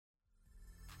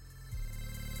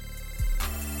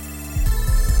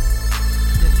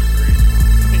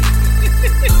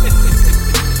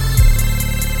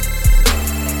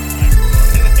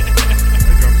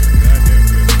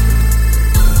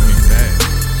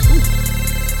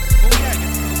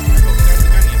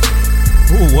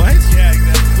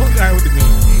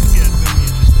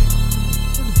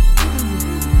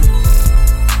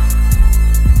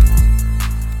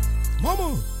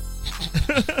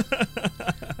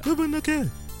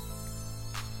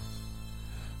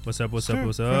What's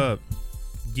up?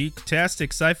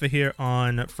 Geektastic Cypher here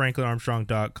on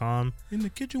FranklinArmstrong.com. In the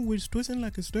kitchen, we're twisting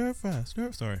like a stir fry.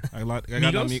 Sorry, I got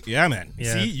no Migos? Yeah, man.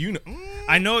 Yeah. See, you know,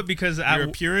 I know it because you're a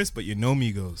purist, but you know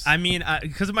Migos. I mean,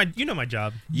 because of my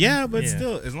job. Yeah, but Yeah.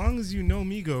 still, as long as you know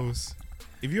Migos,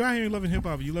 if you're out here loving hip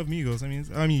hop, you love Migos.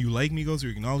 I mean, you like Migos, you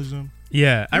acknowledge them.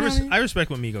 Yeah, You know what I mean? I respect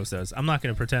what Migos does. I'm not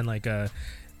gonna pretend like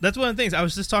that's one of the things. I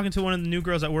was just talking to one of the new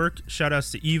girls at work. Shout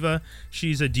outs to Eva.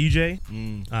 She's a DJ,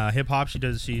 hip hop. She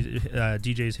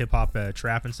DJs hip hop,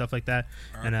 trap and stuff like that.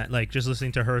 Right. And like just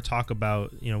listening to her talk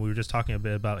about, we were just talking a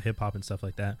bit about hip hop and stuff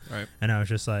like that. Right. And I was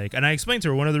just like, and I explained to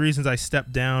her one of the reasons I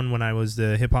stepped down when I was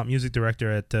the hip hop music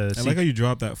director at. I like how you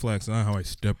dropped that flex. Not how I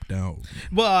stepped down.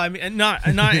 Well, I mean, not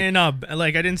in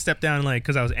like I didn't step down like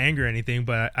because I was angry or anything,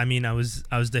 but I mean I was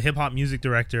the hip hop music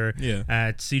director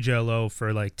at CJLO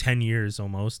for like 10 years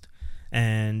almost.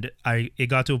 And it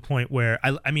got to a point where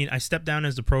I stepped down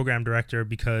as the program director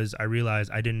because I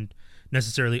realized I didn't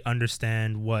necessarily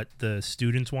understand what the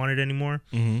students wanted anymore.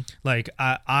 Mm-hmm. Like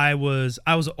I was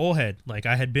an old head. Like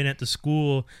I had been at the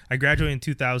school. I graduated in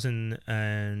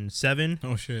 2007.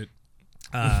 Oh shit.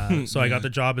 So I got the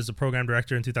job as the program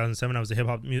director in 2007. I was the hip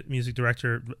hop music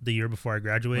director the year before I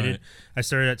graduated. Right. I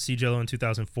started at CJLO in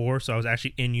 2004, so I was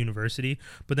actually in university.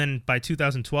 But then by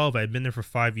 2012, I had been there for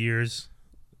 5 years.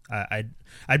 I'd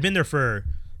been there for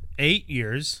 8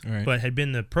 years, Right. but had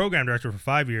been the program director for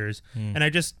 5 years, and I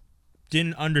just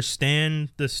didn't understand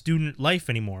the student life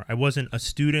anymore. I wasn't a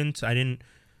student. I didn't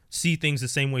see things the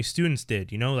same way students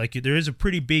did. Like there is a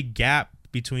pretty big gap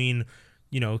between,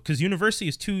 because university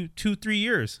is 3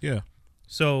 years. Yeah.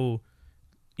 So,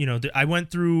 I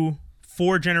went through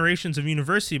 4 generations of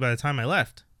university by the time I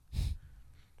left.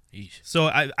 Eesh. So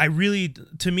I really,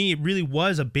 to me, it really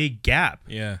was a big gap.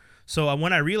 Yeah. So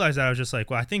when I realized that, I was just like,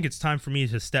 well, I think it's time for me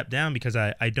to step down because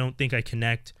I don't think I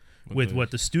connect with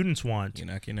what the students want. You're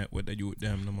not connect with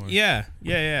them no more. Yeah.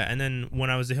 And then when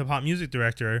I was the hip hop music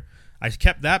director, I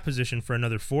kept that position for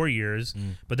another 4 years.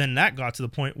 But then that got to the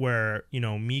point where,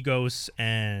 Migos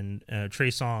and Trey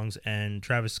Songz and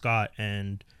Travis Scott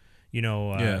and,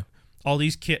 all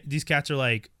these cats are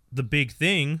like the big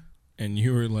thing. And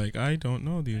you were like, I don't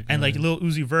know these guys. And like Lil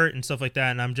Uzi Vert and stuff like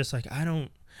that. And I'm just like, I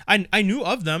knew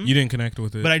of them. You didn't connect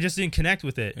with it. But I just didn't connect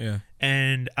with it. Yeah.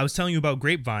 And I was telling you about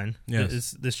Grapevine,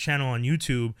 Yes. this channel on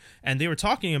YouTube, and they were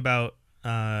talking about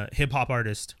hip hop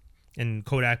artists and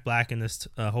Kodak Black and this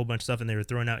whole bunch of stuff, and they were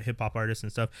throwing out hip hop artists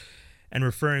and stuff, and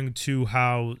referring to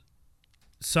how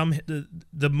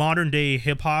the modern day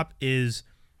hip hop is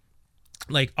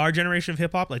like our generation of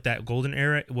hip hop, like that golden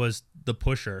era was the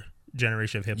pusher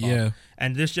generation of hip hop,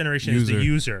 and this generation is the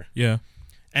user. Yeah.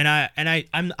 And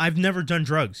I've never done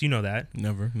drugs, you know that.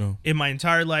 Never, no. In my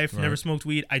entire life, never smoked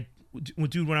weed.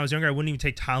 Dude, when I was younger, I wouldn't even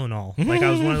take Tylenol. Like I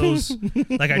was one of those.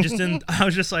 Like I just didn't. I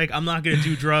was just like, I'm not gonna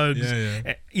do drugs.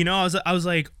 Yeah. I was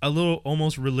like a little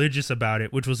almost religious about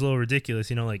it, which was a little ridiculous.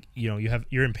 You're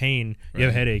in pain, you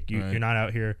have a headache, you're not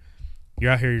out here.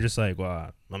 You're out here. You're just like,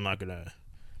 well, I'm not gonna.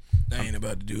 I ain't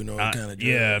about to do no kind of drugs.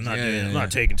 Yeah, I'm not. I'm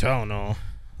not taking Tylenol.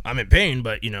 I'm in pain,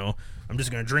 but I'm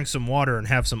just gonna drink some water and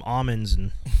have some almonds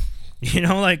and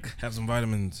like have some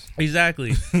vitamins.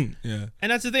 Exactly. Yeah.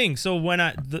 And that's the thing. So when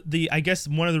I guess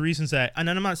one of the reasons that, and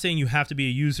I'm not saying you have to be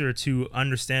a user to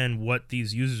understand what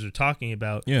these users are talking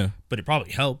about. Yeah. But it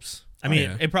probably helps. I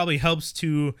mean, it probably helps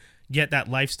to get that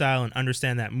lifestyle and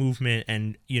understand that movement,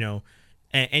 and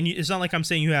and it's not like I'm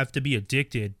saying you have to be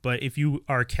addicted, but if you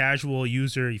are a casual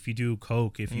user, if you do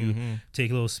coke, if you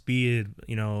take a little speed,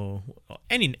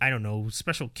 I don't know,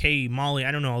 Special K, Molly,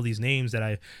 I don't know all these names that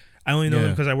I only know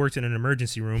them because I worked in an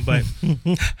emergency room, but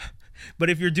but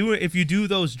if you do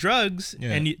those drugs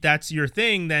and that's your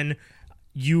thing, then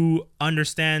you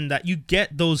understand that you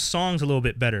get those songs a little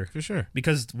bit better. For sure.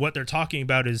 Because what they're talking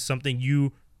about is something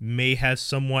you may have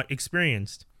somewhat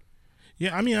experienced.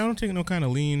 Yeah, I mean, I don't take no kind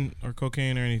of lean or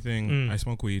cocaine or anything. I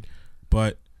smoke weed,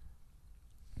 but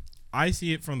I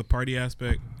see it from the party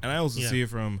aspect, and I also see it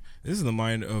from, this is the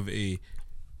mind of a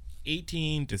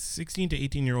 16 to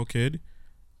 18-year-old kid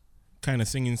kind of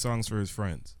singing songs for his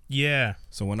friends. Yeah.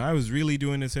 So when I was really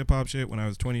doing this hip-hop shit, when I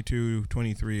was 22,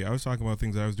 23, I was talking about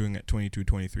things I was doing at 22,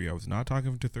 23. I was not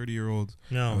talking to 30-year-olds.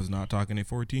 No. I was not talking to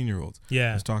 14-year-olds.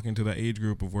 Yeah. I was talking to that age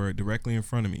group of where directly in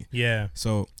front of me. Yeah.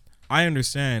 So I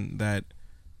understand that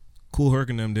Kool Herc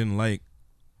and them didn't like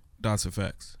DOS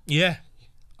Effects. Yeah.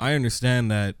 I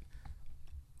understand that,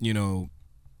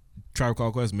 Tribe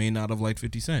Called Quest may not have liked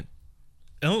 50 Cent.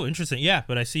 Oh, interesting. Yeah,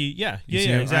 but I see. Yeah,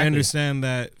 exactly. I understand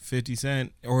that 50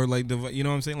 Cent or like you know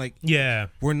what I'm saying? Like, yeah,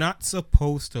 we're not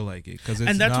supposed to like it because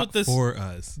it's not for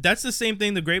us. That's the same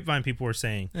thing the Grapevine people were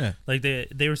saying. Yeah, like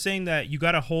they were saying that you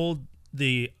got to hold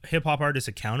the hip hop artists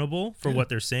accountable for what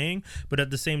they're saying, but at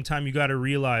the same time, you got to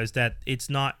realize that it's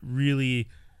not really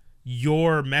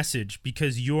your message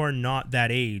because you're not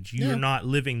that age. You're not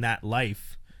living that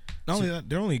life. Not only that,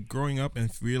 they're only growing up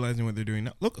and realizing what they're doing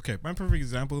now. Look, okay, my perfect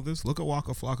example of this, look at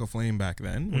Waka Flocka Flame back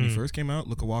then when he first came out.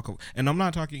 Look at Waka, and I'm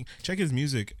not talking, check his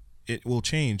music, it will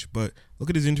change, but look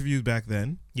at his interviews back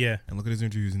then. Yeah. And look at his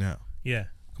interviews now. Yeah.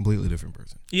 Completely different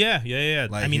person. Yeah.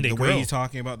 Like, I mean, the way he's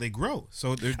talking about, they grow.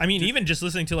 So even just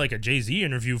listening to like a Jay-Z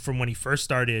interview from when he first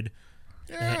started,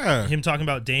 him talking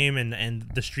about Dame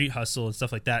and the street hustle and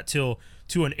stuff like that, to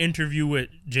an interview with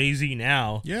Jay-Z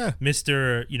now,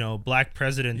 Mr. Black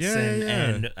presidents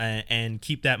and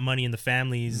keep that money in the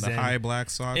families, the high black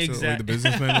socks that like the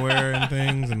businessmen wear and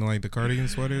things, and like the cardigan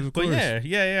sweaters, of course.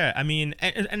 Yeah. I mean,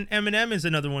 and Eminem is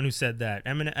another one who said that.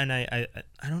 Eminem, and I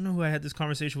don't know who I had this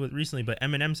conversation with recently, but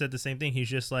Eminem said the same thing. He's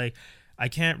just like, I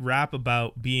can't rap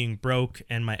about being broke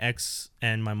and my ex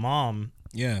and my mom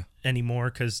anymore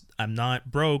because I'm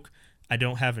not broke, I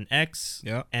don't have an ex,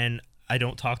 and I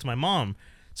don't talk to my mom,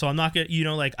 so I'm not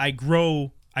gonna, like, I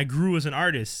grew as an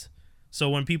artist. So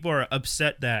when people are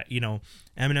upset that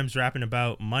Eminem's rapping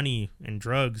about money and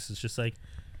drugs, it's just like,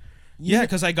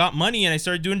 because I got money and I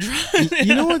started doing drugs.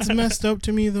 You know what's messed up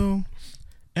to me though?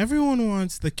 Everyone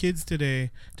wants the kids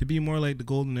today to be more like the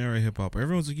golden era hip hop.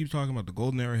 Everyone keeps talking about the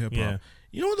golden era hip hop. Yeah.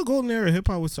 You know what the golden era hip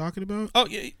hop was talking about? Oh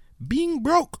yeah, being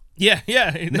broke. Yeah.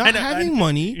 Not having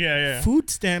money. Yeah. Food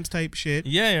stamps type shit.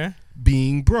 Yeah.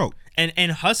 Being broke.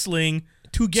 And hustling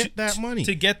to get that money.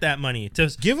 To get that money.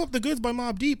 To Give Up the Goods by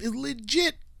Mobb Deep is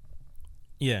legit.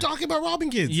 Yeah. Talking about robbing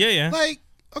kids. Yeah. Like,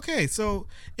 okay, so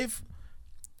if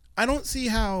I don't see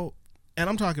how, and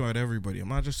I'm talking about everybody. I'm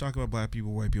not just talking about black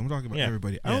people, white people. I'm talking about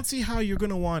everybody. I don't see how you're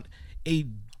going to want a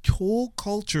whole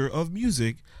culture of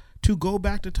music to go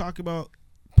back to talk about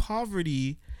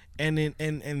poverty and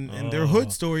their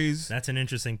hood stories. That's an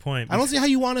interesting point. I don't see how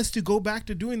you want us to go back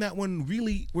to doing that when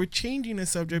really we're changing the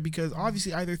subject, because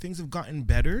obviously either things have gotten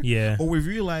better or we've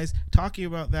realized talking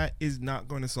about that is not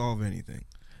going to solve anything.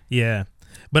 Yeah.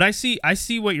 But I see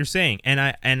what you're saying, and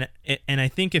I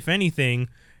think if anything,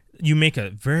 you make a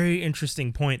very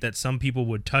interesting point that some people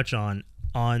would touch on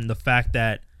the fact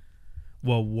that,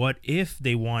 well, what if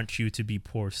they want you to be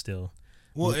poor still?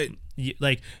 Well,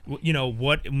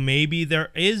 what maybe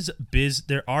there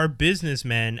are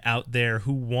businessmen out there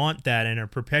who want that and are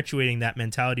perpetuating that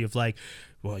mentality of like,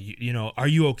 well, are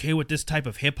you okay with this type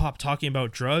of hip hop talking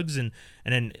about drugs? And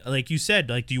then, like you said,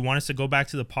 like, do you want us to go back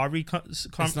to the poverty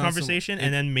conversation?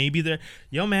 And then maybe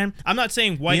man, I'm not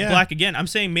saying white, black again. I'm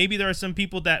saying maybe there are some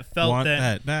people that felt want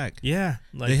that back. Yeah.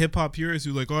 Like, the hip hop purists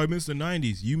who like, oh, I miss the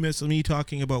 90s. You miss me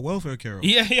talking about welfare carols.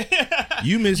 Yeah.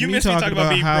 You miss me talking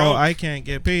about how broke. I can't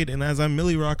get paid. And as I'm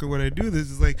Millie Rocker, when I do this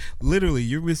is like, literally,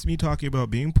 you miss me talking about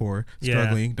being poor,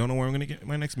 struggling, don't know where I'm going to get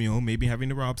my next meal, maybe having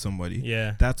to rob somebody.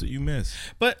 Yeah. That's what you miss.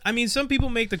 But I mean, some people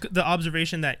make the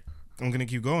observation that I'm gonna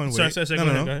keep going. Sorry, go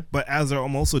ahead. But as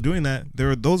I'm also doing that,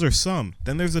 those are some.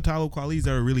 Then there's the Talib Kweli's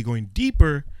that are really going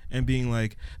deeper and being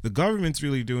like, the government's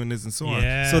really doing this and so on.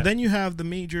 So then you have the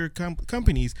major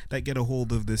companies that get a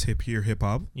hold of this hip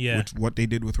hop, which what they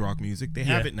did with rock music, they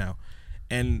have it now.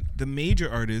 And the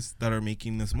major artists that are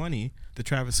making this money, the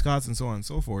Travis Scotts and so on and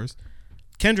so forth,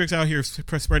 Kendrick's out here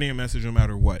spreading a message no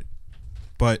matter what.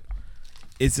 But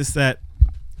it's just that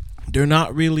they're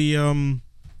not really I'm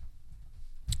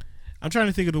trying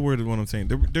to think of the word of what I'm saying.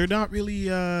 They're not really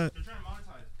they're trying to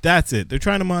monetize it. That's it. They're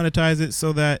trying to monetize it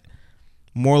so that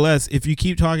more or less, if you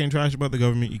keep talking trash about the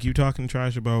government, you keep talking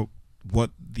trash about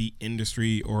what the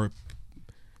industry or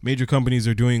major companies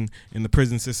are doing in the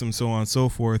prison system, so on and so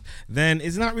forth, then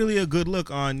it's not really a good look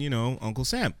on, Uncle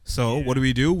Sam. So what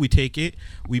do? We take it,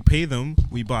 we pay them,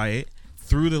 we buy it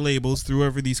through the labels, through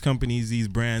whoever these companies, these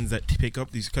brands that pick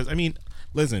up these, because I mean,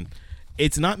 listen,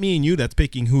 it's not me and you that's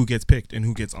picking who gets picked and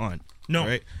who gets on. No,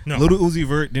 right? No. Lil Uzi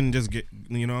Vert didn't just get,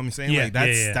 you know what I'm saying? Yeah, like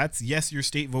that's yes, your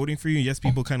state voting for you. Yes,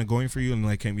 people kind of going for you and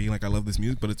like being like, I love this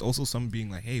music, but it's also some being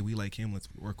like, hey, we like him, let's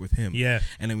work with him. Yeah.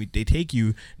 And then they take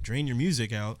you, drain your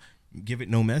music out, give it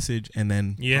no message, and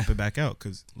then pump it back out,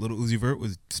 because Lil Uzi Vert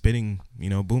was spitting,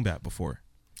 boom bap before.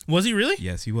 Was he really?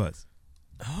 Yes, he was.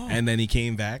 Oh. And then he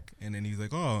came back, and then he's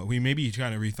like, oh, maybe he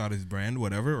kind of rethought his brand,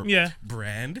 whatever.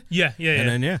 Brand. Yeah.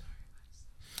 And then,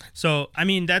 So, I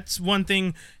mean, that's one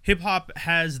thing. Hip-hop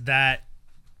has that.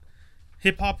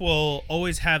 Hip-hop will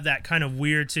always have that kind of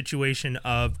weird situation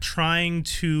of trying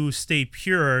to stay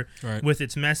pure with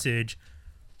its message,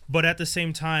 But at the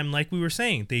same time, like we were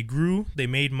saying, they grew, they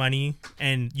made money,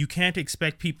 and you can't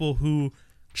expect people who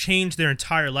change their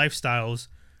entire lifestyles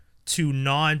to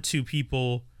nod to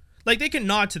people. Like, they can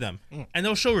nod to them and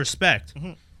they'll show respect,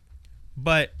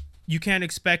 but you can't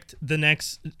expect them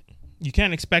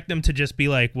to just be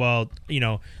like, well,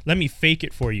 let me fake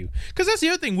it for you. Because that's the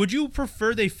other thing. Would you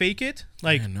prefer they fake it?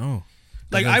 Like, no.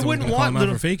 Like, I wouldn't want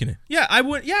little for faking it. Yeah, I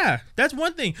would. Yeah, that's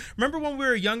one thing. Remember when we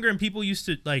were younger and people used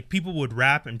to, like, people would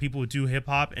rap and people would do hip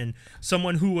hop, and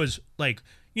someone who was like,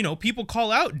 people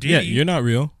call out Diddy. Yeah, you're not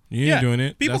real. You ain't doing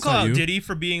it. People That's call not out you. Diddy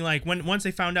for being like, once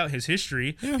they found out his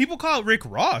history, people call out Rick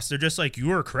Ross. They're just like, you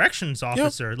were a corrections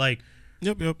officer. Like,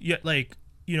 yep. Yeah, like,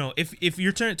 if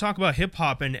you're trying to talk about hip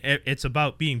hop and it's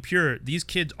about being pure, these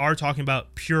kids are talking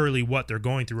about purely what they're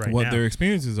going through right now. What their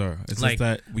experiences are. It's like,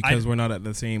 just that because we're not at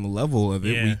the same level of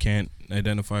it, we can't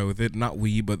identify with it. Not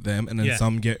we, but them. And then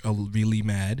some get really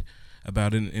mad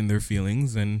about it in their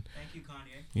feelings. And thank you,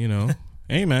 Kanye.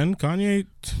 Hey, man, Kanye.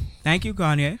 Thank you,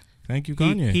 Kanye. Thank you,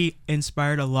 Kanye. He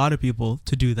inspired a lot of people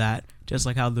to do that, just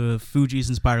like how the Fugees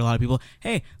inspired a lot of people.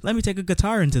 Hey, let me take a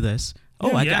guitar into this.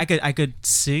 I could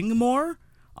sing more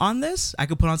on this. I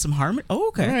could put on some harmony. Oh,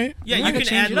 okay. Right. Yeah, you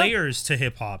can add layers to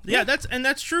hip hop. Yeah,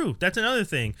 that's true. That's another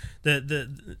thing. That's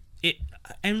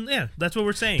what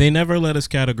we're saying. They never let us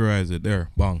categorize it. There,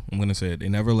 bong. I'm gonna say it. They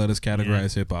never let us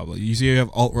categorize hip hop. Like, you see, you have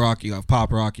alt rock, you have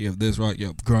pop rock, you have this rock, you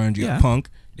have grunge, you have punk.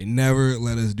 They never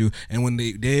let us do. And when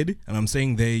they did, and I'm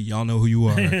saying they, y'all know who you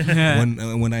are.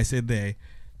 when I said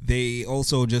they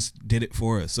also just did it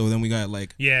for us. So then we got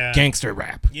like gangster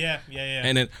rap. Yeah.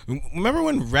 And then remember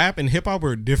when rap and hip hop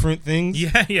were different things?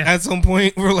 Yeah. At some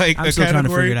point, we're like I'm still trying to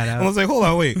figure that out. I was like, hold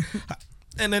on, wait.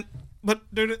 And then, but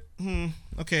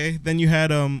okay. Then you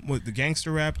had the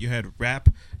gangster rap. You had rap.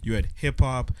 You had hip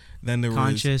hop. Then there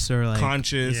conscious was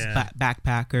conscious,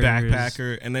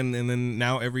 backpacker, and then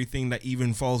now everything that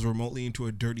even falls remotely into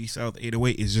a Dirty South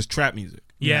 808 is just trap music.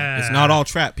 Yeah, it's not all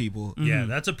trap, people. Yeah,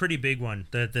 that's a pretty big one.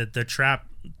 The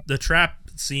trap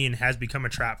scene has become a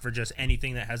trap for just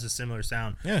anything that has a similar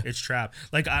sound. Yeah, it's trap.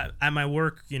 Like at my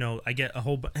work, I get a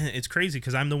whole. It's crazy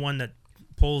because I'm the one that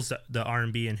pulls the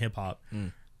R&B and hip hop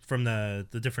from the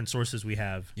different sources we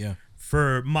have. Yeah.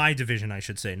 For my division, I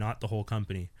should say, not the whole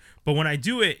company. But when I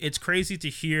do it, it's crazy to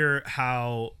hear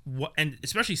and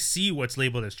especially see what's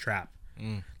labeled as trap.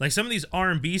 Like some of these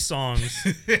R&B songs,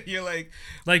 you're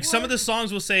like some of the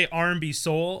songs will say R&B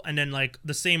soul, and then like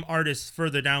the same artist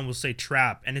further down will say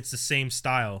trap, and it's the same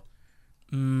style.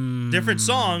 Different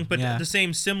song, but the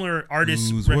same similar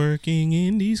artist. Who's working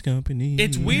in these companies?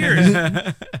 It's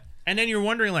weird. And then you're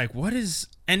wondering, like, what is...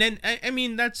 And then, I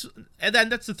mean, that's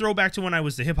the throwback to when I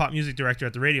was the hip-hop music director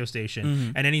at the radio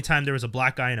station. And anytime there was a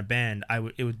black guy in a band,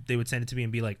 they would send it to me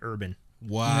and be like, urban.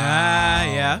 Wow.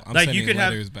 Yeah. I'm like, you could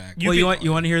have... Back. You want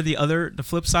to hear the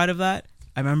flip side of that?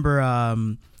 I remember,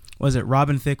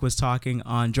 Robin Thicke was talking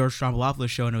on George Stroumboulopoulos'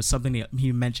 show, and it was something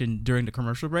he mentioned during the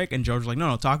commercial break, and George was like,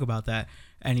 no, talk about that.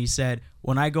 And he said,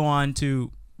 when I go on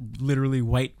to... literally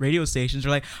white radio stations are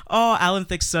like, oh, Alan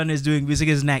Thicke's son is doing music,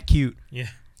 isn't that cute? Yeah.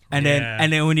 And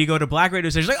then when you go to black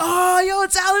radio stations, like, oh, yo,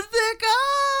 it's Alan Thicke.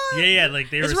 Oh, yeah,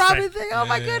 like it's Robin Thicke. Oh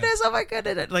my goodness.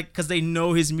 Like, because they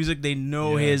know his music, they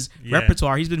know his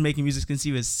repertoire. He's been making music since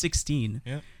he was 16.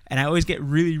 Yeah. And I always get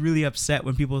really, really upset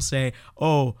when people say,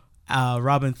 oh,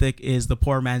 Robin Thicke is the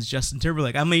poor man's Justin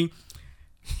Timberlake. I mean,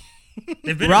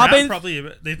 they've been around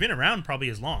probably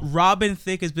as long. Robin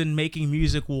Thicke has been making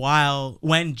music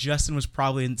when Justin was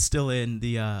probably still in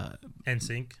the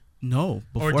NSYNC. No,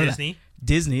 before or Disney.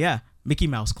 Disney, yeah, Mickey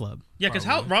Mouse Club. Yeah, because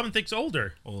Robin Thicke's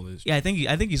older. Yeah, I think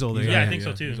he's older. I think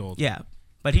so too. He's old. Yeah,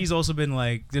 but he's also been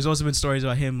like, there's also been stories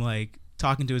about him like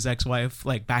talking to his ex-wife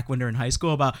like back when they're in high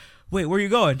school about, wait, where are you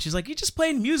going? She's like, you're just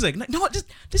playing music. No,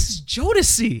 this is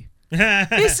Jodeci.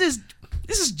 This is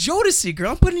Jodeci,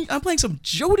 girl. I'm playing some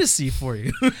Jodeci for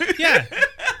you. Yeah.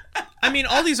 I mean,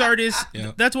 all these artists.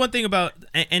 Yeah. That's one thing about,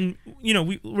 and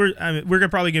we're gonna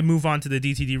probably move on to the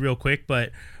DTD real quick,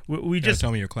 but we just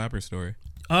tell me your Clapper story.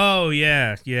 Oh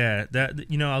yeah. That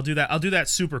I'll do that. I'll do that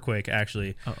super quick,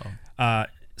 actually.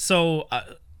 So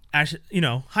actually,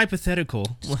 hypothetical.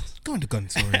 Go into gun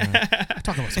story, man.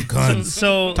 Talk about some guns.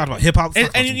 So talk about hip hop.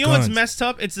 And you know what's messed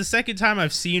up? It's the second time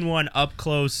I've seen one up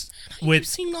close. You've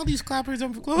seen all these clappers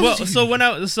up close.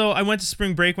 Well, so I went to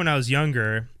spring break when I was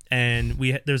younger, and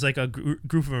there's like a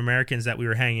group of Americans that we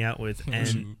were hanging out with,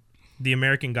 and the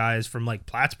American guys from like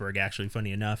Plattsburgh, actually,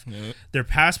 funny enough, their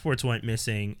passports went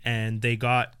missing, and they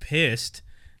got pissed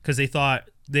because they thought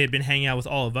they had been hanging out with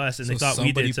all of us, and they thought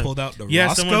we did. Somebody pulled out the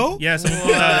Roscoe?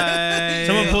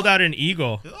 Someone pulled out an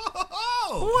Eagle.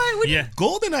 What? Yeah.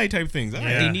 GoldenEye type things.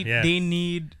 They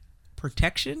need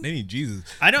protection. They need Jesus.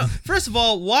 I don't. First of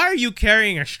all, why are you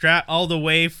carrying a strap all the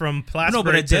way from Plattsburgh? No,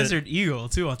 but a Desert Eagle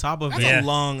too on top of That's it. a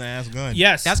long ass gun.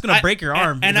 Yes, That's gonna break your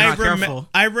arm. And if you're not careful.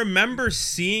 I remember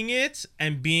seeing it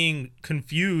and being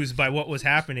confused by what was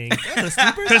happening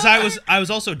because I was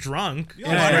also drunk.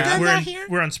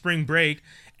 We're on spring break,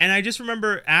 and I just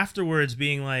remember afterwards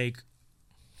being like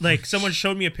someone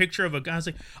showed me a picture of a guy. I was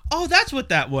like, oh, that's what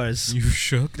that was. You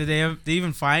shook? Did they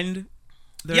even find?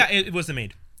 Yeah, it was the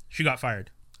maid. She got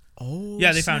fired. Oh,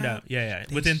 yeah, they found out. Yeah.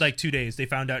 Within like 2 days, they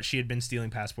found out she had been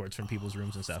stealing passports from people's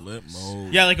rooms and stuff. Flip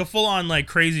mode. Yeah, like a full on like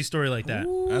crazy story like that.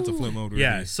 Ooh. That's a flip mode. Really.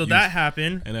 Yeah, so that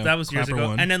happened. That was years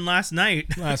ago. And then last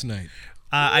night. Last night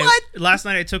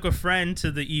I took a friend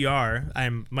to the ER.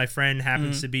 My friend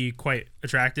happens to be quite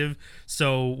attractive,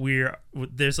 so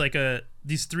there's like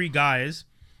these 3 guys,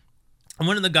 and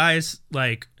one of the guys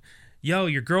like, yo,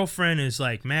 your girlfriend is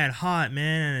like mad hot,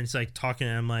 man, and it's like talking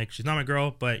to him like she's not my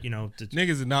girl, but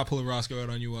niggas did not pull a Roscoe out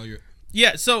on you while you're.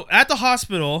 Yeah, so at the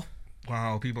hospital.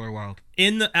 Wow, people are wild.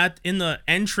 In the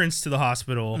entrance to the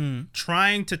hospital,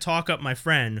 trying to talk up my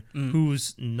friend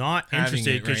who's not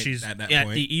interested because she's at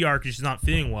the ER because she's not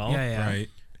feeling well. Yeah. Right.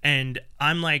 And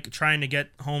I'm like trying to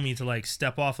get homie to like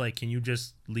step off. Like, can you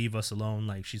just leave us alone?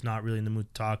 Like, she's not really in the mood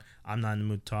to talk. I'm not in the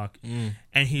mood to talk.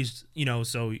 And he's,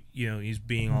 he's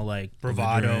being all like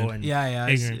bravado and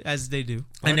as they do.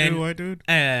 White dude.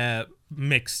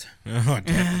 Mixed. Oh,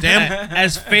 damn.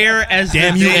 As fair as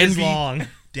damn the you day is Envy. Long.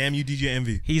 Damn you, DJ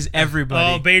Envy. He's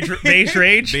everybody. Oh, beige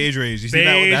rage. Beige rage. You see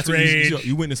beige that's rage. what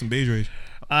you witnessed some beige rage.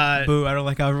 Boo! I don't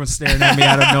like how everyone's staring at me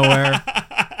out of nowhere.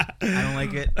 I don't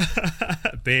like it.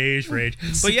 Beige rage.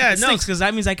 But yeah, no, because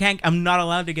that means I'm not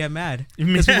allowed to get mad.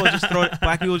 Because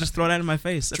black people just throw that in my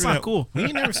face. That's not cool. We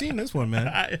ain't never seen this one,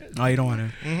 man. Oh, you don't want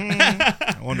to.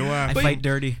 I wonder why. I fight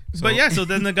dirty. But yeah, so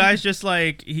then the guy's just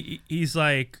like, he's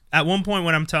like, at one point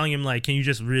when I'm telling him like, can you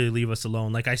just really leave us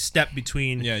alone? Like I stepped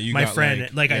between my friend,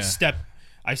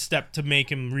 I stepped to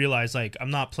make him realize like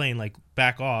I'm not playing, like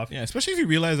back off. Yeah, especially if you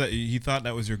realize that he thought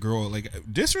that was your girl. Like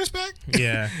disrespect.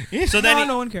 Yeah. So then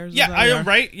no one cares. Yeah,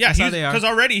 right. Yeah, because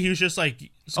already he was just like,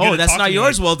 oh, that's not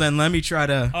yours. Like, well, then let me try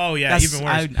to. Oh yeah, even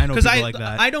worse. I know people like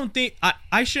that. I don't think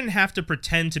I shouldn't have to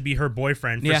pretend to be her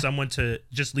boyfriend for someone to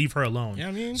just leave her alone. Yeah,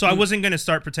 I mean, so I wasn't gonna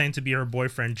start pretending to be her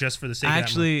boyfriend just for the sake.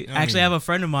 Actually, I have a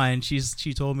friend of mine.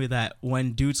 She told me that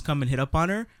when dudes come and hit up on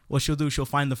her, what she'll do, she'll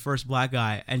find the first black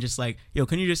guy and just like, yo,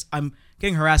 can you just? I'm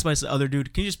getting harassed by this other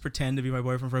dude. Can you just pretend to be my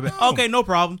boyfriend for a bit? No. Okay, no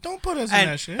problem. Don't put us in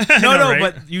that shit. No, right?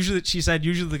 But usually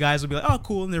the guys will be like, oh,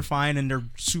 cool, and they're fine, and they're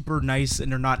super nice,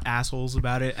 and they're not assholes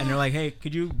about it, and they're like, hey,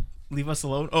 could you leave us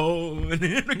alone? Oh, and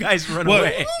then the guys run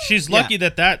away. She's lucky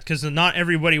that because not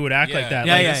everybody would act like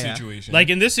that. Situation. Like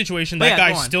in this situation, that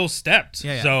guy still stepped.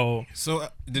 Yeah. So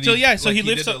he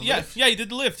lifts up. Yeah, he did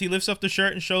the lift. He lifts up the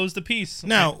shirt and shows the piece.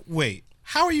 Now wait,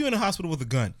 how are you in a hospital with a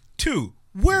gun? 2,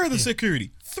 where are the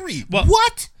security? 3, well,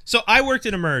 what? So I worked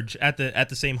at Emerge at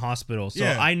the same hospital. So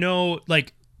I know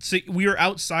like. So we were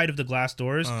outside of the glass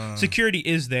doors. Security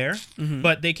is there,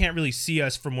 but they can't really see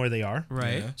us from where they are.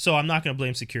 Right. So I'm not going to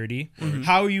blame security.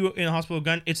 How are you in a hospital with a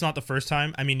gun? It's not the first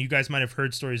time. I mean, you guys might have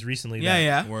heard stories recently.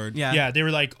 Word. Yeah, they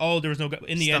were like, oh, there was no gun.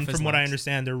 In the end, from what I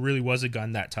understand, there really was a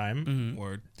gun that time.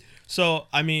 Word. So,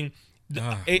 I mean,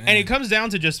 and it comes down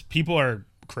to just people are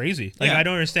crazy. Like, I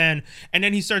don't understand. And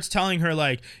then he starts telling her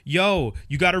like, yo,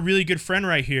 you got a really good friend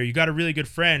right here. You got a really good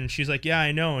friend. She's like, yeah,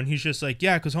 I know. And he's just like,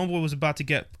 yeah, because homeboy was about to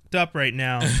get fucked up right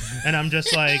now. And I'm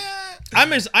just like,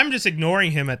 I'm just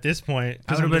ignoring him at this point.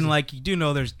 I would have been like, you do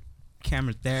know there's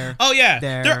cameras there. Oh yeah,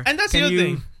 there. And that's the other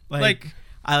thing.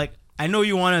 I know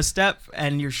you want to step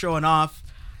and you're showing off.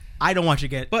 I don't want you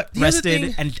to get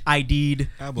arrested and ID'd.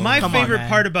 My favorite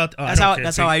part about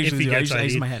that's how I usually do. I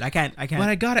use my head. I can't. But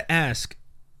I gotta ask,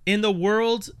 in the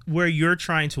world where you're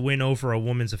trying to win over a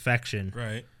woman's affection,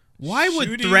 right? Why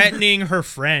would threatening her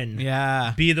friend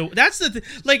be that's the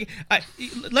like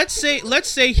let's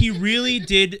say he really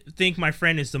did think my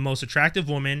friend is the most attractive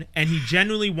woman and he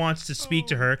genuinely wants to speak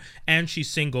to her and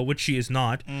she's single, which she is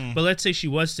not, but let's say she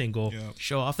was single.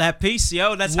 Show off that piece,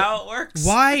 yo. That's how it works.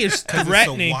 Why is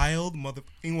threatening? It's a wild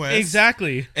motherfucking West.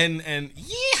 Exactly. And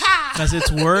yeehaw! Because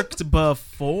it's worked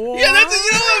before. Yeah, you know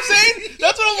what I'm saying?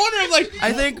 That's what I'm wondering. Like,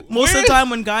 I think most of the time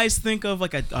when guys think of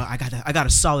like I got a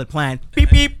solid plan.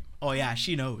 Beep beep. Oh yeah,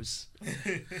 she knows.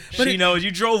 She knows. You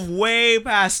drove way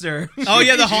past her. Oh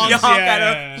yeah, the honks.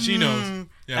 Yeah. She knows.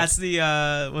 Yeah. That's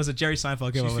the was it Jerry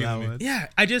Seinfeld came up with that one? Yeah,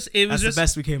 that's the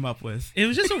best we came up with. It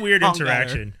was just a weird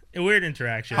interaction.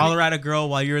 Holler at a girl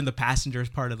while you're in the passenger's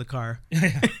part of the car.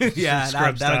 Yeah,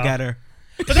 that'll get her.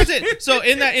 But that's it. So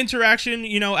in that interaction,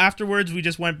 afterwards we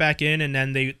just went back in, and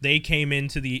then they came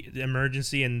into the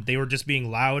emergency, and they were just being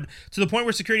loud to the point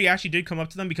where security actually did come up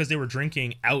to them because they were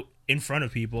drinking out in front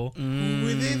of people. Who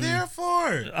were they there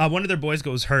for? One of their boys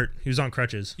was hurt. He was on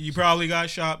crutches. He probably got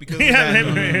shot because of that.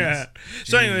 Yeah.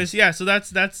 So anyways, so that's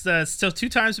still 2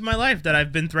 times in my life that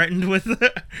I've been threatened with,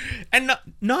 and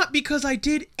not because I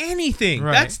did anything.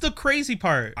 Right. That's the crazy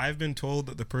part. I've been told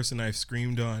that the person I've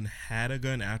screamed on had a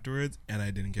gun afterwards, and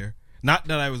I didn't care. Not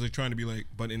that I was like trying to be like,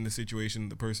 but in the situation,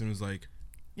 the person was like,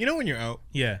 when you're out,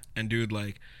 and dude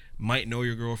might know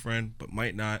your girlfriend, but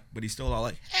might not, but he's still all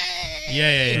like, hey,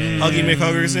 yeah. Huggy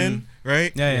McHuggerson,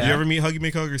 right? Yeah. You ever meet Huggy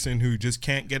McHuggerson, who just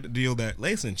can't get the deal that,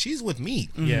 listen, she's with me.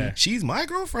 Yeah. She's my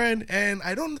girlfriend, and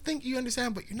I don't think you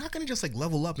understand, but you're not going to just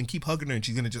level up and keep hugging her, and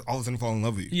she's going to just all of a sudden fall in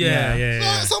love with you. Yeah. So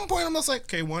at some point, I'm just like,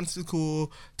 okay, once is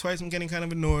cool, twice I'm getting kind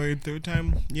of annoyed, third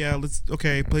time,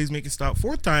 please make it stop.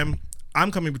 Fourth time,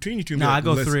 I'm coming between you two. No, I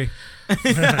go 3.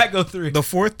 I go 3. The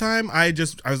fourth time, I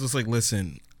was just like,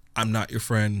 listen, I'm not your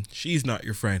friend. She's not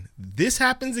your friend. This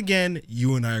happens again,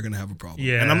 you and I are going to have a problem.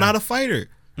 Yeah. And I'm not a fighter.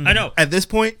 I know. At this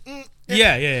point,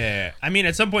 Yeah. I mean,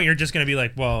 at some point, you're just going to be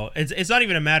like, well, it's not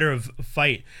even a matter of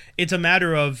fight. It's a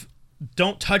matter of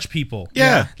don't touch people.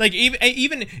 Yeah. Like,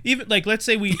 even like, let's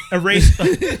say we erase.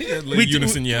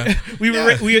 Unison,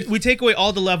 We take away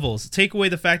all the levels. Take away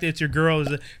the fact that it's your girl.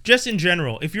 Just in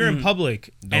general, if you're in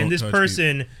public and this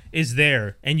person is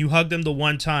there and you hug them the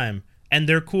one time and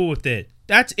they're cool with it,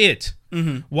 that's it.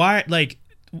 Why,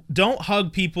 don't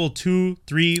hug people 2,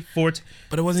 3, 4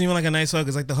 But it wasn't even a nice hug.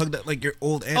 It's the hug that your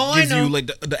old aunt gives you,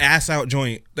 the ass out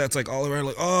joint that's all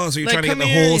around. So you're trying to get the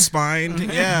whole spine.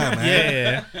 Yeah,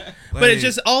 man. Yeah. But it's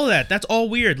just all that. That's all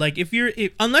weird.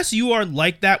 Unless you are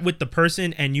like that with the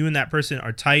person and you and that person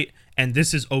are tight and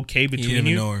this is okay between you. You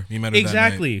didn't know her. You met her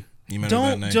exactly. That night. You met her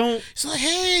that night. Don't. She's like,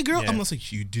 hey, girl. Yeah. I'm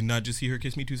like, you did not just see her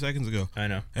kiss me 2 seconds ago. I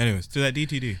know. Anyways, to that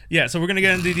DTD. Yeah, so we're going to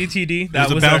get into DTD. That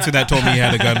was a bouncer that told me he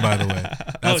had a gun, by the way.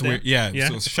 That's weird. Yeah. Yeah.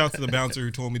 So shout to the bouncer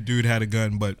who told me dude had a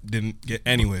gun, but didn't get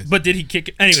anyways. But did he kick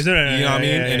it? Anyways. No, you know what I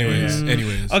mean?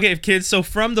 Anyways. Okay, kids. So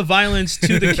from the violence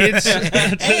to the kids.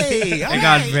 It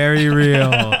got very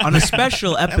real on a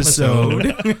special episode.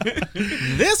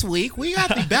 This week, we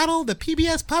got the battle of the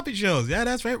PBS puppet shows. Yeah,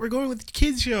 that's right. We're going with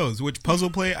kids shows, which Puzzle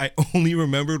Play I only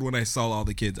remembered when I saw all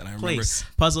the kids, and I remember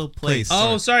Puzzle Place.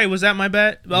 Oh, sorry, was that my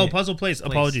bet? Oh, Puzzle Place.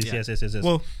 Apologies. Yeah. Yes.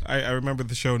 Well, I remember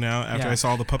the show now after I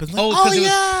saw the puppets.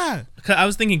 I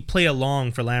was thinking play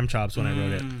along for Lamb Chops when I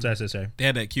wrote it. Sorry. They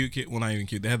had that cute kid. Well, not even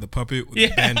cute. They had the puppet with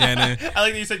the bandana. I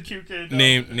like that you said cute kid.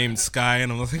 Named Sky,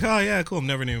 and I was like, oh yeah, cool. I'm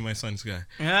never naming my son Sky.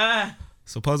 Yeah.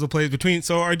 So Puzzle Plays between.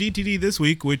 So our DTD this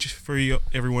week, which for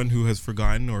everyone who has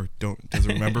forgotten or doesn't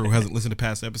remember or hasn't listened to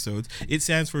past episodes, it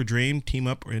stands for Drain, Team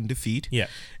Up, and Defeat. Yeah.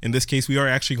 In this case, we are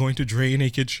actually going to drain a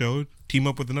kid show, team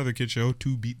up with another kid show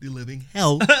to beat the living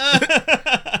hell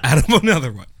out of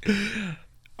another one.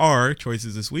 Our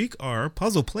choices this week are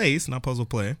Puzzle Place, not Puzzle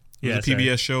Play. It was a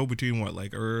PBS show between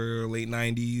late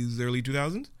 90s, early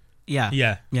 2000s?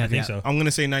 Yeah, I think so. I'm going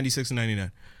to say 96 and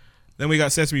 99. Then we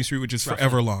got Sesame Street, which is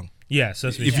forever long. Yeah,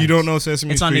 Sesame Street. If you don't know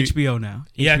Sesame Street. It's on HBO now.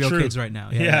 Yeah, HBO true. Kids right now.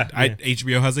 Yeah.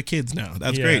 HBO has the kids now.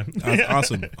 That's great. That's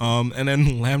awesome. And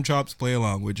then Lamb Chops Play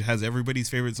Along, which has everybody's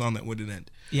favorite song that wouldn't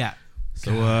end. Yeah.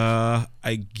 So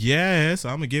I guess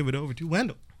I'm going to give it over to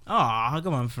Wendell. Oh, I'll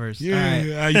come on first.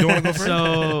 Yeah, you don't want to go first?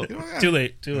 So, too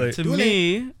late. To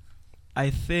me, I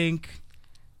think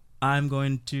I'm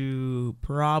going to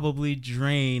probably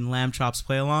drain Lamb Chops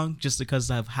Play Along just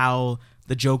because of how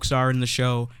the jokes are in the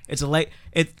show. It's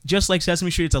just like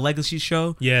Sesame Street. It's a legacy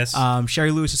show. Yes.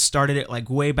 Sherry Lewis started it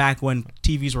way back when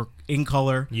TVs were in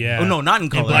color. Yeah. Oh no, not in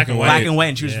color. Black and white. Black and white.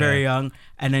 And she was very young.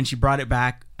 And then she brought it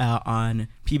back on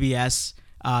PBS.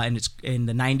 And it's in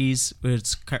the 90s.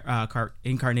 It's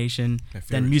Incarnation.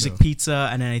 Then Music Pizza.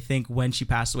 And then I think when she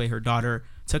passed away, her daughter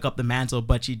took up the mantle.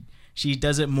 But she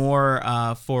does it more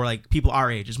for people our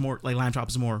age. It's more like Lamb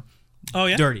Chops is more. Oh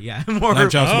yeah, dirty. Yeah, more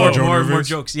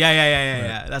jokes.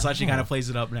 Yeah. That's how she kind of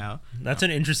plays it up now. That's an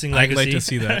interesting legacy. I'd like to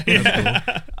see that. That's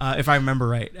cool. If I remember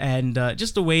right, and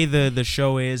just the way the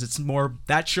show is, it's more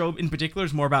that show in particular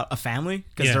is more about a family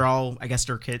because they're all, I guess,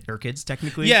 they're kids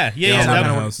technically. Yeah.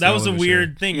 That was a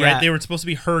weird thing, right? They were supposed to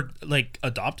be her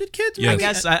adopted kids.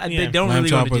 Yes. I guess they don't Lamb really.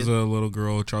 Chop was a little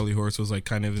girl. Charlie Horse was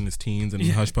kind of in his teens,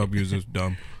 and Hush Puppy was just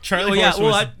dumb. Charlie Horse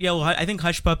was... I think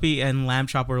Hush Puppy and Lamb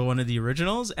Chop were one of the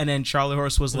originals, and then Charlie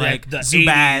Horse was like the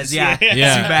Zubaz, yeah.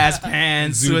 Zubaz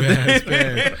pants. Zubaz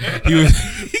pants. He was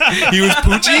He was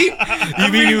Poochie?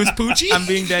 You mean he was Poochie? I'm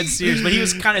being dead serious, but he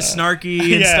was kind of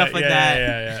snarky and stuff like that.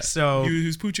 Yeah. So he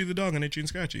was Poochie the dog on Itchy and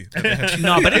Scratchy.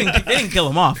 no, but they didn't kill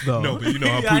him off though. No, but you know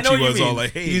how I know Poochie what was you all mean.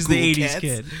 like, hey, he was cool the 80s cats.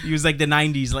 kid. He was like the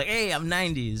 90s, like, hey, I'm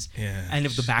 90s. Yeah. And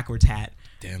with the backwards hat.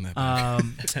 Damn that.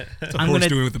 I'm horse gonna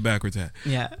doing with the backwards hat.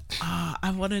 Yeah.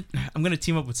 I'm gonna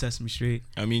team up with Sesame Street.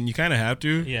 I mean, you kind of have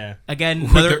to. Yeah. Again,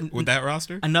 with that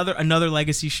roster. Another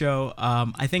legacy show.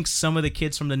 I think some of the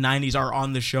kids from the 90s are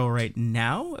on the show right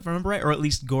now, if I remember right, or at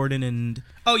least Gordon and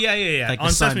Oh yeah. Like on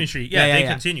the Sesame son. Street. Yeah, They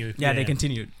continued. Yeah, they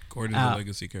continued. Gordon's a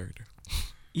legacy character.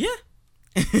 Yeah.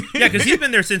 Yeah, because he's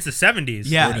been there since the 70s.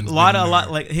 Yeah, Gordon's a lot been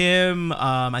there. like him.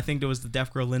 I think there was the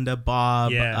deaf girl Linda,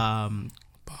 Bob. Yeah.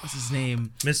 What's his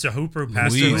name? Mr. Hooper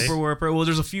passed Louise. away. Hooper. Well,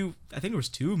 there's a few. I think there was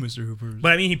 2 Mr. Hoopers.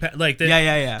 But I mean,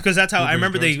 Yeah. Because that's how I Hooper's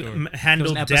remember they drugstore.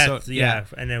 handled There was an death. episode, Yeah,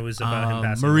 and it was about him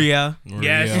passing Maria. away.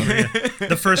 Yes, Maria.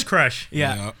 The first crush.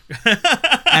 Yeah.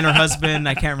 And her husband.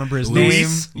 I can't remember his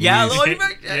Luis. name. Yeah, Luis. Lloyd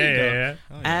Mac- there you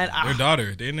go. Yeah. And Their daughter.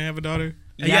 They didn't have a daughter.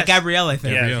 yeah, Yes. Gabrielle, I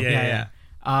think.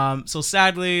 Yeah. So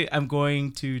sadly, I'm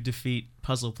going to defeat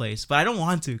Puzzle Place, but I don't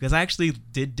want to because I actually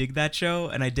did dig that show,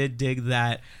 and I did dig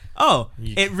that. Oh,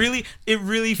 it really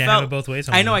Can't felt. have it both ways.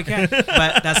 I know I can't,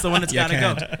 but that's the one that's Yeah,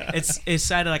 gotta go. It's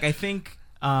sad. Like I think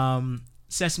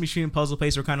Sesame Street and Puzzle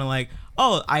Place were kind of like,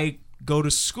 oh, I go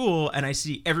to school and I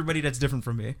see everybody that's different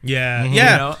from me. Yeah, You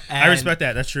yeah. know, I respect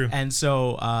that. That's true. And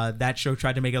so that show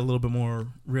tried to make it a little bit more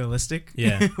realistic.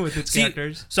 Yeah. with its See,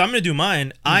 characters. So I'm gonna do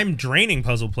mine. I'm draining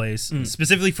Puzzle Place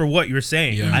specifically for what you're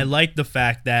saying. Yeah. I like the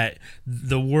fact that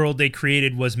the world they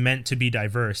created was meant to be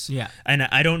diverse. Yeah. And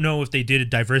I don't know if they did it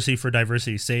diversity for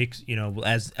diversity's sake, you know,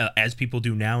 as people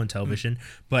do now in television.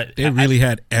 But They really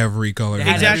had every color. They in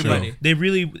had that everybody. show. They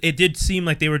really, it did seem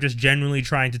like they were just genuinely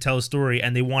trying to tell a story,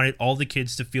 and they wanted all the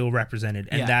kids to feel represented,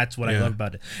 and Yeah. that's what I Yeah. love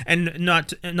about it. And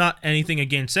not anything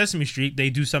against Sesame Street, they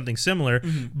do something similar,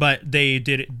 but they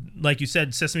did it like you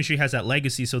said. Sesame Street has that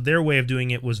legacy, so their way of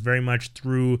doing it was very much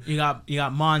through. You got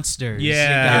monsters.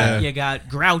 Yeah. You got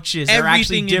Grouches. They're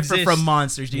actually Everything different exists. from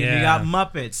monsters. You Yeah. got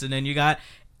Muppets, and then you got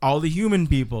all the human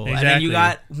people, and then you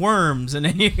Exactly. got worms, and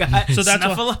then you got So that's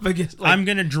what- Snuffleupagus. Like, I'm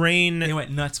gonna drain. they went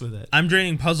nuts with it. I'm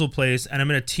draining Puzzle Place, and I'm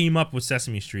going to team up with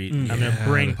Sesame Street. I'm going to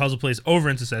bring Puzzle Place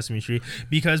over into Sesame Street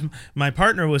because my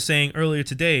partner was saying earlier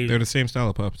today, They're the same style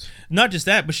of pups. not just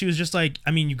that, but she was just like,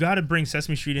 I mean, you got to bring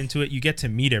Sesame Street into it. You get to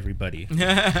meet everybody.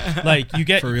 Like, you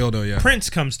get For real though, yeah. Prince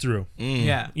comes through.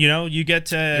 Yeah. You know, you get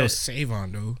to Yo, save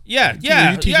on though. yeah.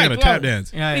 You teach how to well, tap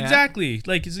dance. Yeah, yeah. Exactly.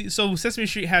 Like, so Sesame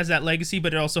Street has that legacy,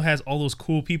 but it also has all those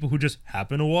cool people who just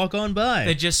happen to walk on by.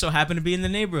 They just so happen to be in the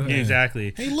neighborhood. Yeah,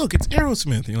 exactly. Hey, look, it's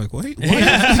Aerosmith. And you're like, wait, what?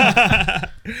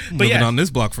 But Living yeah, on this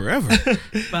block forever.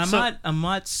 But I'm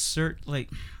not certain. Like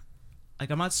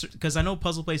I'm not certain because I know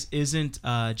Puzzle Place isn't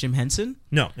Jim Henson.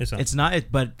 no, it's not. It's not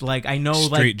it, but like I know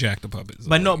Straight like. Jack the Puppets.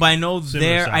 But I know Similar I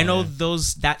know style, yeah.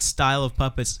 that style of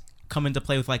puppets come into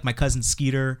play with like My Cousin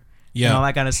Skeeter. Yeah. And all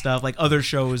that kind of stuff, like other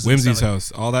shows. and Whimsy's stuff like-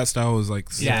 House. All that style was like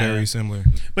Yeah. very similar.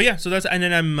 But yeah, so that's and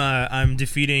then I'm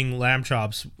defeating Lamb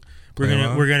Chops.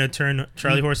 Wow. We're gonna turn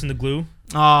Charlie Horse into glue.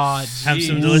 Oh, Have some geez.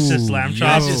 delicious lamb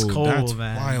chops. That's just cold, that's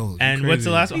man. Wild. And what's the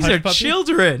Crazy. last one? These Hush are Puppy?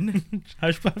 children.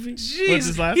 Hush Puppy. What's Jeez,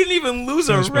 his last? he didn't even lose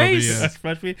a Hush Puppy, race. yeah. Hush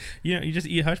Puppy. You know, you just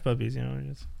eat hush puppies. You know.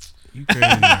 Just... You crazy.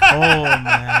 Oh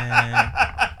man.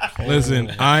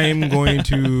 Listen, I'm going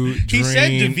to drain. He said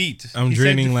defeat. I'm He said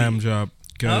draining defeat. Lamb Chop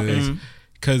because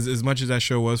Okay. as much as that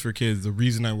show was for kids, the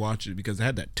reason I watched it because it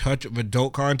had that touch of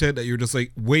adult content that you're just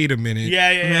like, wait a minute.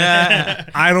 Yeah.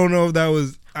 I don't know if that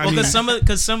was. I Well, mean,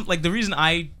 because some like the reson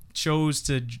I chose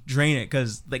to drain it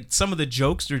because like some of the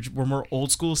jokes were more old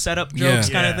school setup jokes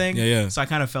Yeah. kind Yeah. of thing. Yeah. So I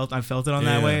felt it on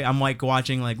that Yeah. way. I'm like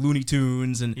watching like Looney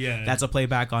Tunes and Yeah. that's a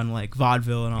playback on like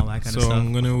vaudeville and all that kind so of stuff.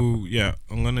 I'm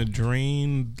gonna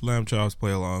drain Lamb Chop's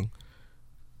play along.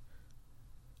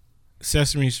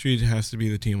 Sesame Street has to be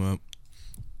the team up.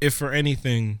 If for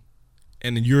anything,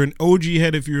 and you're an OG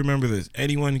head if you remember this.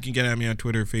 Anyone can get at me on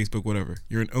Twitter, Facebook, whatever.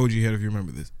 You're an OG head if you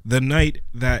remember this. The night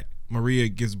that Maria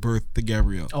gives birth to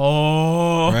Gabrielle.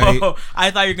 Oh, Right? I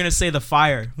thought you were gonna say the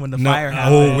fire when the fire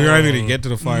happened. Oh, we're not even gonna get to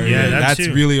the fire. Yeah, Yeah, that's that's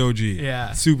too. really OG.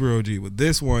 Yeah. Super OG. But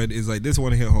this one is like this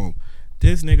one hit home.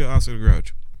 This nigga Oscar the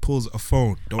Grouch pulls a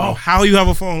phone. Don't know how you have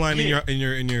a phone line in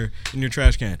your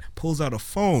trash can. Pulls out a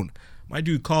phone. My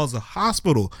dude calls the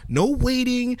hospital. No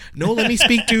waiting. No let me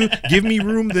speak to. Give me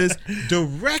room. This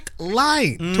direct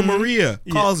line to Maria.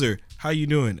 Calls her. How you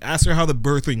doing? Asks her how the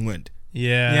birthing went.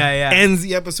 Yeah. Yeah. Ends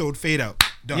the episode. Fade out.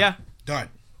 Done. Yeah. Done.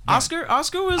 Oscar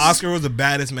was the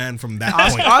baddest man from that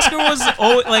point.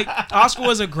 Oscar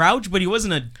was a grouch, but he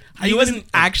wasn't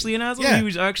actually an asshole. Yeah. He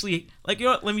was actually like, you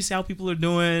know what, let me see how people are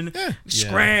doing. Yeah.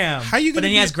 Scram. How you gonna? But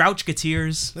then he has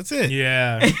grouchketeers. That's it.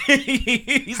 Yeah.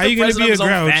 He's how the you gonna be a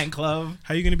grouch? Fan club.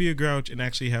 How you gonna be a grouch and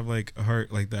actually have like a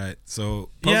heart like that? So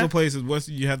Puzzle Places, once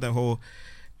you have that whole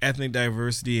ethnic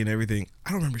diversity and everything, I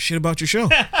don't remember shit about your show.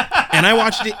 And I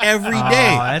watched it every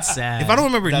day. Oh, that's sad. If I don't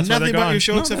remember nothing about your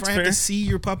show except for I have to see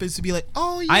your puppets to be like,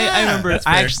 oh yeah. I remember.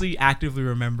 I actually actively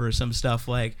remember some stuff,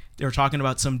 like they were talking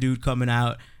about some dude coming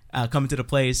to the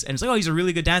place, and it's like, oh, he's a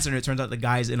really good dancer, and it turns out the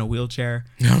guy's in a wheelchair.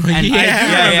 And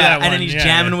and then he's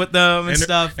jamming with them and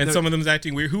stuff. And some of them's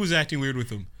acting weird. Who was acting weird with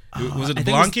them? Was it the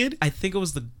blonde kid? I think it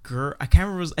was the girl. I can't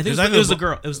remember. I think it was the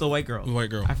girl. It was the white girl. The white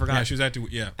girl. I forgot. Yeah, she was acting.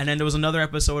 Yeah. And then there was another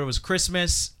episode where it was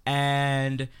Christmas,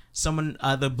 and someone,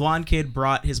 the blonde kid,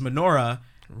 brought his menorah,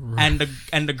 and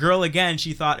the girl again,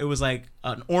 she thought it was like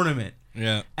an ornament.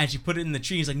 Yeah. And she put it in the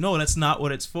tree. He's like, no, that's not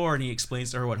what it's for. And he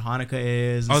explains to her what Hanukkah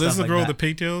is. And this is the like girl that. with the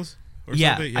pigtails?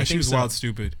 Yeah, she was wild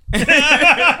stupid. She'd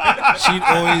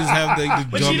always have the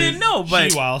but she didn't know.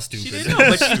 But she wild stupid. She didn't know.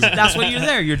 But that's what you're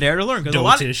there. You're there to learn.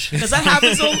 Because that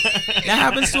happens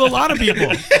to a lot of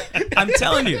people. I'm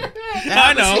telling you. That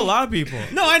happens to a lot of people.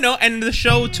 No, I know. And the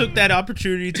show took that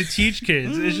opportunity to teach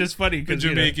kids. It's just funny. The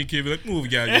Jamaican kid be like,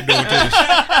 move, y'all. You know this.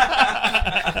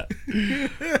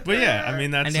 But yeah, I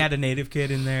mean, that's... And they had a native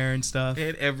kid in there and stuff. They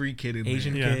had every kid in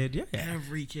Asian there. kid. Yeah.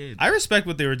 Every kid. I respect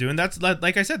what they were doing. That's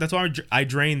like I said, that's why I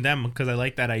drained them, because I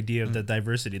like that idea of the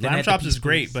diversity. Lamb Chops is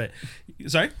great, but...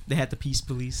 Sorry? They had the Peace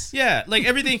Police. Yeah, like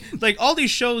everything... like all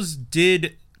these shows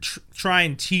did... try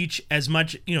and teach as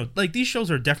much, like these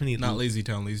shows are definitely not Lazy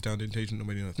Town. Lazy Town didn't teach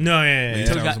nobody nothing. No, yeah.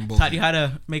 Taught you how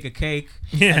to make a cake,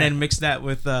 and then mix that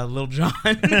with Lil Jon.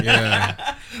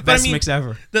 Yeah, best mix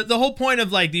ever. The whole point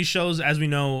of like these shows, as we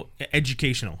know,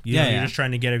 educational. You're just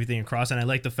trying to get everything across, and I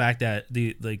like the fact that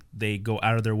they go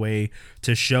out of their way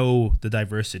to show the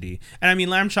diversity. And I mean,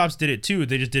 Lamb Chops did it too.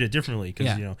 They just did it differently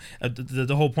because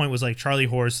the whole point was like Charlie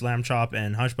Horse, Lamb Chop,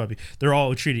 and Hush Puppy. They're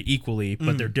all treated equally,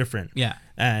 but they're different. Yeah.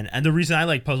 And the reason I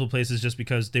like Puzzle Place is just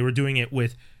because they were doing it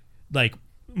with like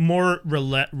more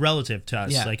relative to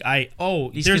us. Yeah. Like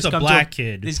there's a black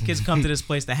kid. These kids come to this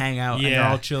place to hang out and they're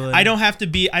all chilling. I don't have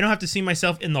to see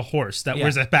myself in the horse that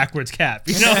wears a backwards cap.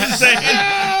 You know what I'm saying?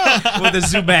 With the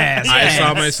Zubaz. I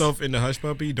saw myself in the Hush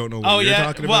Puppy. Don't know what you're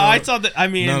talking about. Well, I saw that. I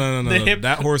mean, no.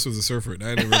 That horse was a surfer.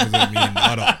 That didn't represent me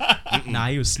at all. Nah,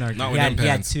 he was snarky. Not with them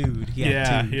pants. He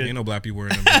had tude. Ain't no black people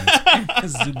wearing them pants.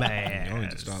 Zubaz. You don't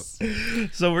need to stop.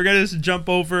 So we're gonna just jump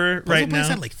over right now. Puzzle Place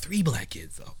had like 3 black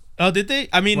kids though. Oh, did they?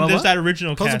 I mean, there's that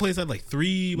original Puzzle cast. Place had like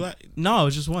 3 black... No, it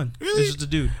was just one. Really? It was just a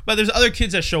dude. But there's other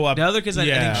kids that show up. The other kids that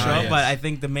didn't show up, but I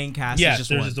think the main cast is just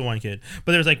one. There's just the one kid.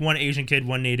 But there's like one Asian kid,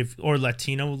 one native or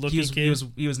Latino-looking kid.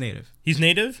 He was native. He's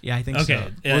native? Yeah, I think so.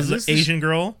 Okay. Asian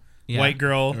girl, white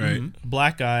girl,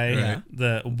 black guy,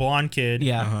 the blonde kid,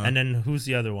 and then who's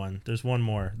the other one? There's one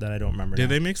more that I don't remember. Did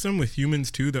they mix them with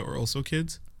humans too that were also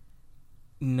kids?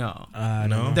 No.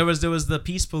 No. There was the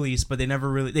Peace Police, but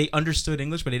they understood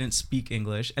English, but they didn't speak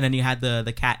English. And then you had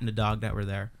the cat and the dog that were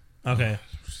there. Okay.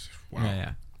 Wow.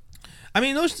 Yeah. I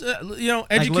mean, those, education.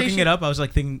 Like looking it up, I was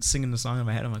like singing the song in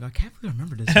my head. I'm like, I can't believe I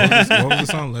remember this. What was the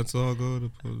song? Let's all go to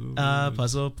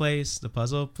Puzzle Place. The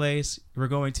Puzzle Place. We're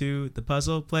going to the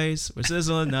Puzzle Place. Where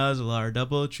Sizzle and Nuzzle are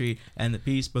double treat, and the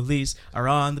Peace Police are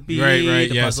on the beat. Right.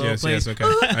 The Yes. Okay.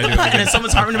 I do. And then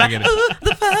someone's harping about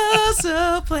the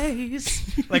Puzzle Place.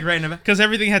 Like right in the back. Because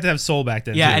everything had to have soul back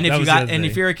then. Yeah, too. and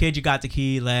if you're a kid, you got the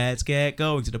key. Let's get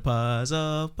going to the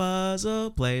Puzzle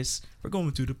Place. We're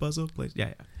going to the Puzzle Place.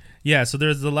 Yeah. Yeah, so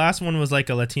there's the last one was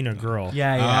like a Latina girl.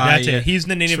 Yeah. That's it. He's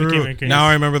the Native American. Now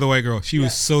I remember the white girl. She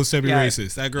was so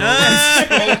semi-racist. That girl was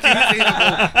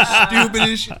so stupid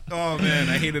as shit. Oh, man.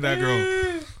 I hated that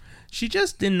girl. She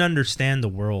just didn't understand the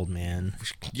world, man.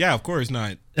 Yeah, of course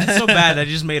not. That's so bad. I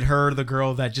just made her the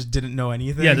girl that just didn't know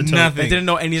anything. Yeah, nothing. Didn't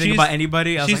know anything about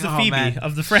anybody. I was she's like, the Phoebe man.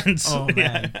 of the Friends. Oh,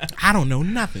 man. I don't know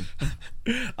nothing.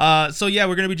 So yeah,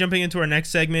 we're going to be jumping into our next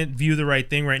segment, View the Right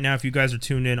Thing. Right now, if you guys are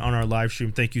tuned in on our live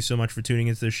stream, thank you so much for tuning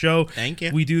into the show. Thank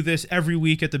you. We do this every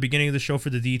week at the beginning of the show for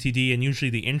the DTD and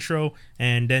usually the intro.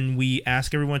 And then we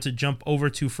ask everyone to jump over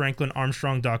to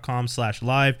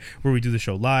franklinarmstrong.com/live where we do the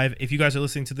show live. If you guys are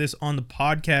listening to this on the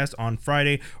podcast on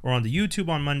Friday or on the YouTube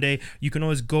on Monday, you can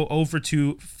always go over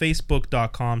to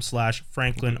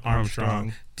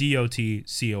facebook.com/franklinarmstrong.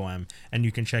 DOTCOM, and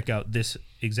you can check out this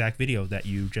exact video that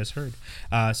you just heard.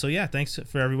 So yeah, thanks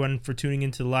for everyone for tuning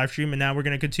into the live stream, and now we're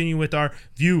going to continue with our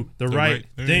View the Right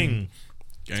Thing.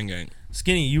 Gang.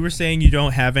 Skinny, you were saying you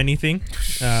don't have anything.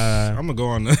 I'm gonna go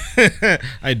on.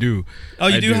 I do. Oh,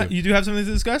 you do. You do have something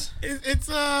to discuss? It's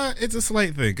a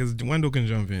slight thing because Wendell can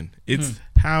jump in. It's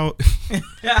how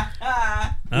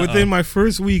within my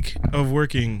first week of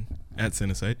working at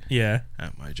Cinesight,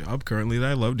 at my job currently that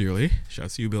I love dearly.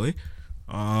 Shouts to you, Billy.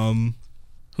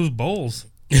 Who's Bowles?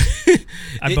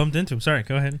 I bumped into him. Sorry,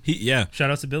 go ahead.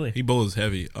 Shout out to Billy. He bowls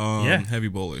heavy. Heavy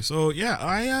bowler. So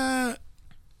I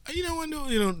Wendell,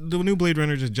 the new Blade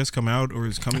Runner just come out or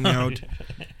is coming out,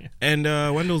 and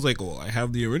Wendell's like, "Oh, I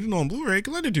have the original on Blu-ray. I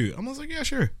can lend it to you." I was like, "Yeah,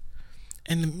 sure."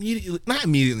 And not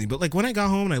immediately, but like when I got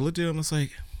home and I looked at it, I was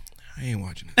like, "I ain't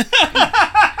watching it."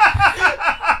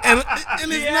 and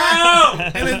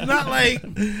it's not like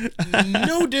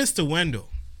no diss to Wendell.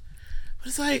 But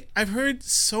it's like, I've heard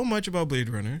so much about Blade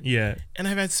Runner. Yeah. And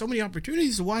I've had so many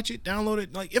opportunities to watch it, download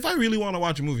it. Like, if I really want to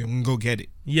watch a movie, I'm going to go get it.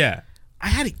 Yeah. I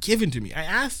had it given to me. I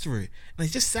asked for it. And I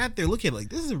just sat there looking at it like,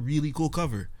 this is a really cool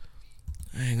cover.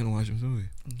 I ain't going to watch this movie.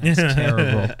 That's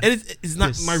terrible. And it's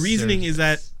not, my reasoning is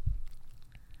that,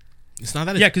 it's not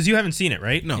that it's... Yeah, because you haven't seen it,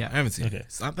 right? No, I haven't seen it.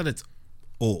 It's not that it's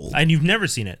old. And you've never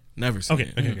seen it? Never seen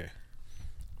it. Okay.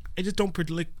 I just don't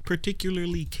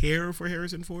particularly care for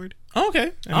Harrison Ford. Oh,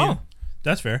 okay. I mean,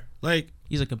 that's fair. Like,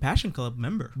 he's a Compassion Club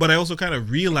member. But I also kind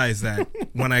of realized that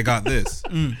when I got this.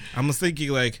 I was thinking,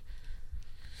 like,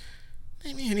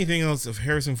 maybe anything else of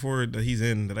Harrison Ford that he's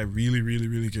in that I really, really,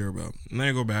 really care about. And then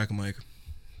I go back, I'm like,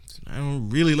 I don't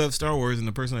really love Star Wars, and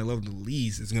the person I love the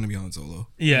least is going to be Han Solo.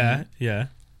 Yeah, yeah.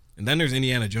 And then there's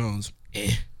Indiana Jones.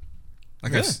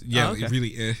 Like, really?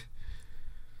 really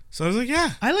So I was like,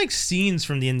 yeah. I like scenes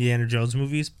from the Indiana Jones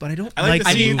movies, but I don't like the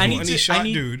scene movie. when he shot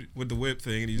dude with the whip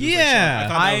thing. And he just yeah. I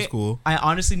thought that was cool. I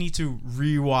honestly need to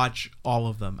rewatch all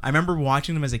of them. I remember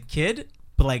watching them as a kid,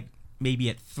 but like maybe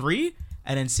at 3,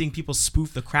 and then seeing people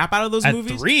spoof the crap out of those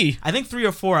movies. At 3? I think 3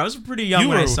 or 4. I was pretty young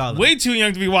when I saw them. Way too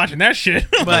young to be watching that shit.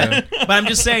 But I'm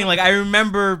just saying, like, I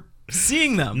remember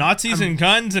seeing them. Nazis and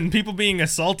guns and people being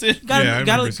assaulted. I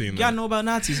remember seeing that. Gotta know about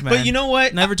Nazis, man. But you know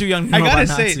what? Never too young to know about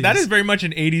Nazis. I gotta say, that is very much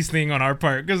an 80s thing on our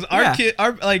part. Because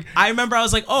I remember I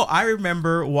was like, I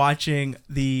remember watching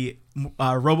the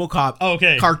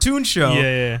RoboCop cartoon show.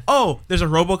 Yeah. Oh, there's a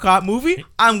RoboCop movie?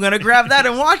 I'm gonna grab that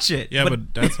and watch it. Yeah,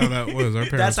 but that's how that was. Our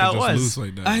parents were just loose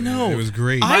like that. I know. It was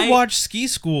great. I watched Ski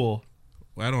School.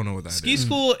 Well, I don't know what that is. Ski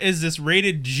School is this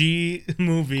rated G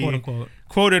movie.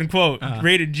 Quote unquote.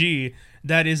 Rated G.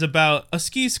 That is about a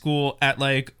ski school at,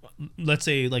 like, let's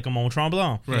say, like a Mont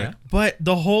Tremblant. Right. But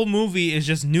the whole movie is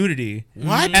just nudity.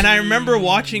 What? And I remember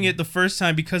watching it the first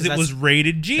time because it was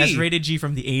rated G. That's rated G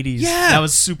from the 80s. Yeah. That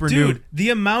was super nude.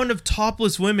 The amount of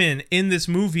topless women in this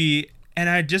movie, and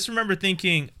I just remember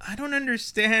thinking, I don't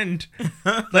understand.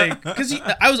 Like, because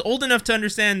I was old enough to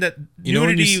understand that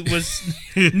nudity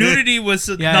was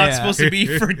not supposed to be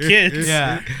for kids.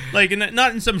 Yeah. Like,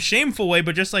 not in some shameful way,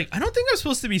 but just like, I don't think I'm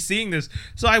supposed to be seeing this.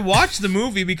 So I watched the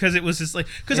movie because it was just like,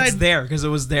 because it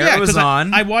was there. It was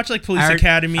on. I watched like Police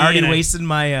Academy. I already wasted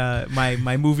my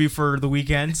my movie for the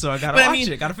weekend, so I gotta watch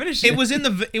it. Gotta finish it. It was in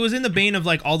the vein of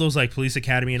like all those like Police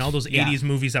Academy and all those 80s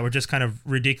movies that were just kind of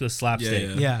ridiculous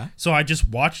slapstick. Yeah. So I just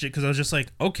watched it because I was just like,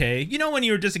 okay, when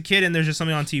you were just a kid and there's just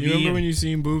something on TV. You remember when you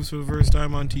seen boobs for the first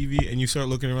time on TV and you start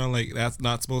looking around like that's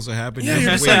not supposed to happen? Yeah,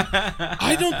 you're just like,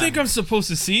 I don't think I'm supposed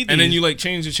to see these. And then you like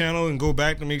change the channel and go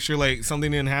back to make sure like something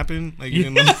didn't happen. Like you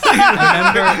didn't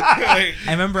I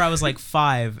remember I was like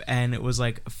 5 and it was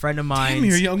like a friend of mine. Damn,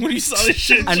 you're young when you saw this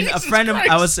shit. And a friend of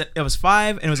it was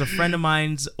 5 and it was a friend of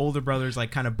mine's older brother's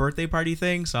like kind of birthday party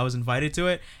thing, so I was invited to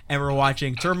it and we're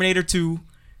watching Terminator 2.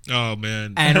 Oh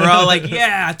man! And we're all like,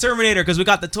 "Yeah, Terminator," because we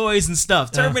got the toys and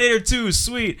stuff. Terminator 2,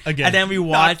 sweet. Again, and then we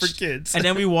watched. Not for kids. And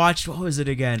then we watched. What was it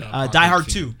again? Die Hard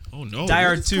 2. Oh no! Die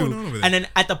Hard 2. And then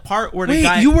at the part where the Wait,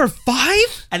 guy. you were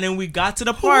 5? And then we got to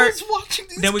the part. Who was watching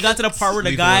these then we got to the part where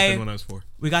the guy. When I was 4.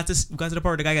 We got to the part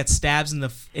where the guy got stabs in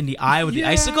the eye with the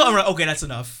icicle. And we're like, okay, that's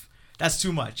enough. That's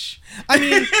too much. I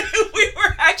mean, we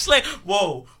were actually like,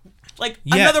 whoa. Like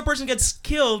another person gets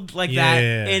killed like that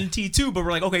in T2, but we're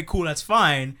like, okay, cool, that's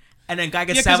fine. And then guy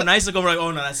gets stabbed with an icicle. We're like,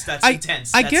 oh no, that's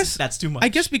intense. I guess that's too much. I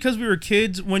guess because we were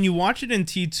kids, when you watch it in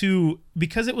T2,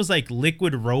 because it was like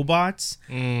liquid robots,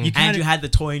 you had the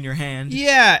toy in your hand.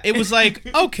 Yeah, it was like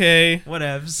okay,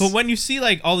 whatevs. But when you see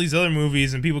like all these other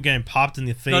movies and people getting popped in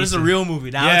the face, no, this is a real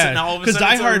movie. Now all of a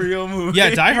sudden it's a real movie. Yeah,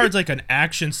 Die Hard's like an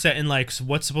action set in like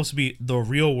what's supposed to be the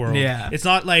real world. Yeah, it's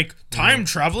not like time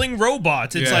traveling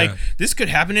robots. It's like this could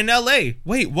happen in LA.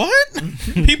 Wait, what?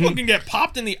 People can get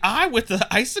popped in the eye with the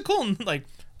icicle and like.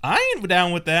 I ain't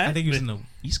down with that. I think he was in the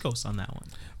East Coast on that one.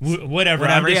 Whatever.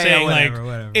 I'm just saying,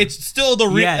 whatever. it's still the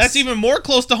that's even more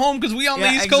close to home because we on the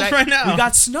East Coast right now. We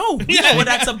got snow. We know what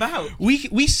that's about.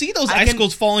 We see those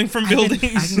icicles falling from buildings.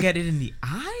 I can get it in the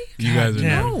eye. You guys are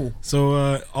no.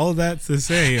 So all that to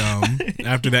say,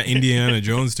 after that Indiana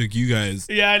Jones took you guys,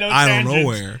 I know, I don't know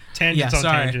where tangents on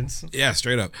tangents. Yeah,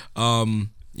 straight up.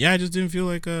 I just didn't feel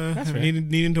like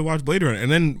needing to watch Blade Runner,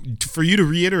 and then for you to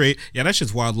reiterate, that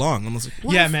shit's wild long. I'm like,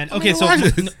 yeah, man. Okay, so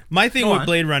my thing with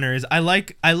Blade Runner is I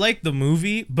like the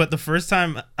movie, but the first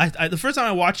time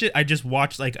I watched it, I just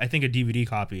watched I think a DVD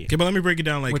copy. Okay, but let me break it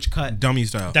down which cut? Dummy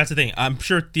style. That's the thing. I'm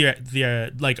sure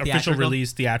the official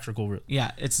release theatrical.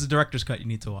 Yeah, it's the director's cut you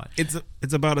need to watch. It's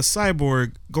about a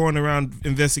cyborg going around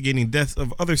investigating deaths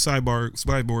of other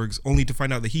cyborgs, only to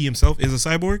find out that he himself is a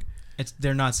cyborg.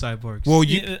 They're not cyborgs. Well,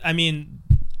 I mean,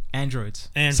 androids.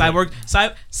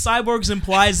 Cyborgs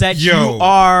implies that you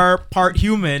are part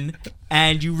human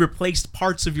and you replaced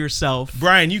parts of yourself.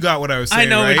 Brian, you got what I was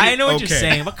saying. I know what you're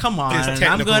saying, but come on,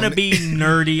 I'm gonna be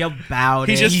nerdy about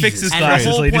it. He just fixed his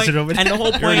glasses, ladies and gentlemen. And the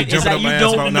whole point is that you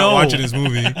don't know. Not watching his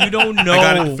movie. You don't know.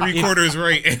 I got it 3/4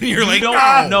 right, and you're like, you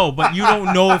don't know, but you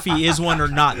don't know if he is one or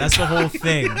not. That's the whole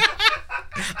thing.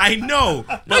 I know.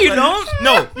 No, you don't.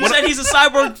 No, you said he's a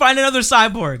cyborg. Finding other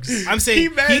cyborgs. I'm saying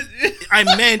I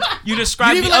meant you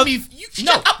described. You didn't let me.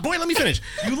 Shut up, boy. Let me finish.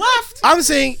 You left. I'm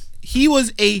saying he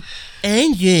was a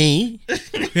android,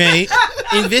 right?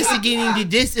 Investigating the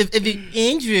deaths of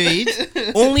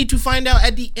androids, only to find out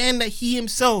at the end that he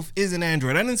himself is an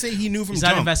android. I didn't say he knew from He's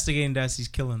jump. not investigating deaths. He's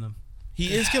killing them.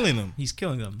 He is killing them. He's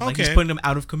killing them. Okay. Like he's putting them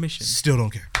out of commission. Still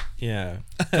don't care. Yeah,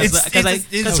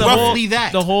 it's roughly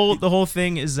that. The whole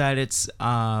thing is that it's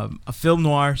a film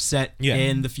noir set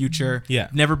in the future. Yeah,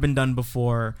 never been done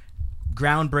before.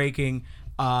 Groundbreaking.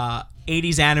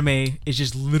 80s anime is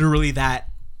just literally that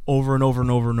over and over and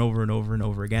over and over and over and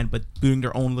over again, but doing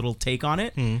their own little take on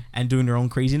it and doing their own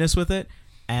craziness with it.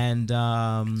 And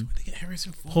they get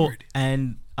Harrison Ford.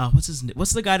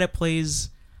 What's the guy that plays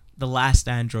the last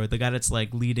android? The guy that's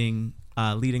like leading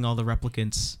all the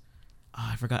replicants.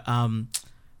 I forgot.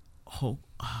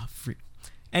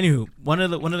 Anywho, one of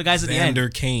the guys at the end.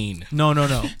 Xander Kane. No.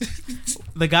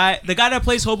 the guy that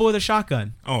plays Hobo with a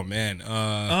Shotgun. Oh man.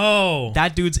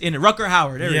 That dude's in it. Rucker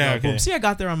Howard. There we go. Okay. Boom. See, I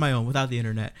got there on my own without the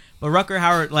internet. But Rucker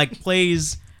Howard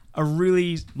plays a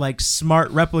really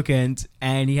smart replicant,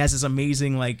 and he has this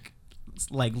amazing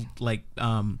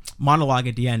monologue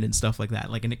at the end and stuff like that.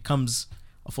 And it comes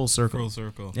a full circle. Full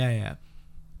circle. Yeah.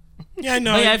 Yeah, I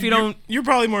know. But if you don't, you're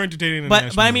probably more entertaining than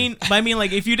but I mean,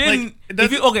 if you didn't,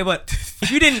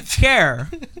 if you didn't care,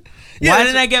 why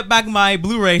didn't I get back my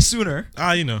Blu-ray sooner?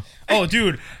 Oh,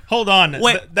 dude, hold on.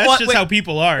 That's just how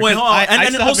people are. Wait, hold on.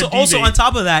 And also on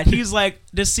top of that, he's like,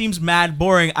 this seems mad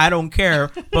boring. I don't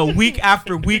care. But week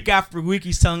after week after week,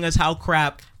 he's telling us how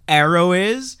crap Arrow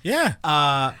is. Yeah.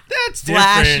 That's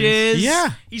Flash different. is. Yeah.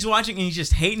 He's watching and he's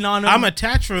just hating on them. I'm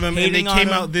attached for them, and they came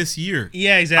out this year.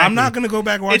 Yeah, exactly. I'm not gonna go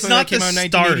back and watch that came out in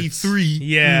 1983.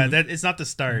 Yeah, it's not the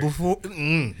start.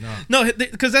 No,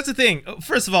 because that's the thing.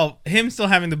 First of all, him still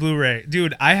having the Blu-ray,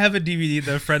 dude. I have a DVD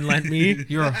that a friend lent me.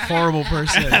 You're a horrible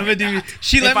person. I have a DVD.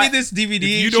 She lent me this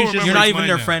DVD. You're not even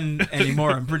their friend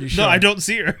anymore. I'm pretty sure. No, I don't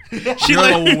see her. You're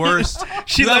the worst.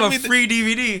 She let lent me a free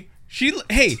DVD.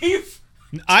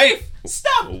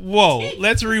 Stop. Whoa,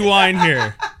 let's rewind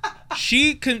here.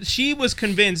 She was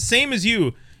convinced, same as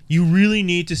you really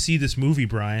need to see this movie,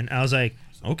 Brian. I was like,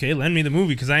 okay, lend me the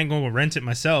movie because I ain't going to rent it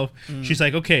myself. She's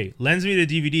like, okay, lends me the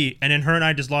DVD, and then her and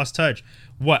I just lost touch.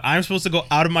 What, I'm supposed to go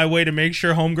out of my way to make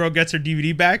sure homegirl gets her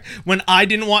DVD back when I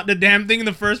didn't want the damn thing in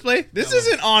the first place? This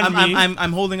isn't on me.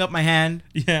 I'm holding up my hand.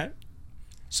 Yeah.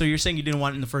 So you're saying you didn't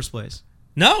want it in the first place?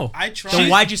 No. I tried. So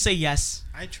why'd you say yes?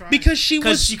 I tried. Because she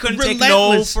couldn't take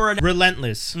no for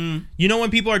relentless. You know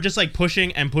when people are just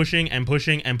pushing and pushing and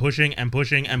pushing and pushing and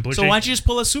pushing and pushing. So why don't you just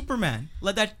pull a Superman?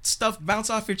 Let that stuff bounce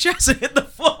off your chest and hit the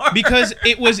floor. Because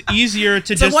it was easier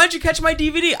to so why don't you catch my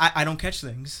DVD? I don't catch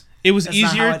things. It was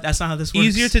easier. That's not how this works.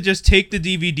 Easier to just take the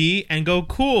DVD and go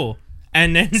cool,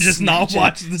 and then just not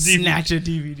watch the DVD. Snatch a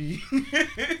DVD.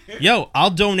 Yo, I'll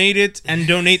donate it and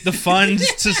donate the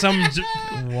funds to some.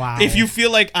 Wow. If you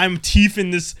feel like I'm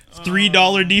teething this $3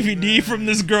 DVD from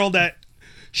this girl that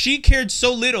she cared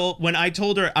so little when I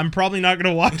told her I'm probably not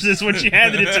gonna watch this when she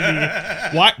handed it to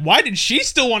me. Why did she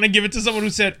still want to give it to someone who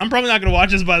said I'm probably not gonna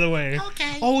watch this? By the way.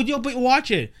 Okay. Oh, yo, but watch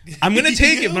it. I'm gonna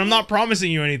take it, but I'm not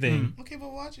promising you anything. Okay,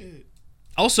 but watch it.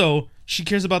 Also, she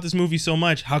cares about this movie so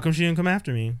much. How come she didn't come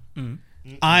after me?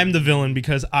 I'm the villain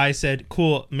because I said,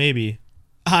 cool, maybe.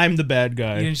 I'm the bad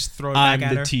guy. You didn't just throw it back at her?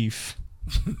 I'm the thief.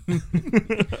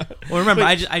 Well, remember,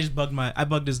 I just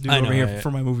bugged this dude over here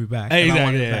for my movie back. Exactly. I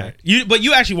wanted it back. But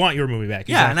you actually want your movie back.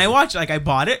 Yeah, and I watched. I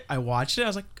bought it. I watched it. I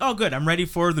was like, oh, good. I'm ready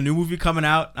for the new movie coming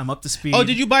out. I'm up to speed. Oh,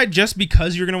 did you buy it just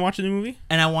because you're gonna watch the new movie?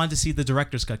 And I wanted to see the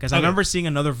director's cut because I remember seeing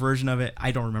another version of it.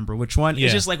 I don't remember which one.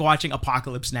 It's just like watching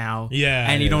Apocalypse Now. Yeah.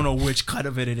 And you don't know which cut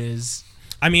of it is.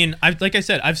 I mean, like I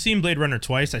said, I've seen Blade Runner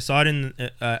twice. I saw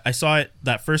it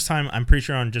that first time. I'm pretty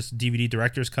sure on just DVD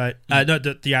director's cut,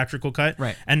 the theatrical cut,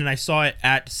 right? And then I saw it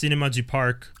at Cinema du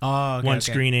Parc,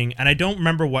 screening, and I don't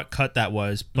remember what cut that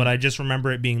was, but I just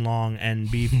remember it being long and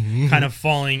be kind of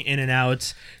falling in and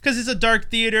out because it's a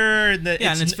dark theater. And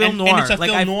it's film noir. And it's a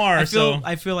film noir.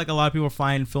 I feel like a lot of people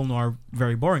find film noir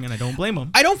very boring, and I don't blame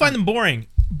them. I don't find them boring.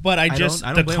 But I don't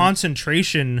the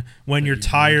concentration when you're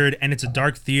tired and it's a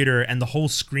dark theater and the whole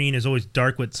screen is always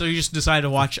dark with. So you just decide to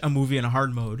watch a movie in a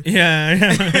hard mode.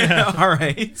 Yeah. All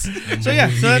right. So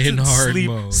that's in hard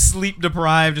mode. Sleep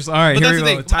deprived. Just all right. But here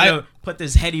we go. Time to put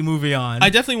this heady movie on. I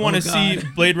definitely want to see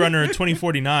Blade Runner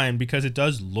 2049 because it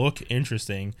does look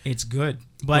interesting. It's good,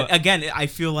 but again, I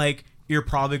feel like you're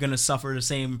probably gonna suffer the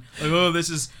same. Like, oh, this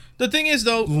is. The thing is,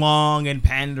 though, long and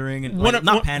pandering and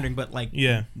not pandering, but like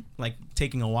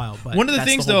taking a while. But one of the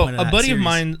things, though, a buddy of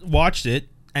mine watched it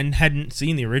and hadn't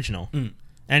seen the original,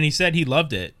 and he said he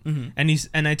loved it.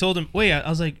 And I told him, wait, I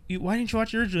was like, why didn't you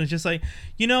watch the original? It's just like,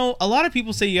 a lot of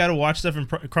people say you got to watch stuff in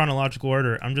chronological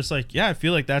order. I'm just like, yeah, I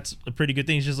feel like that's a pretty good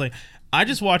thing. It's just like, I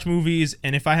just watch movies,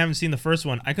 and if I haven't seen the first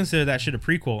one, I consider that shit a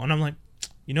prequel. And I'm like,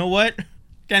 you know what?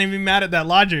 Can't even be mad at that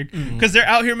logic because they're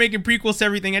out here making prequels to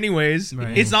everything anyways.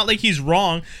 Right. It's not like he's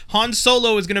wrong. Han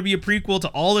Solo is going to be a prequel to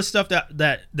all the stuff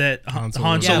that Han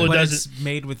Solo but does. It's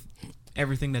made with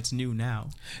everything that's new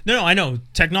now. No, I know.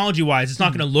 Technology wise, it's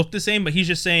not going to look the same, but he's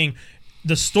just saying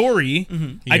the story,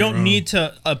 I don't need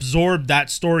to absorb that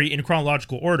story in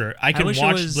chronological order. I can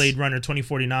watch Blade Runner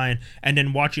 2049 and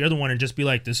then watch the other one and just be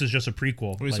like, this is just a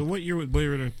prequel. Wait, so what year was Blade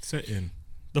Runner set in?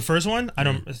 The first one? I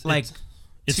don't...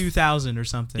 It's 2000 or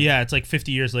something. Yeah, it's like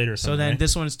 50 years later or something. So then right?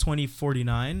 this one is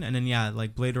 2049, and then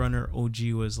like Blade Runner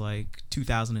OG was like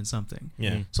 2000 and something.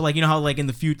 Yeah. So like how like in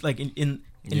the future, like in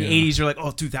the 80s, you're like, oh,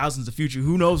 2000's the future.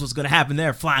 Who knows what's gonna happen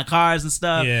there? Flying cars and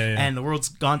stuff. Yeah. And the world's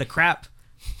gone to crap.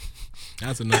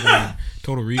 That's another one.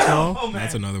 Total Recall. Oh,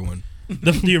 that's another one.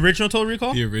 The original Total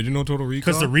Recall? The original Total Recall?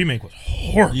 Because the remake was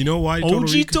horrible. You know why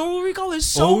Total Recall is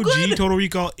so good? OG Total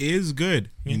Recall is good.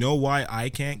 You know why I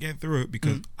can't get through it?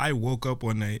 Because I woke up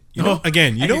one night. You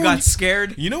got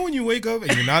scared? You know when you wake up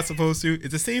and you're not supposed to?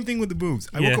 It's the same thing with the boobs.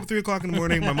 I woke up 3 o'clock in the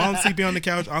morning. My mom's sleeping on the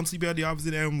couch. I'm sleeping at the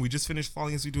opposite end. We just finished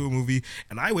falling asleep to a movie.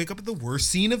 And I wake up at the worst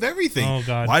scene of everything. Oh,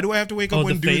 God. Why do I have to wake up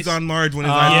when dude's on Marge when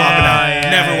his eyes popping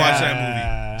out? Never watch that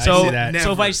movie. So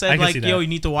if I said like, yo, you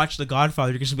need to watch The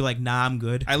Godfather, you're just gonna be like, nah, I'm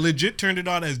good. I legit turned it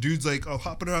on as dude's like,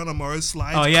 hopping around on Mars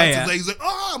slides. Oh yeah. He's like,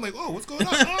 oh, I'm like, oh, what's going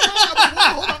on? I'm like,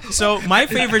 hold on. So my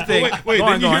favorite thing. Wait,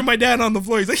 then you hear my dad on the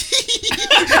floor. He's like, yes.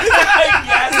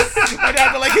 My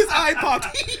dad, like his eye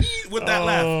popped with that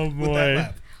laugh. Oh boy.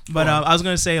 But I was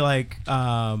gonna say like,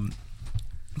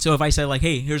 so if I said like,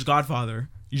 hey, here's Godfather.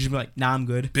 You should be like, nah, I'm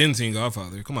good. Been seeing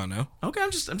Godfather. Come on now. Okay,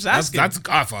 I'm just asking. That's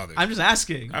Godfather. I'm just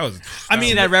asking. I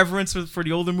mean, that reference for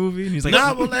the older movie. And he's like,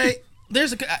 no, but like, there's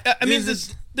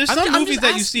some movies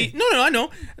that you see. No, I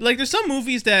know. Like, there's some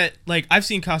movies that like I've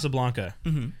seen Casablanca,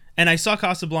 and I saw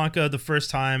Casablanca the first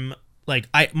time. Like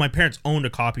my parents owned a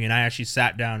copy, and I actually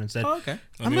sat down and said, "Oh, okay."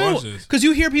 Because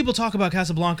you hear people talk about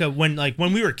Casablanca when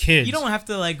we were kids. You don't have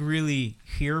to like really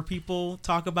hear people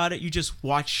talk about it. You just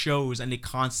watch shows, and they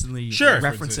constantly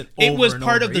reference it. It was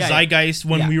part of the zeitgeist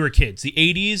when we were kids. The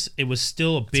 80s, it was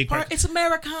still a big part. It's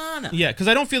Americana. Yeah, because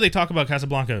I don't feel they talk about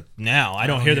Casablanca now. I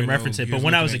don't hear them reference it. But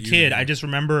when I was a kid, I just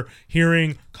remember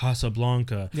hearing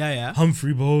Casablanca. Yeah.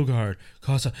 Humphrey Bogart.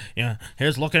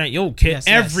 Here's looking at you, kid.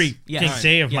 Every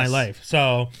day of my life.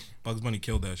 So Bugs Bunny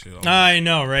killed that shit. I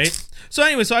know, right? So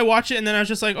anyway, I watched it, and then I was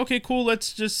just like, okay, cool,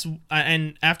 let's just...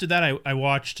 and after that, I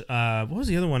watched... what was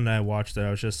the other one that I watched that I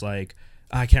was just like...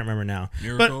 I can't remember now.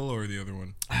 Miracle or the other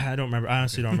one? I don't remember. I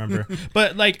honestly don't remember.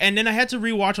 But like, and then I had to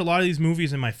rewatch a lot of these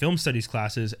movies in my film studies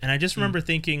classes, and I just remember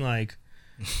thinking like...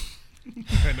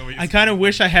 I kind of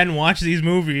wish I hadn't watched these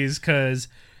movies, because...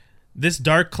 this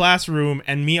dark classroom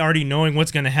and me already knowing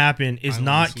what's going to happen is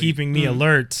not keeping me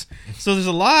alert. So there's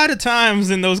a lot of times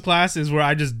in those classes where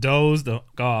I just dozed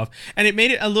off. And it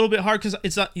made it a little bit hard because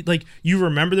it's not like you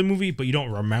remember the movie, but you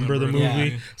don't remember the movie.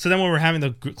 Yeah. So then when we're having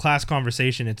the class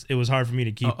conversation, it was hard for me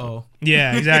to keep.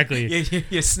 Yeah, exactly.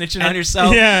 You're snitching on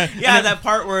yourself. Yeah. That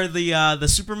part where the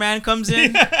Superman comes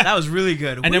in, that was really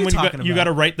good. And then when you got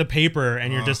to write the paper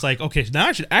and you're just like, okay, now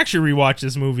I should actually rewatch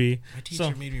this movie. My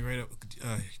teacher made me write up...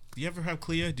 you ever have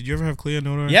Clea? Did you ever have Clea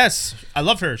Nodar? Yes, I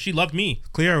love her. She loved me.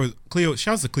 Clea.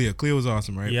 Shouts to Clea. Clea was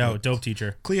awesome, right? Yeah, dope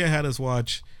teacher. Clea had us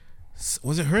watch.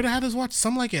 Was it her that had us watch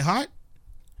Some Like It Hot?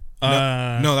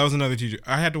 No, that was another teacher.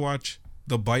 I had to watch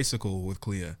The Bicycle with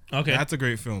Clea. Okay, that's a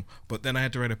great film. But then I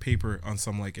had to write a paper on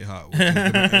Some Like It Hot.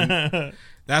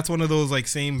 That's one of those like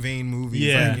same vein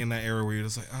movies, like in that era where you're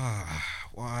just like,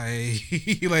 why?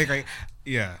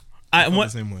 Yeah. The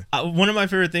same way. One of my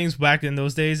favorite things back in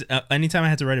those days, anytime I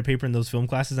had to write a paper in those film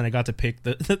classes and I got to pick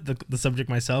the subject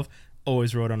myself,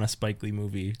 always wrote on a Spike Lee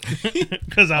movie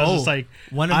because I was just like,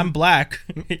 I'm black.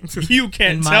 You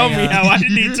can't tell me how I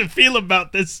need to feel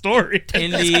about this story.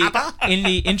 In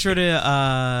the intro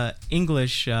to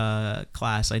English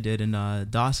class I did in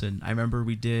Dawson, I remember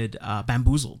we did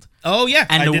Bamboozled. Oh yeah,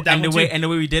 and the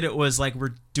way we did it was like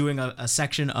we're doing a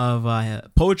section of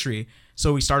poetry.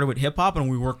 So we started with hip hop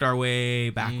and we worked our way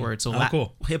backwards. So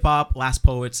cool. Hip hop, Last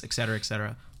Poets,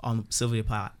 etc., on Sylvia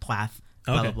Plath,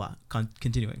 blah blah blah.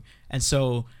 Continuing, and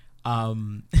so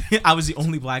I was the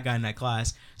only black guy in that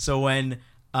class. So when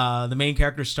the main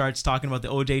character starts talking about the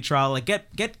OJ trial, like get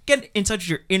in touch with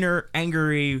your inner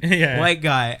angry white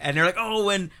guy, and they're like, oh,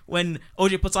 when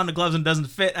OJ puts on the gloves and doesn't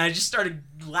fit, and I just started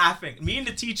laughing. Me and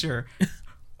the teacher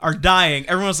are dying.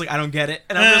 Everyone's like, I don't get it,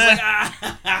 and I'm just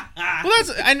like,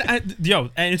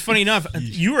 Well, and it's funny enough.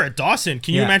 You were at Dawson.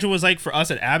 Can you imagine what it was like for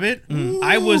us at Abbott?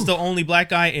 I was the only black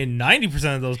guy in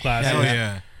 90% of those classes. Hell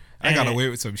yeah. I got away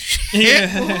with some shit. Yeah.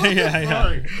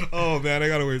 Oh man, I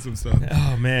got away with some stuff.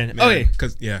 Oh man. Okay.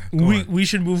 Because we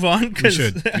should move on. We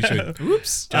should.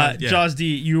 Oops. Jaws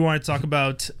D, you want to talk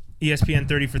about ESPN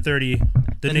 30 for 30,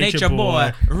 the Nature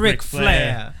Boy, Ric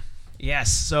Flair.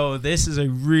 Yes. So this is a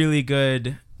really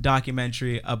good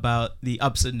documentary about the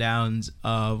ups and downs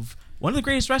of one of the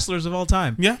greatest wrestlers of all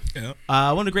time. Yeah.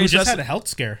 One of the greatest. Who just had a health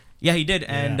scare. Yeah, he did,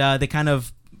 and they kind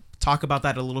of talk about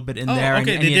that a little bit in there.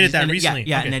 Okay, and they did that recently.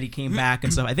 Yeah, and then he came back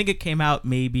and stuff. I think it came out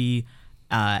maybe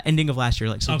ending of last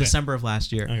year, December of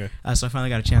last year. Okay. So I finally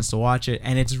got a chance to watch it,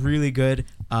 and it's really good.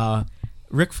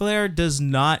 Ric Flair does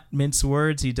not mince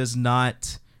words. He does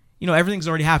not. Everything's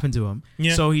already happened to him.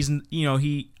 Yeah. So he's,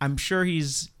 I'm sure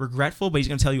he's regretful, but he's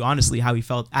going to tell you honestly how he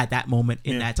felt at that moment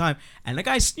in that time. And the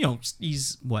guy's,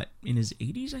 he's what, in his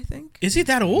 80s, I think? Is he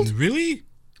that old? Really?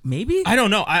 Maybe. I don't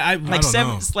know. I like don't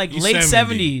know. Like late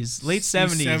 70s. Late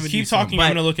 70s. Keep talking. I'm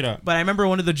going to look it up. But I remember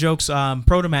one of the jokes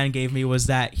Proto Man gave me was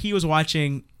that he was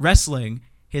watching wrestling.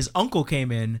 His uncle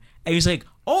came in and he's like,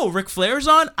 oh, Ric Flair's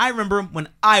on? I remember him when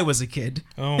I was a kid.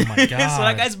 Oh, my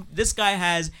God. So this guy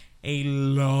has a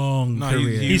long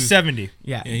career. He's 70.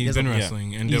 Yeah, he's been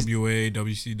wrestling. NWA,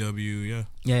 WCW,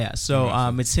 Yeah.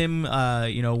 So it's him,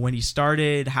 when he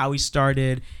started, how he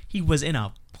started. He was in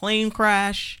a plane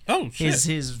crash. Oh, shit.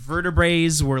 His vertebrae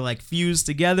were like fused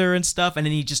together and stuff, and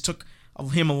then he just took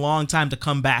him a long time to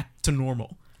come back to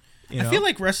normal. I feel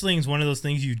like wrestling is one of those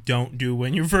things you don't do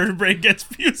when your vertebrae gets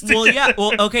fused together. Well, yeah.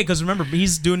 Well, okay, because remember,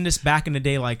 he's doing this back in the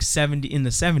day, like in the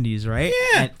 70s, right?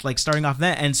 Yeah. And, like starting off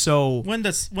then, and so when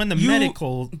the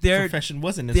medical profession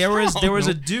wasn't as strong. There was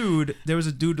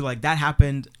a dude like that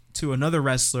happened to another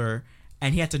wrestler,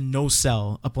 and he had to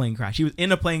no-sell a plane crash. He was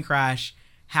in a plane crash,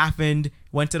 happened,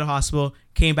 went to the hospital,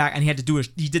 came back, and he had to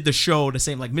he did the show the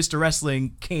same, like Mr.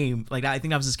 Wrestling came, like I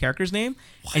think that was his character's name.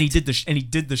 What? And he did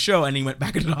the show, and he went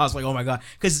back into the hospital, like, oh my God,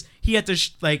 because he had to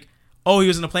he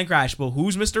was in a plane crash, but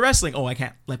who's Mr. Wrestling? Oh, I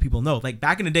can't let people know. Like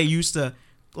back in the day, you used to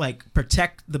like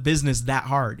protect the business that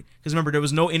hard, because remember there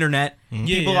was no internet.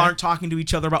 People aren't talking to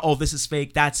each other about, oh, this is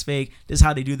fake, that's fake, this is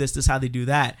how they do this is how they do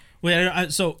that.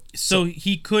 Wait, so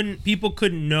people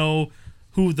couldn't know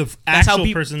who the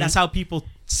actual person. That's how people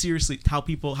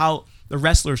how the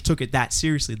wrestlers took it that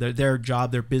seriously. Their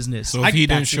job, their business. So if he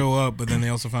didn't show up, but then they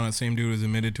also found out the same dude was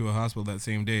admitted to a hospital that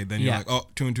same day, then you're like, oh,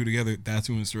 2 and 2 together, that's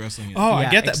who Mr. Wrestling is. Oh, I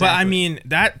get that. Exactly. But I mean,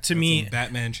 that to me,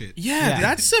 Batman shit. Yeah,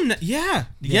 that's some. Yeah,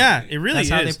 it really is.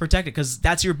 That's how they protect it, because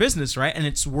that's your business, right? And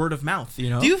it's word of mouth. Do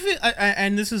you feel?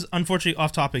 And this is unfortunately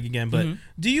off topic again, but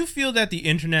do you feel that the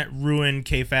internet ruined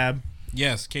kayfabe?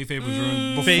 Yes, kayfabe was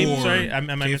ruined before.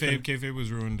 Kayfabe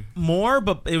was ruined. More,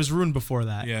 but it was ruined before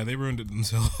that. Yeah, they ruined it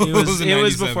themselves. It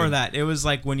was before that. It was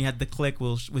like when you had the clique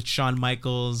with Shawn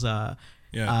Michaels, and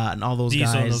all those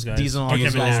guys. Diesel, all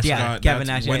those guys. Yeah, Kevin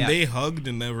Nash. When they hugged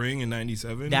in the ring in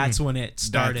 '97, that's when it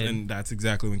started. And that's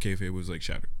exactly when kayfabe was like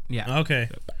shattered. Yeah. Okay.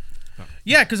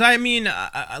 Yeah, because I mean,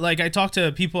 I talk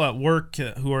to people at work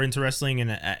who are into wrestling,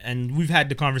 and we've had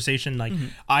the conversation. Like,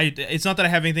 it's not that I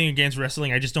have anything against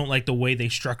wrestling. I just don't like the way they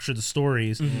structure the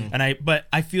stories. But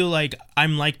I feel like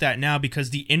I'm like that now because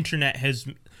the internet has,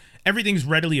 everything's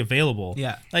readily available.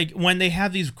 Yeah. Like when they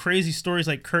have these crazy stories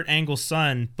like Kurt Angle's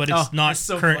son, but it's not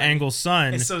so Kurt funny. Angle's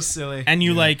son. It's so silly. And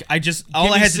you like,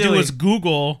 all I had to do was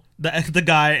Google the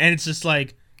guy, and it's just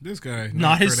like, this guy,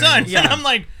 not his son. Yeah. I'm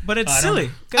like, but it's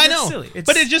silly. I know, it's silly.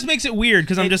 but it just makes it weird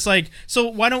because I'm just like, so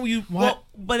why don't you? Well,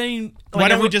 but I mean, why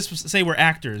don't we just say we're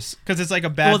actors? Because it's like a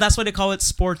bad. Well, that's why they call it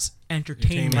sports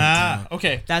entertainment.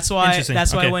 Okay. That's why. Interesting.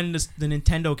 That's why Okay. when the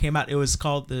Nintendo came out, it was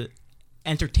called the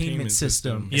entertainment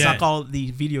system. It's not called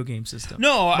the video game system.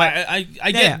 No, but,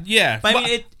 I get, yeah. But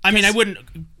I mean, I wouldn't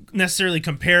necessarily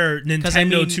compare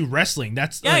Nintendo to wrestling.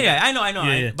 That's I know.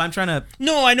 Yeah. But I'm trying to.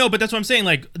 No, I know, but that's what I'm saying.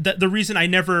 Like the reason I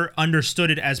never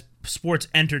understood it as sports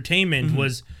entertainment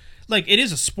was. Like it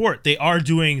is a sport. They are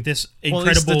doing this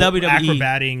incredible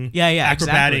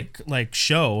acrobatic like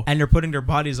show, and they're putting their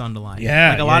bodies on the line.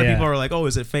 Yeah, like a lot of people are like, "Oh,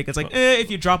 is it fake?" It's like if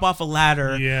you drop off a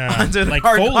ladder onto the like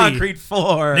hard Foley, concrete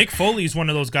floor. Nick Foley's one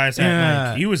of those guys that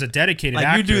like he was a dedicated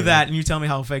actor. You do that, and you tell me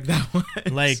how fake that was.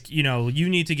 Like you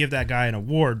need to give that guy an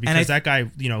award because that guy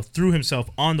threw himself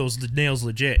on those nails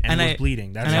legit and was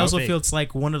bleeding. That's and I also feel it's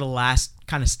like one of the last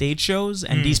kind of stage shows,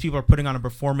 and these people are putting on a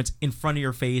performance in front of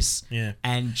your face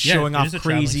and showing off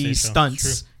crazy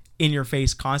stunts in your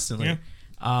face constantly.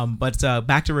 But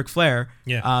back to Ric Flair.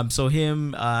 So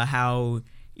him, how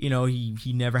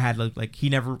he never had like he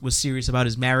never was serious about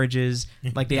his marriages.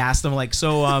 Like they asked him like,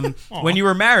 so when you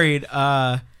were married,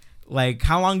 like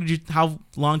how long did you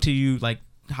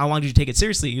take it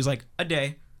seriously? He was like, a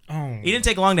day. Oh. He didn't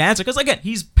take long to answer because again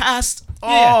he's past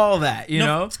all that, you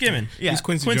know. Skimming. Yeah, he's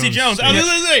Quincy Jones. I was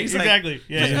gonna say exactly.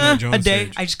 A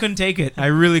day. I just couldn't take it. I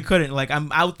really couldn't. Like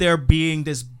I'm out there being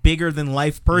this bigger than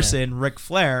life person, Ric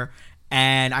Flair,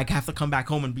 and I have to come back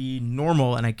home and be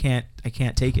normal, and I can't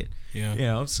take it.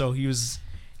 Yeah. So he was,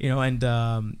 and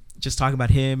just talking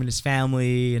about him and his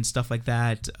family and stuff like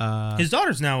that. His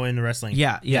daughter's now in the wrestling.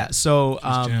 Yeah. So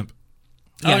champ.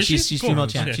 Yeah, she's cool. Female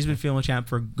champ. Okay. She's been female champ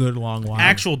for a good long while.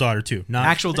 Actual daughter too, not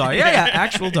actual daughter. Yeah,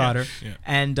 actual daughter.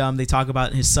 And they talk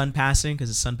about his son passing because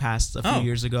his son passed a few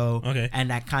years ago. Okay.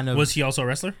 And that kind of was he also a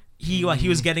wrestler? He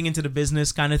was getting into the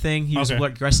business kind of thing. He was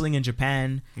wrestling in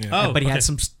Japan. Yeah. But he had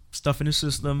some stuff in his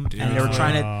system, and they were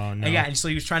trying to. And so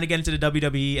he was trying to get into the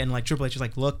WWE, and like Triple H was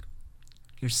like, "Look,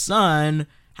 your son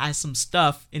has some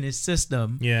stuff in his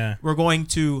system. Yeah, we're going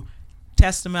to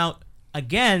test him out."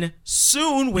 Again,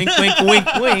 soon, wink, wink, wink,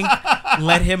 wink,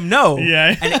 let him know.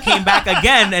 Yeah. And it came back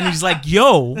again, and he's like,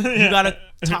 yo, you gotta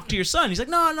talk to your son. He's like,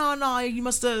 no, you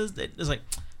must have. It's like,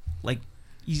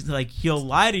 he's like, he'll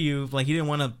lie to you. Like, he didn't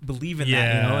want to believe in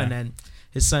that, And then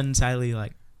his son sadly,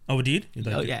 like. Oh, indeed?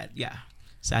 Yeah.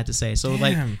 Sad to say. So,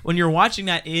 like, when you're watching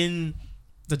that in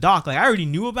the doc, like, I already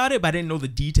knew about it, but I didn't know the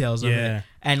details of it.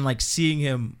 And, like,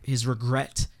 seeing his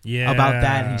regret about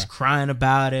that, and he's crying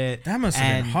about it. That must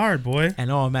have been hard, boy.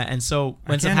 And man. And so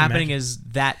what ends up happening is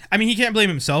that. I mean, he can't blame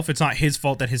himself. It's not his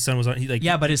fault that his son was on.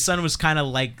 But his son was kind of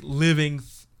like living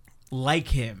like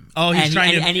him. Oh, he's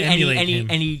trying to emulate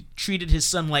him. And he treated his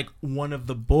son like one of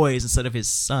the boys instead of his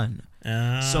son.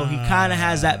 So he kind of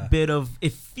has that bit of.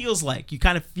 It feels like you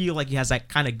kind of feel like he has that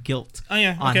kind of guilt. Oh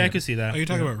yeah, okay, I could see that. Oh, you're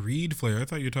talking about Reed Flair. I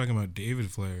thought you were talking about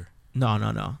David Flair. No.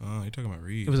 Oh, you're talking about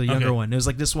Reed. It was a younger one. It was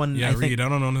like this one. Yeah, Reed. I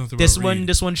don't know nothing this about one. Reed.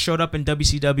 This one showed up in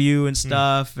WCW and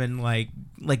stuff, and like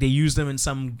they used him in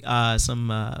some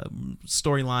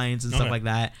storylines and stuff like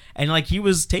that. And like he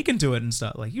was taken to it and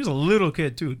stuff. Like he was a little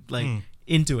kid too, like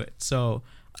into it. So.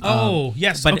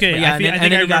 Yes. But, okay. Yeah, I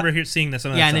think I remember seeing this.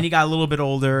 And then he got a little bit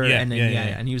older, and then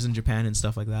and he was in Japan and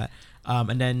stuff like that.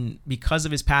 And then because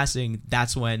of his passing,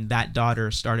 that's when that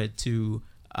daughter started to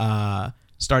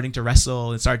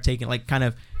wrestle and started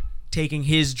taking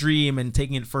his dream and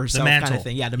taking it for herself, kind of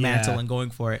thing. Yeah, the mantle and going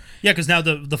for it. Yeah, because now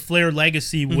the Flair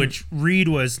legacy, which Reed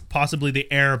was possibly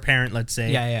the heir apparent, let's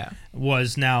say,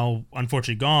 was now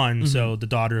unfortunately gone. So the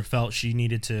daughter felt she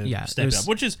needed to step up,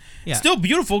 which is still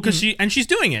beautiful because she's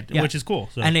doing it, which is cool.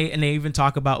 So. And they even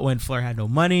talk about when Flair had no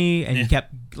money and he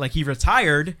kept he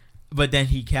retired, but then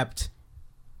he kept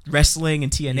wrestling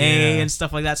and TNA and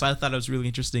stuff like that. So I thought it was really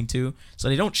interesting too. So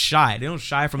they don't shy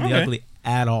from the ugly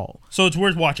at all. So it's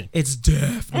worth watching. It's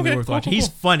definitely worth watching. He's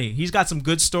funny. He's got some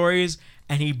good stories,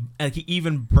 and he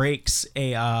even breaks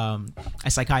a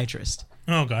psychiatrist.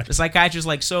 Oh god. The psychiatrist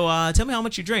like, so tell me how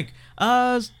much you drink.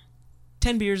 10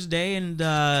 beers a day and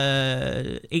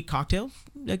 8 cocktails,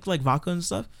 like vodka and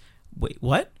stuff. Wait,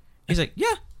 what? He's like,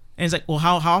 yeah. And he's like, well,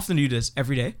 how often do you do this?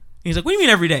 Every day? And he's like, what do you mean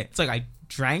every day? It's like, I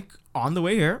drank on the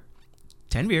way here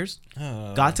 10 beers,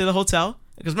 got to the hotel,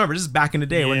 because remember, this is back in the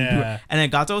day when you do it, and then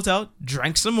got to the hotel,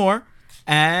 drank some more,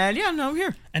 and now I'm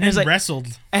here. And then wrestled.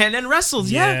 And then wrestled,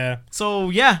 So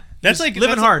That's like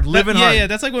living hard. Yeah,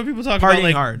 that's like when people talk about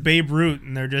like hard. Babe Ruth,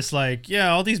 and they're just like,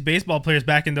 yeah, all these baseball players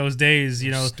back in those days,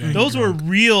 those were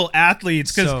real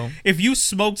athletes. Because if you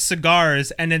smoked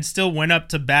cigars and then still went up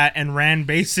to bat and ran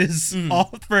bases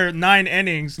all for 9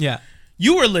 innings,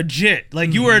 you were legit.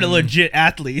 Like, you were a legit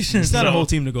athlete. It's not a whole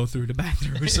team to go through to bat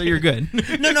through, so you're good.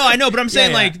 No, I know, but I'm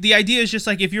saying, like, the idea is just,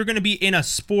 like, if you're going to be in a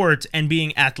sport and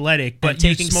being athletic, but and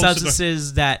taking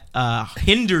substances that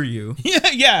hinder you.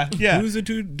 Yeah. Who's the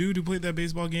dude who played that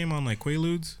baseball game on, like,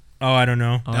 Quaaludes? Oh, I don't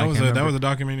know. That was a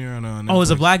documentary on Netflix. Oh, it was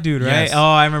a black dude, right? Yes. Oh,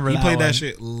 I remember he that played one. that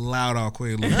shit loud on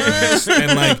Quaaludes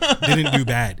and, like, didn't do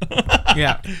bad.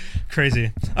 Yeah.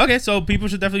 Crazy. Okay, so people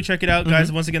should definitely check it out,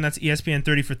 guys. Once again, that's ESPN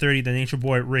 30 for 30, the Nature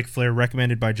Boy Ric Flair,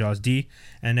 recommended by Jaws D.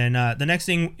 And then the next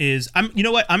thing is, you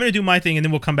know what? I'm gonna do my thing, and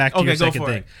then we'll come back to your second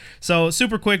thing. So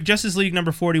super quick, Justice League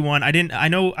number 41. I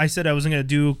know I said I wasn't gonna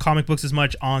do comic books as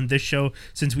much on this show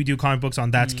since we do comic books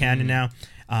on That's Canon now.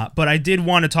 But I did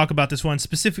want to talk about this one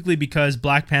specifically because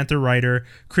Black Panther writer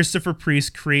Christopher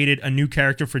Priest created a new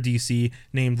character for DC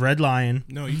named Red Lion.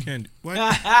 No, you can't. What?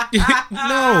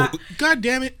 No. God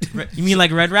damn it. You mean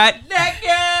like Red Rat?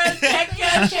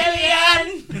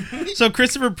 So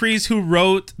Christopher Priest, who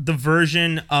wrote the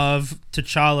version of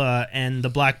T'Challa and the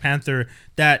Black Panther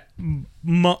that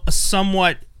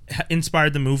somewhat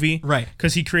inspired the movie. Right.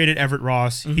 Because he created Everett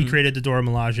Ross. He created the Dora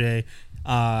Milaje.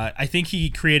 I think he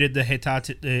created the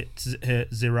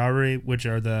Zerari, which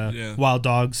are the wild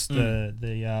dogs,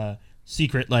 the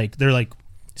secret, like they're like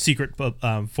secret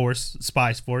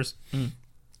spy force.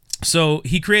 So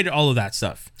he created all of that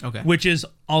stuff, which is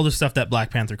all the stuff that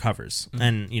Black Panther covers,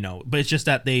 and but it's just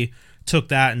that they took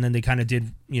that and then they kind of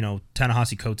did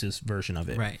Ta-Nehisi Coates' version of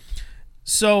it, right?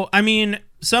 So, I mean,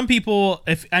 some people,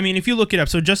 if you look it up,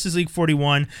 so Justice League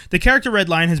 41, the character Red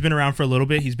Lion has been around for a little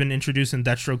bit. He's been introduced in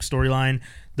Deathstroke's storyline.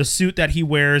 The suit that he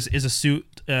wears is is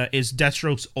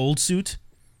Deathstroke's old suit,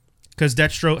 because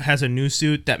Deathstroke has a new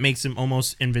suit that makes him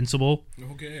almost invincible.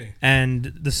 Okay.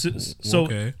 And the suit,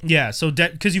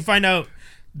 because you find out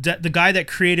that the guy that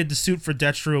created the suit for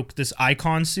Deathstroke, this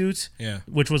Icon suit,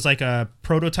 which was like a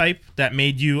prototype that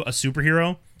made you a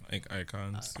superhero. Like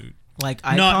Icon suit. Like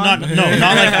Icon? Not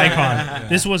like Icon.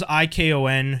 This was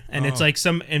IKON, and it's like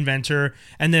some inventor.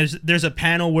 And there's a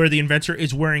panel where the inventor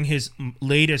is wearing his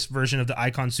latest version of the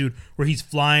Icon suit, where he's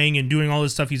flying and doing all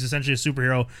this stuff. He's essentially a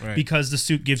superhero because the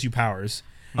suit gives you powers.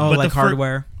 Oh, but like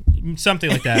hardware. Something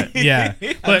like that, yeah.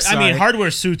 But I mean, hardware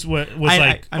suits was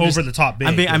over the top big.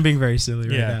 I'm being very silly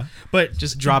right now. But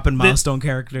just dropping milestone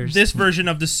characters. This version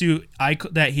of the suit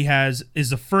that he has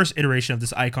is the first iteration of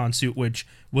this Icon suit, which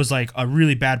was like a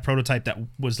really bad prototype that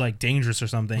was like dangerous or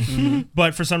something.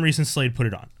 But for some reason, Slade put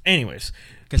it on. Anyways,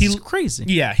 he's crazy.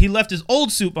 Yeah, he left his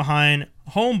old suit behind.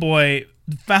 Homeboy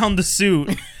found the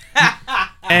suit.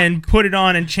 And put it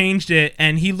on and changed it,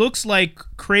 and he looks like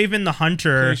Kraven the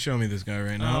Hunter. Please show me this guy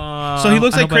right now. So he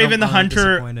looks like Kraven the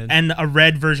Hunter and a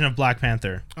red version of Black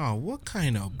Panther. Oh, what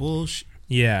kind of bullshit?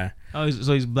 Yeah. Oh,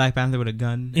 so he's Black Panther with a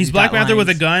gun. He's Black Panther with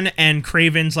a gun, and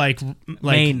Kraven's like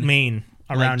mane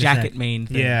around his jacket neck. mane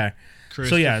thing. Yeah.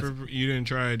 So yeah, you didn't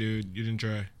try, dude. You didn't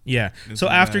try. Yeah. So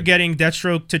after getting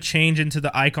Deathstroke to change into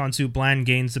the Icon suit, Bland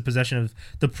gains the possession of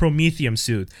the Prometheum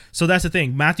suit. So that's the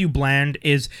thing. Matthew Bland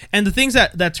is, and the things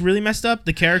that's really messed up.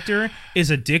 The character is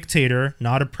a dictator,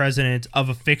 not a president of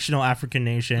a fictional African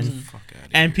nation,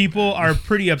 and people are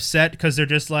pretty upset because they're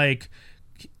just like,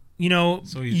 so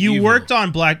you evil. Worked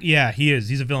on Black. Yeah, he is.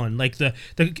 He's a villain. Like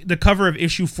the cover of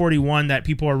issue 41 that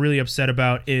people are really upset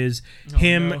about is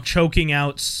him choking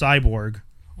out Cyborg.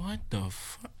 What the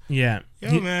fuck? Yeah.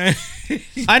 Yo, man.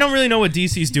 I don't really know what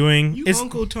DC's doing. It's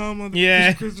Uncle Tom on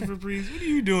the Christopher Priest. What are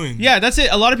you doing? Yeah, that's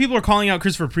it. A lot of people are calling out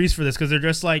Christopher Priest for this because they're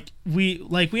just like, we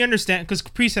understand, because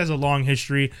Priest has a long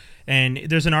history. And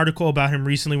there's an article about him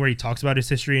recently where he talks about his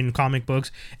history in comic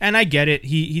books. And I get it.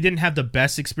 He didn't have the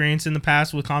best experience in the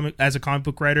past as a comic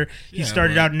book writer. He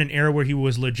started out in an era where he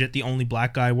was legit the only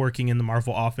black guy working in the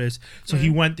Marvel office. So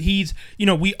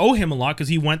we owe him a lot because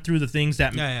he went through the things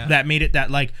that made it that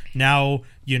like now,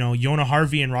 Yona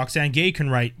Harvey and Roxane Gay can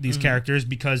write these characters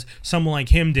because someone like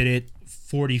him did it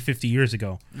 40, 50 years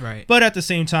ago. Right. But at the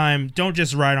same time, don't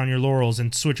just ride on your laurels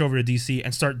and switch over to DC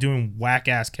and start doing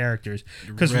whack-ass characters.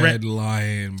 Because Red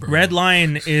Lion, bro. Red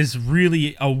Lion is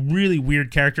really a really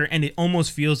weird character, and it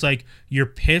almost feels like you're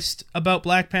pissed about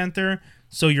Black Panther,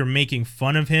 so you're making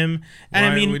fun of him.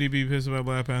 And Why would he be pissed about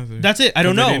Black Panther? That's it. I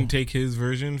don't know. They didn't take his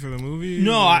version for the movie?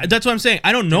 No, that's what I'm saying.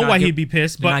 I don't know why he'd be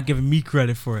pissed. They're not giving me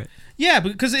credit for it. Yeah,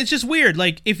 because it's just weird.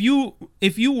 Like, if you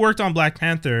worked on Black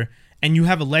Panther and you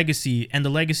have a legacy, and the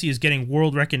legacy is getting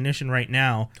world recognition right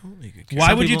now,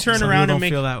 why would you turn around and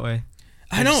make... feel that way.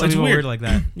 I know, it's weird like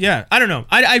that. Yeah, I don't know.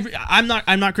 I'm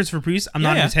not Christopher Priest. I'm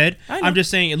not in his head. I'm just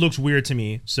saying it looks weird to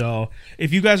me. So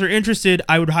if you guys are interested,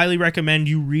 I would highly recommend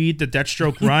you read the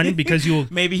Deathstroke run because you'll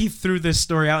maybe he threw this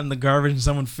story out in the garbage and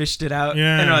someone fished it out.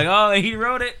 Yeah, and they're like, oh, he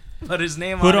wrote it. Put his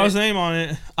name on it. Put his name on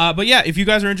it. But yeah, if you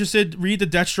guys are interested, read the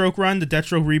Deathstroke run, the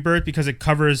Deathstroke Rebirth, because it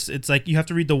covers, it's like you have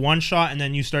to read the one shot and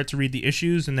then you start to read the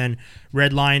issues, and then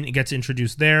Redline, it gets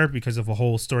introduced there because of a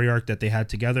whole story arc that they had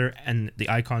together and the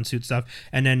icon suit stuff.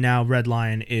 And then now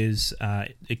Redline is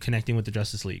connecting with the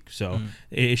Justice League. So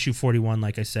issue 41,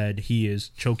 like I said, he is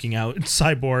choking out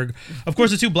Cyborg. Of course,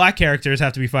 the two black characters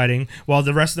have to be fighting while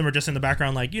the rest of them are just in the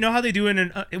background, like, you know how they do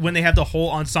it when they have the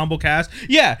whole ensemble cast?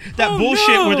 Yeah, that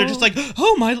bullshit where they're just like,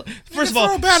 oh my, first of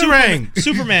all,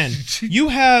 Superman, you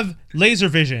have laser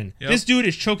vision. Yep. This dude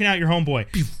is choking out your homeboy.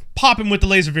 Pop him with the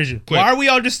laser vision. Quick. Why are we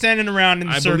all just standing around in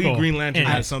the circle? I believe Green Lantern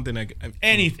had something that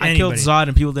I killed Zod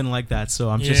and people didn't like that, so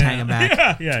I'm just hanging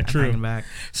back. Yeah, true. Hanging back.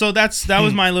 So that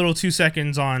was my little 2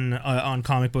 seconds on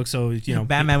comic books. So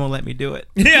Batman won't let me do it.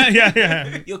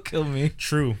 Yeah. You'll kill me.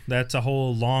 True. That's a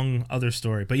whole long other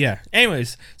story. But yeah.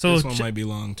 Anyways, so this one might be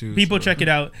long too. People check it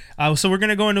out. So we're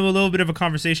gonna go into a little bit of a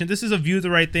conversation. This is a View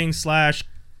the Right Thing /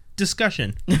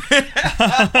 discussion.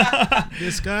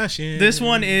 This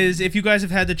one is, if you guys have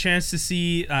had the chance to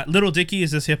see, Little Dicky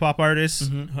is this hip hop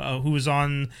artist who was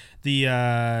on the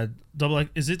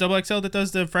is it Double XL that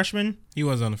does the Freshman? He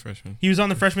was on the Freshman. He was on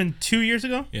the Freshman 2 years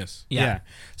ago. Yes. Yeah.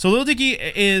 So Little Dicky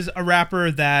is a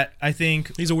rapper that I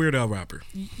think he's a Weird Al rapper.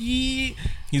 He's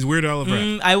Weird Al of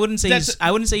rap. I wouldn't say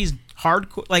he's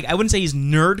hardcore. Like, I wouldn't say he's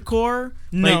nerdcore.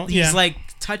 No, he's like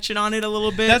touching on it a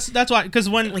little bit. That's why, because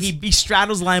when he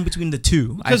straddles the line between the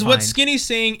two. Because what Skinny's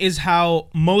saying is how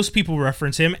most people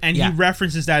reference him, and he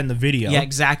references that in the video. Yeah,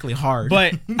 exactly. Hard.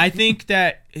 But I think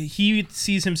that he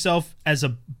sees himself as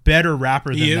a better rapper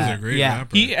than that. He is a great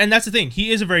rapper. And that's the thing.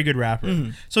 He is a very good rapper.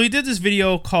 Mm-hmm. So he did this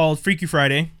video called Freaky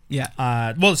Friday. Yeah.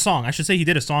 Well, the song, I should say, he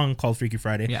did a song called Freaky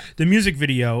Friday. Yeah. The music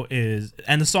video is,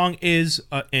 and the song is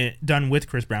done with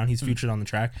Chris Brown. He's featured on the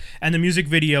track. And the music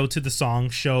video to the song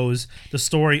shows the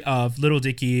story of Little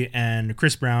Dicky and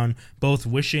Chris Brown both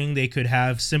wishing they could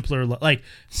have simpler. Well,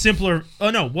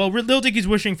 Little Dicky's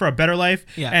wishing for a better life,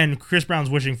 and Chris Brown's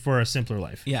wishing for a simpler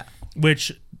life. Yeah.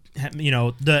 Which,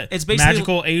 it's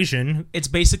magical Asian. It's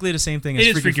basically the same thing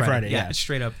as Freaky Friday. Yeah, it's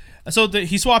straight up. So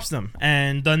he swaps them,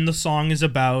 and then the song is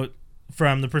about,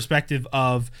 from the perspective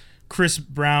of Chris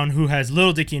Brown, who has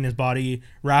Little Dicky in his body,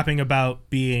 rapping about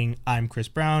being I'm Chris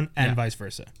Brown, and vice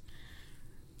versa.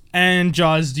 And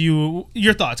Jaws,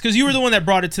 your thoughts? Because you were the one that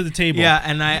brought it to the table. Yeah,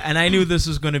 and I knew this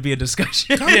was going to be a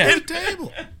discussion. Come to the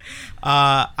table.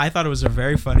 I thought it was a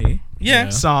very funny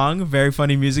song, very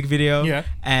funny music video. Yeah,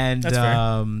 and that's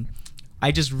fair.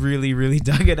 I just really, really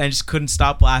dug it. I just couldn't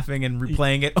stop laughing and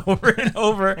replaying it over and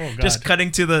over. Just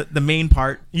cutting to the main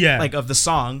part, of the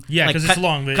song. Yeah, because it's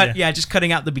long. But just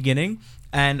cutting out the beginning.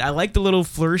 And I like the little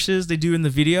flourishes they do in the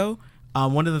video.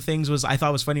 One of the things I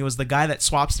thought was funny was the guy that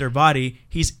swaps their body.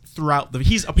 He's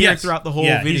appearing throughout the whole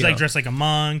video. He's like dressed like a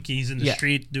monk. He's in the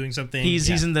street doing something. He's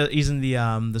in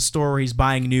the store where he's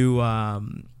buying a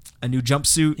new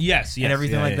jumpsuit. Yes, and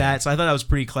everything like that. So I thought that was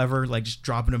pretty clever. Like just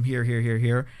dropping him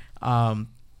here.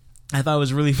 I thought it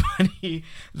was really funny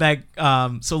that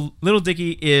so Little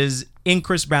Dicky is in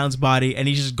Chris Brown's body and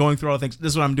he's just going through all the things.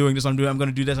 This is what I'm doing. I'm going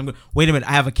to do this. Wait a minute.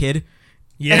 I have a kid.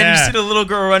 Yeah. And you see the little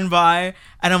girl run by,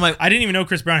 and I'm like, I didn't even know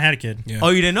Chris Brown had a kid. Yeah. Oh,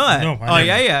 you didn't know that? No.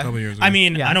 Yeah. A couple years ago. I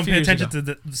mean, I don't pay attention to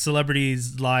the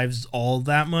celebrities' lives all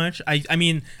that much. I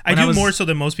do more so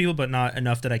than most people, but not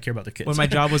enough that I care about the kids. When my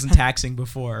job wasn't taxing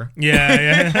before,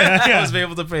 I was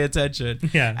able to pay attention.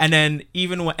 Yeah. And then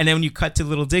when you cut to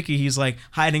Little Dicky, he's like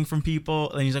hiding from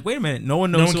people, and he's like, wait a minute, no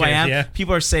one knows who I am. Yeah.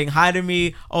 People are saying hi to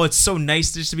me. Oh, it's so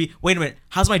nice just to be. Wait a minute,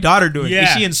 how's my daughter doing? Yeah. Is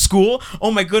she in school?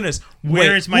 Oh my goodness.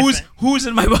 Who's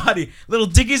in my body? Little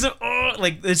Dicky's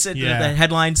the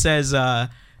headline says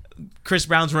Chris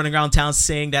Brown's running around town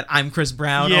saying that I'm Chris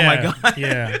Brown. Oh my god.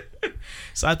 Yeah.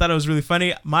 So I thought it was really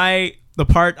funny. The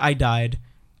part I died,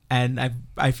 and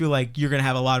I feel like you're gonna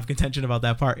have a lot of contention about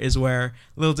that part, is where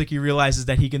Little Dicky realizes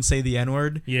that he can say the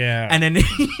N-word. Yeah. And then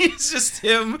it's just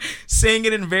him saying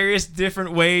it in various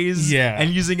different ways. Yeah.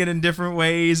 And using it in different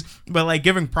ways, but like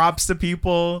giving props to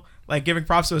people. Like giving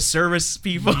props to a service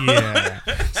people. Yeah.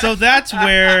 So that's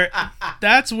where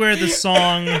the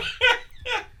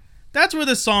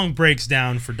song breaks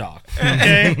down for Doc.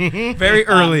 Okay. Very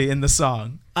early in the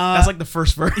song. That's like the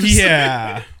first verse.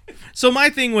 Yeah. So my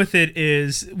thing with it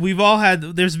is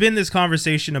there's been this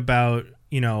conversation about,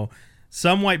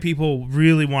 some white people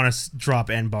really want to drop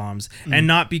N-bombs, and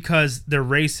not because they're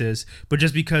racist, but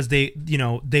just because they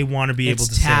want to be able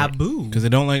to taboo. Because they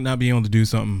don't like not being able to do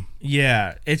something.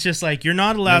 Yeah, it's just like you're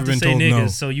not allowed to say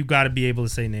niggas, so you got to be able to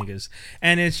say niggas,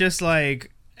 and it's just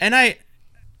like, and I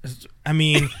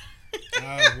mean.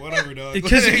 Whatever, dog.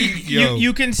 Because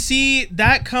you can see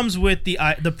that comes with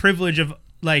the privilege of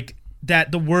like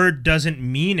that the word doesn't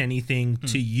mean anything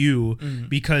to you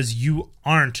because you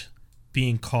aren't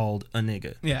being called a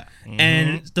nigga. Yeah.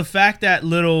 And the fact that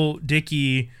Lil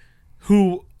Dicky,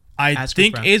 who I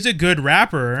think is a good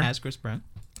rapper, as Chris Brown,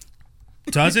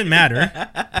 doesn't matter.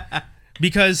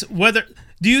 Because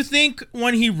do you think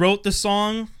when he wrote the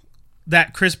song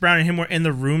that Chris Brown and him were in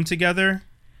the room together?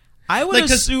 I would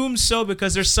assume so,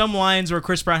 because there's some lines where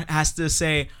Chris Brown has to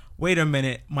say, wait a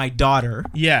minute, my daughter.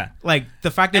 Yeah. Like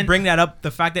the fact they bring that up,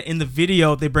 the fact that in the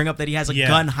video they bring up that he has a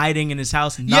gun hiding in his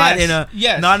house, not in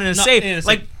a safe.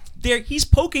 Like he's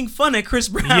poking fun at Chris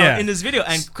Brown in this video,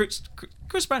 and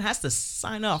Chris Brown has to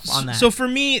sign off on that. So for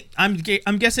me, I'm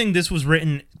guessing this was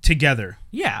written together.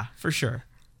 Yeah, for sure.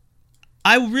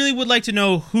 I really would like to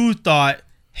know who thought,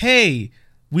 hey,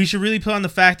 we should really put on the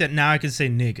fact that now I can say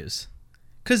niggas.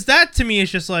 Because that to me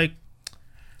is just like,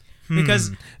 because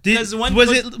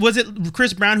was it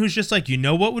Chris Brown who's just like, you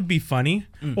know what would be funny,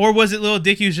 or was it Lil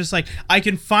Dicky who's just like, I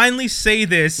can finally say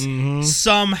this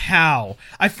somehow.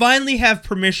 I finally have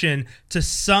permission to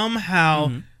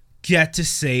somehow get to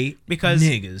say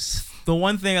niggas. The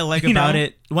one thing I like about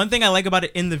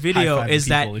it in the video is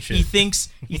that he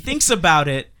thinks about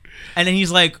it, and then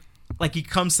he's like he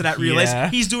comes to that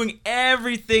realization. He's doing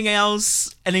everything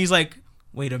else, and he's like,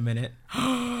 wait a minute.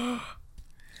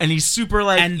 And he's super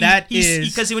like, and that is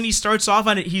because when he starts off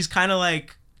on it, he's kind of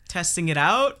like testing it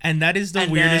out, and that is the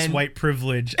weirdest white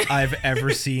privilege I've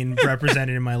ever seen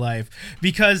represented in my life.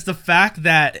 Because the fact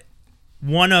that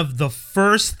one of the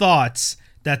first thoughts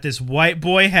that this white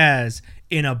boy has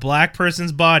in a black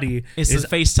person's body is the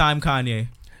FaceTime Kanye.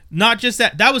 Not just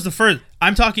that was the first.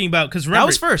 I'm talking about, because remember, that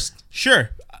was first.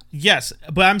 Sure, yes,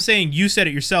 but I'm saying you said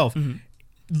it yourself.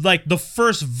 Like the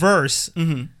first verse.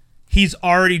 He's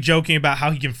already joking about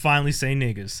how he can finally say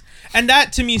niggas. And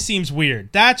that to me seems weird.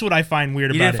 That's what I find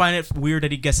weird about it. You didn't find it weird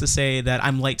that he gets to say that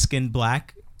I'm light-skinned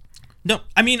black? No,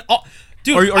 I mean,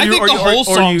 dude, I think the whole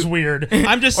song's weird.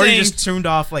 I'm just saying. Or you just tuned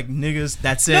off like niggas,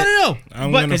 that's it? No.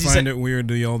 I'm going to find it weird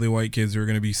that all the white kids are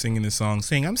going to be singing this song,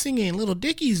 saying, I'm singing Lil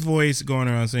Dicky's voice, going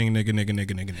around saying nigga, nigga,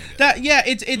 nigga, nigga, nigga.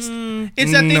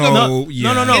 It's that thing no.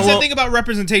 It's that thing about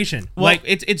representation. Like,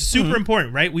 it's super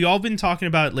important, right? We all been talking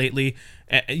about it lately.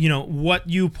 What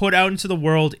you put out into the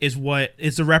world is what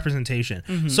is the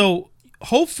representation. So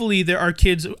hopefully there are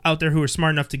kids out there who are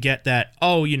smart enough to get that,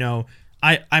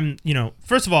 I'm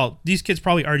first of all, these kids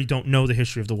probably already don't know the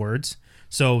history of the words.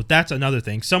 So that's another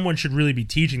thing. Someone should really be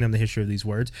teaching them the history of these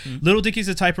words. Lil Dicky's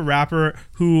the type of rapper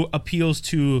who appeals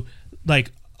to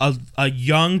like a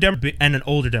young and an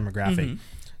older demographic.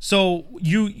 So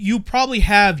you probably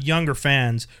have younger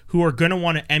fans who are going to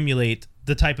want to emulate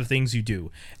the type of things you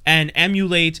do, and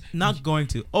emulate. Not going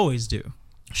to, always do.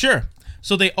 Sure.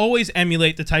 So they always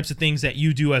emulate the types of things that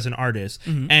you do as an artist.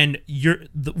 And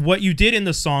what you did in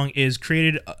the song is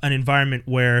created an environment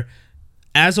where,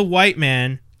 as a white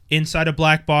man inside a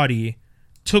black body,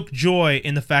 took joy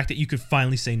in the fact that you could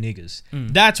finally say niggas.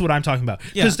 That's what I'm talking about.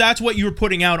 Because that's what you were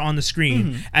putting out on the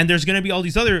screen. And there's going to be all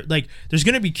these other, like, there's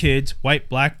going to be kids, white,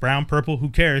 black, brown, purple, who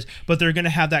cares? But they're going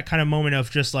to have that kind of moment of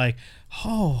just like,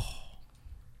 oh,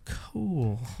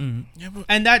 cool.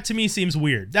 And that to me seems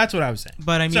weird. That's what I was saying.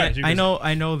 But I mean, I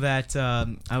know that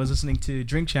I was listening to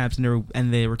Drink Champs,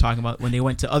 and they were talking about when they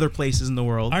went to other places in the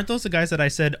world. Aren't those the guys that I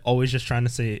said always just trying to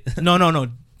say? No.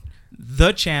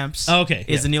 The Champs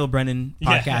is the Neil Brennan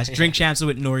podcast. Yeah. Drink Champs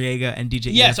with Noriega and DJ.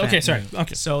 Yes, EFN. okay, sorry.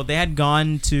 Okay. So they had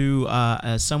gone to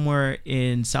somewhere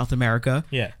in South America.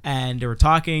 Yeah. And they were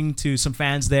talking to some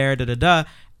fans there,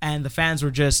 and the fans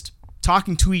were just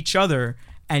talking to each other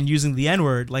and using the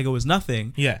N-word like it was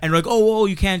nothing. Yeah. And we're like, oh,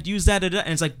 you can't use that. And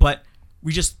it's like, but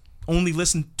we just only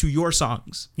listen to your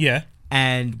songs. Yeah.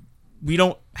 And we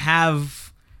don't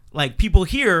have, like, people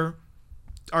here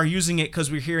are using it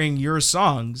because we're hearing your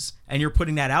songs and you're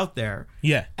putting that out there.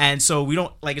 Yeah. And so we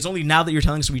don't, like, it's only now that you're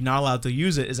telling us we're not allowed to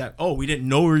use it is that, oh, we didn't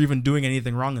know we were even doing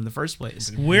anything wrong in the first place.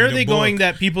 Where are they going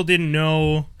that people didn't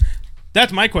know?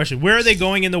 That's my question. Where are they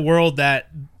going in the world that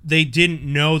they didn't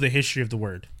know the history of the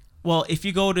word? Well, if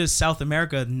you go to South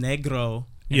America, negro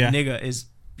and nigga is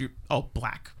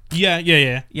black. Yeah.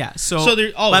 Yeah. So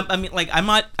there. I mean, like,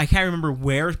 I can't remember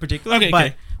where particularly,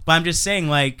 but I'm just saying,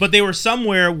 like. But they were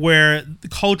somewhere where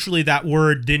culturally that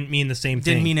word didn't mean the same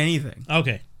thing. Didn't mean anything.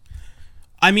 Okay.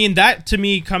 I mean, that to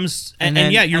me comes, and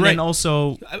yeah, you're right. And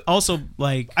also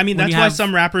like, I mean, that's why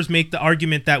some rappers make the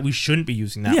argument that we shouldn't be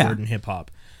using that word in hip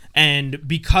hop. And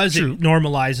because it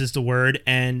normalizes the word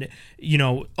and, you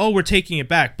know, oh, we're taking it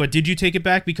back. But did you take it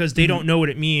back? Because they don't know what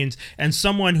it means. And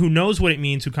someone who knows what it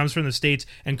means, who comes from the States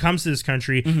and comes to this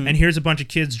country and hears a bunch of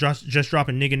kids just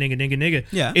dropping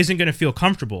nigga, isn't going to feel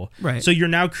comfortable. Right. So you're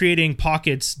now creating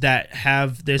pockets that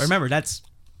have this. But remember, that's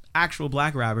actual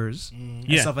black rappers and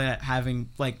stuff like that having,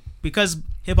 like, because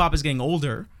hip hop is getting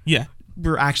older. Yeah.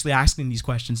 We're actually asking these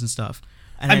questions and stuff.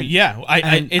 And I mean,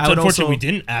 it's unfortunate we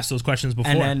didn't ask those questions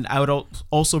before. And then I would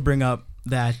also bring up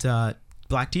that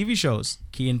black TV shows,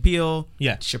 Key and Peele,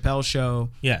 Chappelle Show,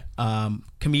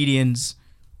 comedians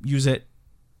use it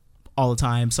all the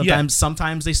time.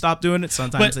 Sometimes they stop doing it.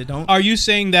 Sometimes they don't. Are you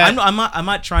saying that I'm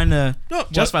not trying to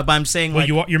justify, but I'm saying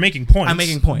you're making points. I'm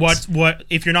making points. What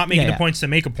if you're not making the points to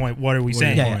make a point? What are we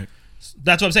saying?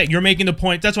 That's what I'm saying. You're making the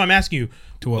point. That's what I'm asking you.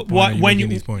 To what point when you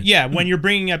these points? Yeah, when you're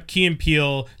bringing up Key and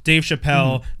Peele, Dave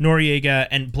Chappelle, Noriega,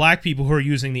 and black people who are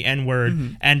using the N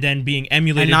word and then being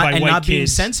emulated by white kids, not being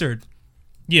censored.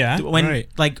 Yeah, when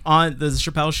like on the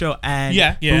Chappelle Show and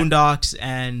Boondocks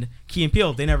and Key and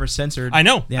Peele, they never censored. I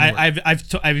know.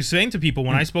 I was saying to people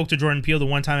when I spoke to Jordan Peele the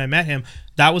one time I met him,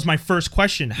 that was my first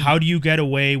question. How do you get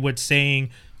away with saying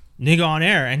nigga on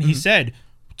air? And he said,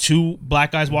 2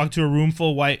 black guys walk to a room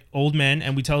full of white old men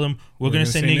and we tell them we're going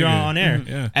to say nigger on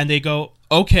air. And they go,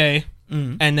 okay.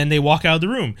 And then they walk out of the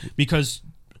room because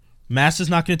Master's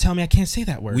not going to tell me I can't say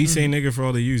that word. We say nigger for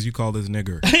all the use. You call this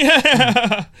nigger.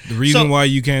 The reason why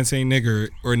you can't say nigger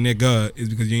or nigga is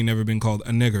because you ain't never been called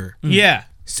a nigger. Yeah.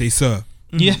 Say sir.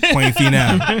 Yeah. Point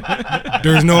final.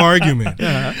 There's no argument.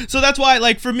 So that's why,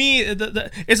 like, for me,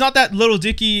 it's not that Little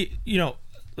Dicky, you know,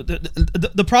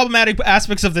 the problematic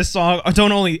aspects of this song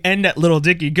don't only end at Little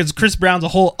Dicky, because Chris Brown's a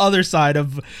whole other side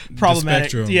of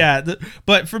problematic.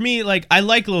 But for me, like, I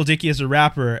like Little Dicky as a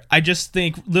rapper. I just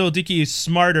think Little Dicky is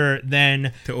smarter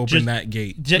than to open that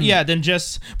gate.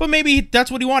 But maybe that's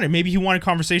what he wanted. Maybe he wanted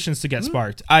conversations to get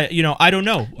sparked. I don't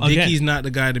know. Dicky's not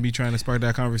the guy to be trying to spark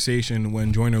that conversation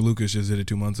when Joyner Lucas just did it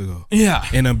 2 months ago. Yeah,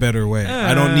 in a better way.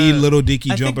 I don't need Little Dicky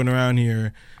jumping around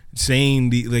here saying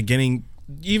getting.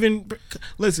 Even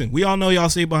listen, we all know y'all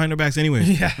say behind their backs anyway.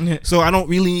 Yeah. So I don't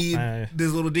really need this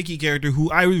Little Dicky character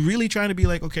who I was really trying to be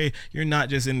like, okay, you're not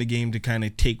just in the game to kind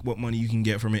of take what money you can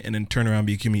get from it and then turn around and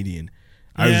be a comedian.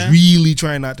 I was really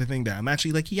trying not to think that. I'm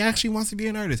actually like, he actually wants to be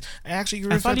an artist. I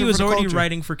thought he was already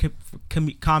writing for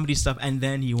comedy stuff and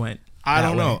then he went. I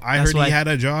don't know. I heard he had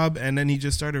a job and then he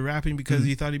just started rapping because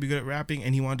he thought he'd be good at rapping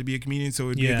and he wanted to be a comedian, so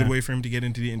it'd be a good way for him to get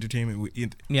into the entertainment.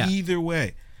 Either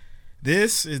way.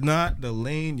 This is not the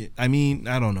lane. I mean,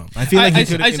 I don't know. I feel like he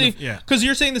could have. Because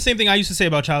you're saying the same thing I used to say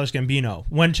about Childish Gambino.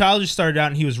 When Childish started out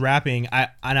and he was rapping, I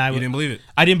didn't believe it.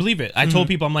 I didn't believe it. I told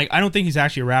people, I'm like, I don't think he's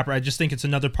actually a rapper. I just think it's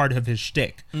another part of his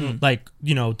shtick. Like,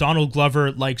 you know, Donald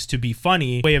Glover likes to be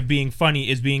funny. Way of being funny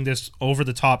is being this over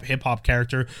the top hip hop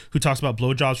character who talks about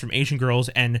blowjobs from Asian girls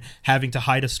and having to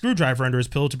hide a screwdriver under his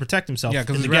pillow to protect himself. Yeah,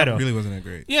 because his rap really wasn't that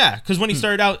great. Yeah, because when he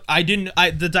started out,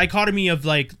 the dichotomy of,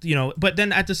 like, you know, but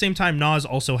then at the same time, Nas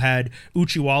also had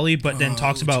Uchiwali, but then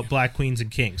talks about black queens and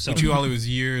kings. So Uchiwali was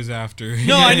years after.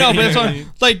 No, I know, but it's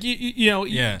on, like, you know,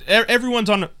 everyone's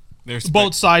on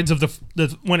both sides of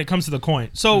the when it comes to the coin.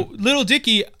 So Little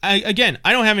Dicky, I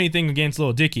don't have anything against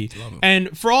Little Dicky,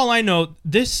 and for all I know,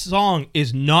 this song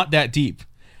is not that deep.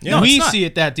 Yeah, we see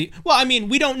it that deep. Well, I mean,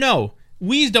 we don't know.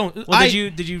 We don't. Well,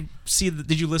 did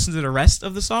you listen to the rest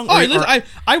of the song?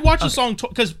 I watched the song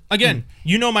because again,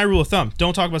 you know my rule of thumb: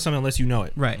 don't talk about something unless you know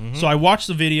it. Right. So I watched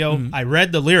the video, I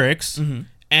read the lyrics,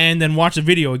 and then watched the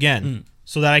video again,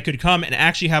 so that I could come and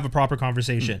actually have a proper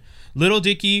conversation. Little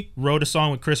Dicky wrote a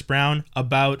song with Chris Brown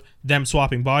about them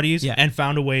swapping bodies and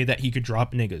found a way that he could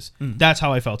drop niggas. That's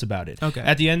how I felt about it. Okay.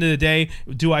 At the end of the day,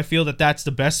 do I feel that that's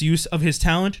the best use of his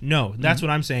talent? No, that's what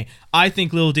I'm saying. I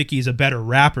think Lil Dicky is a better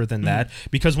rapper than that,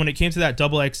 because when it came to that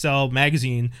XXL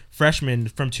magazine freshman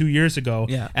from 2 years ago,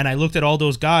 and I looked at all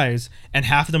those guys and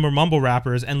half of them were mumble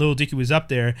rappers and Lil Dicky was up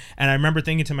there, and I remember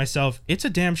thinking to myself, it's a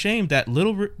damn shame that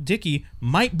Lil Dicky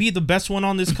might be the best one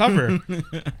on this cover.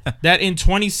 That in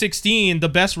 2016 the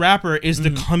best rapper is the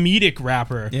comedic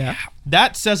rapper.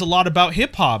 That says a lot about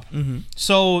hip hop.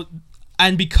 So,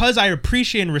 and because I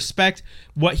appreciate and respect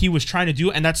what he was trying to do,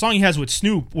 and that song he has with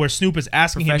Snoop, where Snoop is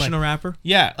asking professional him, rapper,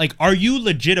 like, are you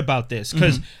legit about this?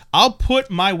 Because I'll put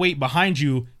my weight behind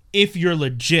you if you're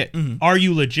legit. Are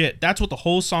you legit? That's what the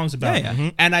whole song's about.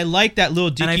 And I like that Lil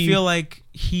Dicky. And I feel like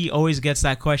he always gets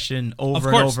that question over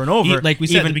and over and over. Like we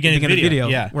said at the beginning of the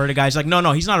video. Where the guy's like,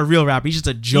 no, he's not a real rapper. He's just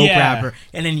a joke rapper.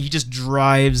 And then he just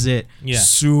drives it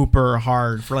super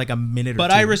hard for like a minute or two.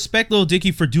 But I respect Lil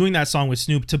Dicky for doing that song with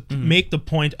Snoop to make the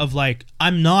point of like,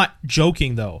 I'm not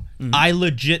joking though. I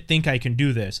legit think I can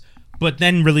do this. But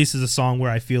then releases a song where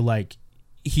I feel like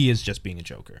he is just being a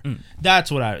joker.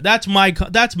 That's my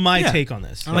take on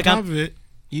this. On top of it,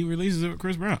 he releases it with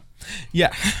Chris Brown.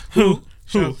 Yeah. Who?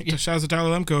 Shouts to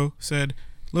Tyler Lemko said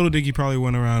Lil Dicky probably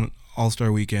went around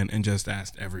All-Star Weekend and just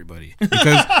asked everybody.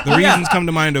 Because the reasons come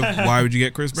to mind of why would you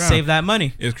get Chris Brown? Save that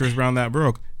money. Is Chris Brown that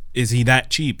broke? Is he that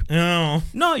cheap? No,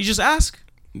 you just ask.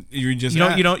 You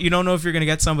don't know if you're gonna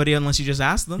get somebody unless you just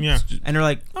ask them. Yeah. And they're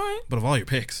like, all right. But of all your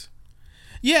picks.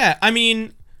 Yeah, I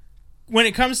mean, when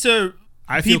it comes to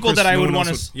people that I would want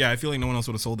to... Yeah, I feel like no one else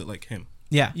would have sold it like him.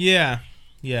 Yeah.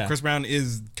 Yeah. Chris Brown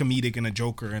is comedic and a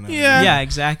joker. And yeah,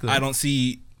 exactly. I don't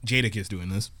see Jadakiss doing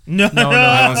this. No.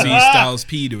 I don't see Styles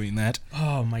P doing that.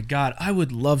 Oh my God, I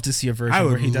would love to see a version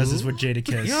where he does this with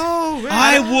Jadakiss. Yo, man.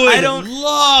 I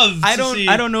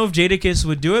don't know if Jadakiss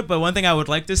would do it, but one thing I would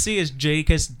like to see is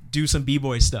Jadakiss do some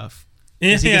b-boy stuff.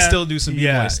 Because he can still do some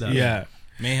b-boy stuff. Yeah.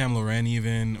 Mayhem Loren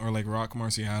even, or like Rock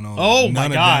Marciano. Oh my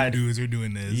God. God, none of them dudes are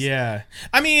doing this. Yeah,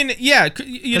 I mean, yeah,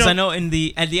 because I know at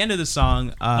the end of the song,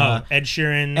 Ed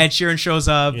Sheeran shows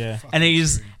up, and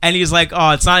he's like,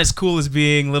 oh, it's not as cool as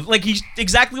being like he's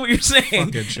exactly what you're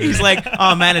saying. He's like,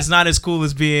 oh man, it's not as cool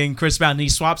as being Chris Brown. And he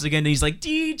swaps again, and he's like,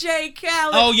 DJ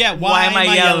Khaled. Oh yeah, why am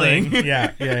I yelling?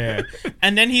 yeah.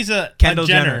 And then he's a Kendall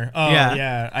Jenner. Oh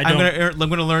yeah. I'm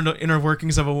gonna learn the inner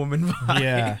workings of a woman.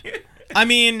 Yeah. I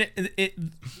mean,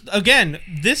 again,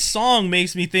 this song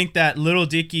makes me think that Lil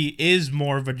Dicky is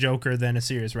more of a joker than a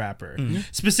serious rapper.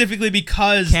 Specifically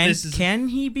because can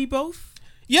he be both?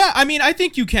 Yeah, I mean, I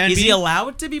think you can. Is he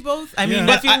allowed to be both? I mean,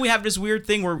 I feel we have this weird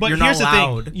thing where you're not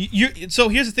allowed. So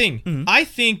here's the thing. I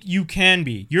think you can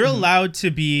be. You're allowed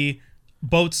to be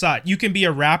both sides. You can be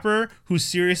a rapper who's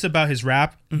serious about his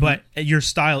rap, but your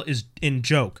style is in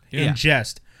joke, in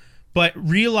jest. But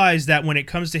realize that when it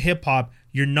comes to hip hop,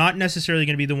 you're not necessarily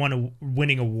going to be the one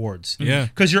winning awards. Yeah.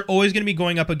 Because you're always going to be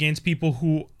going up against people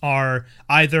who are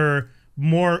either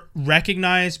more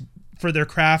recognized for their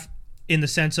craft in the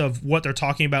sense of what they're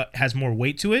talking about has more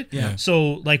weight to it. Yeah.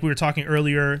 So like we were talking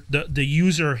earlier, the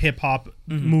user hip hop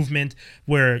movement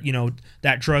where, you know,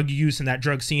 that drug use and that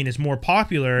drug scene is more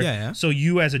popular. Yeah. So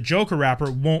you as a joker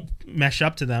rapper won't mesh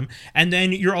up to them. And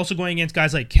then you're also going against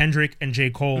guys like Kendrick and J.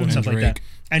 Cole and stuff like that.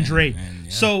 And Drake.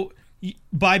 So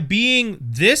by being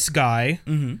this guy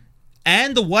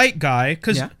and the white guy,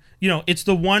 because you know it's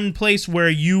the one place where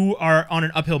you are on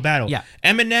an uphill battle. Yeah,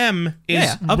 Eminem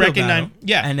is recognized.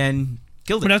 Yeah, and then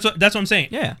killed it. But that's what I'm saying.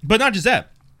 Yeah, but not just that.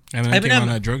 Eminem came on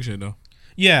that drug shit though.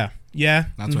 Yeah.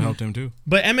 That's what helped him too.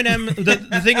 But Eminem,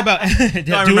 the thing about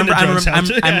I'm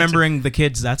remembering the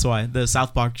kids. That's why the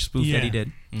South Park spoof that he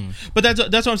did. But that's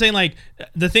what I'm saying. Like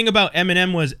the thing about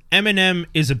Eminem was Eminem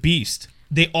is a beast.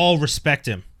 They all respect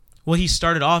him. Well, he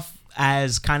started off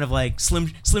as kind of like Slim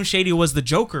Shady was the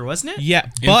Joker, wasn't it? Yeah,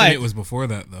 but it was before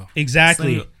that though.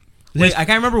 Exactly. Wait, I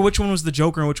can't remember which one was the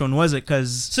Joker and which one was it,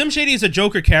 because Slim Shady is a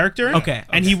Joker character. Okay.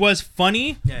 And he was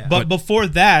funny, but before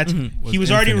that, he was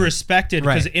already respected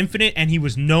because Infinite, and he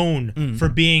was known for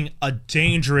being a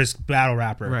dangerous battle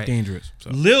rapper. Right. Dangerous. So.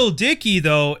 Lil Dicky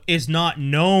though is not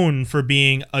known for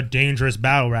being a dangerous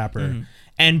battle rapper,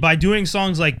 and by doing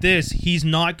songs like this, he's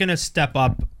not gonna step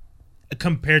up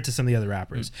compared to some of the other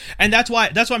rappers. And that's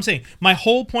what I'm saying. My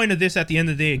whole point of this at the end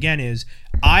of the day again is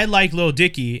I like Lil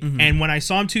Dicky, and when I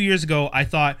saw him 2 years ago, I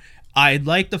thought I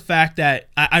like the fact that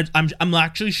I'm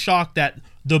actually shocked that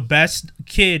the best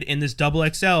kid in this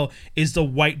XXL is the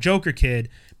white Joker kid.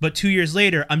 But 2 years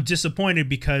later, I'm disappointed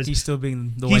because he's still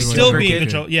being the white Joker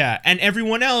kid. Yeah, and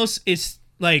everyone else is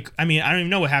like, I mean, I don't even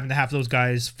know what happened to half those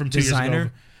guys from 2 years ago.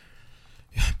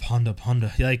 Panda,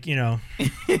 like, you know.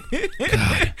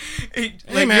 God.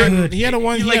 Hey man, he had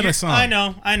a song. I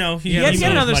know. He had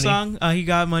another song. He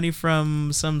got money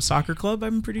from some soccer club,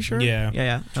 I'm pretty sure.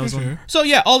 Yeah. That was one. So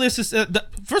yeah, all this is.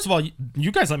 First of all,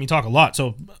 you guys let me talk a lot.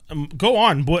 So go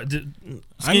on.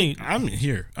 I'm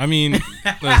here. I mean,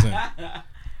 listen.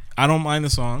 I don't mind the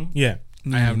song. Yeah.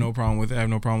 I have no problem with it. I have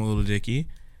no problem with Lil Dicky.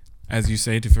 As you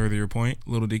say, to further your point,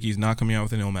 Lil Dicky's not coming out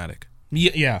with an Illmatic.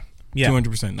 Yeah.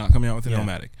 200% not coming out with an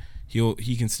Illmatic.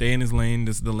 He can stay in his lane.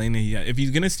 This is the lane that he got. If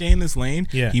he's gonna stay in this lane,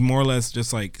 he more or less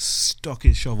just like stuck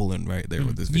his shovel in right there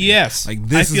with this video. Yes, like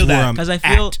this is where I'm because I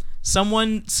feel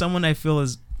someone I feel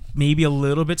is maybe a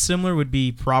little bit similar would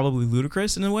be probably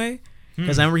Ludacris in a way,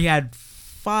 because I remember he had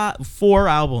 4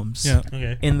 albums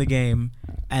Okay. in the game,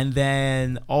 and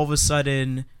then all of a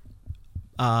sudden,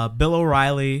 Bill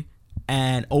O'Reilly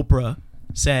and Oprah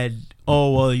said,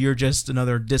 "Oh well, you're just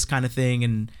another this kind of thing,"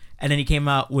 and then he came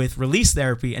out with Release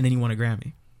Therapy, and then he won a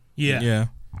Grammy. Yeah.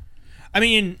 I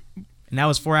mean, And that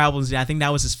was 4 albums. I think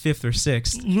that was his 5th or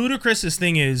 6th. Ludacris's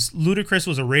thing is Ludacris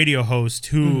was a radio host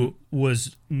who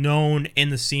was known in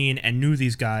the scene and knew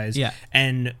these guys. Yeah.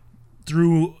 And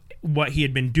through what he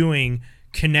had been doing,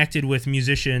 connected with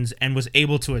musicians and was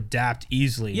able to adapt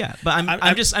easily. Yeah, but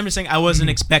I'm just saying I wasn't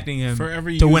expecting him For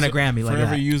to win a Grammy like For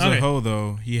every that. use Okay. of hoe,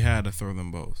 though, he had to throw them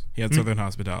both. He had Southern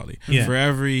Hospitality. Yeah. For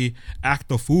every act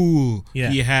the fool, Yeah.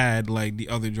 he had like the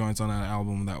other joints on that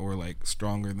album that were like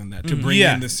stronger than that to bring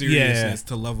Yeah. in the seriousness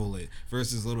to level it.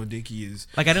 Versus Little Dicky is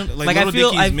Like I don't like I Little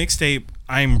feel Dicky's mixtape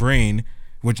I'm Brain,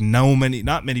 which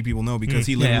not many people know because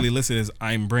he literally listed as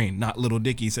I'm Brain, not Little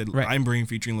Dicky. He said Right. I'm Brain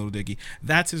featuring Little Dicky.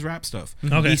 That's his rap stuff.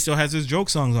 Okay. He still has his joke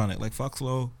songs on it, like Fuck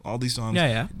Slow, all these songs.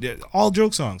 Yeah. They're all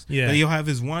joke songs. Yeah. But he'll have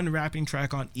his one rapping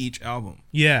track on each album.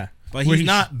 Yeah. But Where he's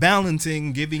not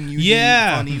balancing, giving you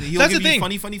Yeah. the funny. He'll That's give the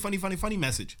you thing. funny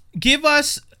message. Give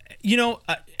us,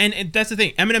 and that's the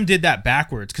thing. Eminem did that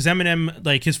backwards because Eminem,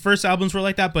 like his first albums were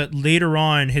like that, but later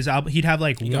on his album, he'd have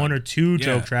like one or two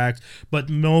joke tracks, but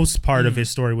most part of his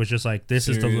story was just like this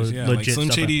Serious, is the like legit Slim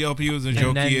stuff. Shady LP was the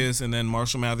jokiest, and then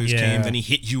Marshall Mathers came, then he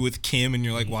hit you with Kim, and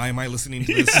you're like, why am I listening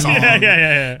to this song?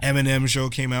 yeah. Eminem show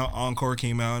came out, Encore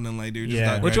came out, and then like, dude, just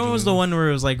got Which one was the one where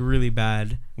it was like really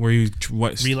bad? where you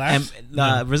what? Relapse.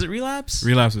 Was it Relapse?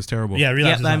 Relapse was terrible. Yeah, Relapse.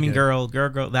 Yeah, is I not mean,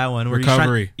 good. girl, that one. Where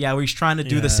Recovery. where he's trying to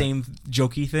do Yeah. the same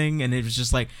jokey thing, and it was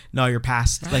just like, no, you're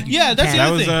past. Like, Yeah, that's the that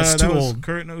other was thing. It's that too was old.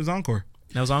 Kurt. It was Encore.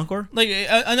 That was Encore. Like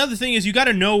another thing is you got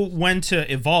to know when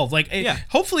to evolve. Like, Yeah.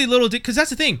 hopefully Little Dicky, because that's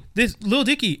the thing. This Little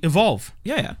Dicky evolve.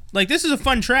 Yeah. Like this is a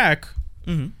fun track.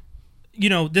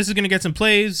 This is gonna get some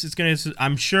plays. It's gonna.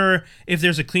 I'm sure if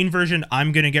there's a clean version,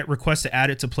 I'm gonna get requests to add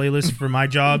it to playlists for my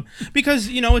job because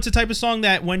it's a type of song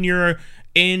that when you're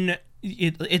in.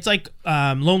 It's like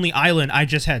Lonely Island, I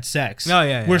Just Had Sex. Oh,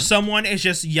 yeah. Where someone is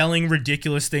just yelling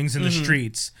ridiculous things in the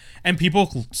streets. And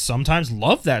people sometimes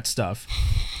love that stuff.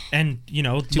 And,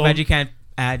 Too bad you can't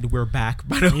add "We're Back"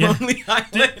 by the Lonely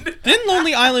Island. Didn't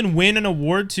Lonely Island win an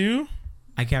award too?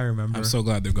 I can't remember. I'm so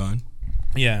glad they're gone.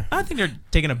 Yeah. I think they're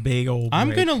taking a big old. I'm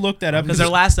break. going to look that up. because their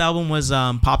last album was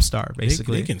Pop Star,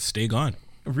 basically. They can stay gone.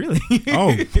 Really?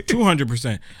 Oh,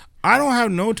 200%. I don't have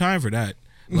no time for that.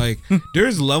 Like,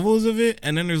 there's levels of it,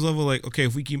 and then there's level like, okay,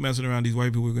 if we keep messing around, these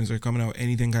white people are gonna start coming out with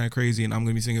anything kind of crazy, and I'm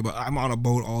gonna be singing about I'm on a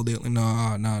boat all day. Like,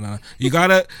 nah. You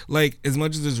gotta, like, as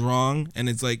much as it's wrong, and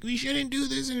it's like we shouldn't do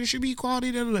this, and it should be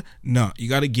equality. No, you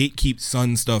gotta gatekeep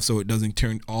Sun stuff so it doesn't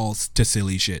turn all to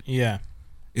silly shit. Yeah.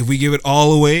 If we give it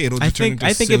all away, it'll just turn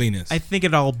into silliness. I think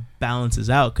it all balances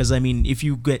out because I mean, if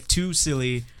you get too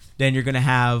silly, then you're gonna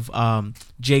have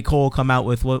J. Cole come out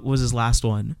with what was his last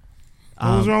one.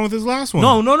 What was wrong with his last one?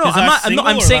 No. His I'm last not. single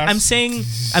I'm or saying.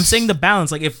 last- I'm saying the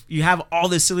balance. Like if you have all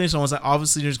this silliness, on, like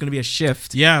obviously there's going to be a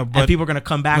shift. Yeah, but and people are going to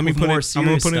come back let me with put more it. serious I'm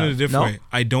gonna put it in a stuff. different No? way.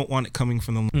 I don't want it coming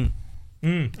from the.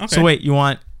 Okay. So wait, you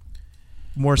want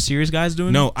more serious guys doing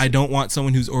it? No, I don't want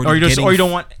someone who's already. Or you getting,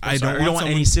 don't want. I don't you don't want want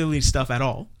any silly stuff at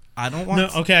all. I don't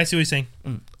want. No, okay, I see what you're saying.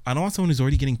 I don't want someone who's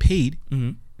already getting paid,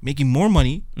 making more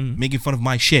money, making fun of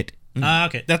my shit.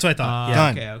 Okay, that's what I thought. Yeah.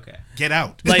 Done. Okay. Get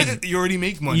out. Like- you already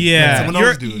make money. Yeah, Let someone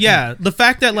else do it. yeah. The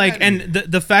fact that like, outta and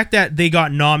the fact that they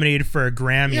got nominated for a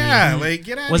Grammy. Yeah, like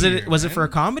get out. Was of it here, was it man. for a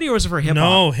comedy or was it for hip hop?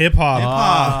 No, hip hop.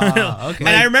 Ah, okay.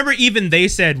 And I remember even they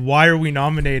said, "Why are we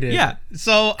nominated?" Yeah.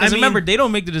 So I Because mean, remember, they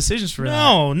don't make the decisions for that.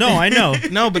 no, I know.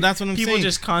 No, but that's what I'm People saying.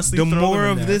 just constantly The throw more them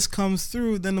in of there. this comes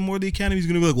through, then the more the Academy's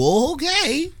gonna be like, well,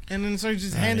 okay, and then start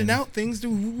just handing out things to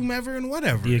whomever and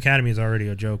whatever. The Academy is already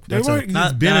a joke. They That's were, a, it's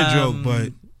not- been a joke,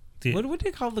 but What do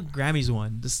they call the Grammys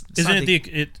one? isn't it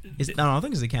the No, I don't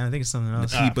think it's the Academy. I think it's something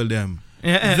else. keep of them.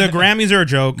 the Grammys are a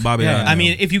joke? Bobby Yeah. Down. I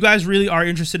mean, if you guys really are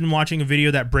interested in watching a video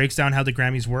that breaks down how the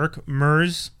Grammys work,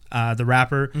 Murs, the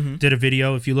rapper, did a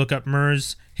video. If you look up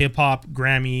Murs, hip hop,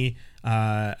 Grammy,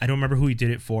 I don't remember who he did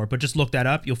it for, but just look that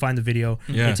up. You'll find the video.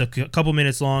 Yeah. It's a couple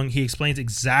minutes long. He explains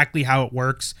exactly how it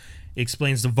works. He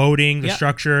explains the voting, the Yeah.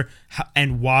 structure,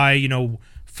 and why,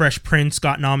 Fresh Prince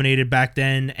got nominated back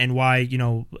then and why,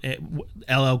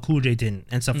 LL Cool J didn't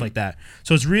and stuff like that.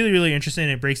 So it's really, really interesting.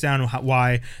 It breaks down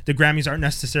why the Grammys aren't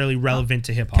necessarily relevant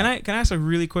to hip hop. Can I ask a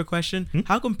really quick question?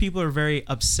 How come people are very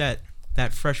upset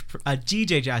that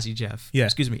DJ Jazzy Jeff,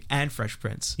 and Fresh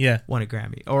Prince, won a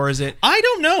Grammy, or is it? I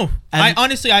don't know. I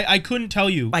honestly, I couldn't tell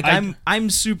you. Like I'm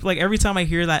super like every time I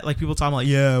hear that, like people talking like,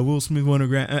 yeah, Will Smith won a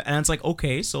Grammy, and it's like,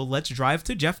 okay, so let's drive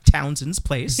to Jeff Townsend's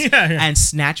place and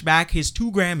snatch back his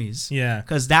 2 Grammys,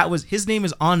 because that was his name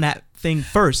is on that thing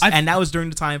first, and that was during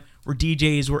the time where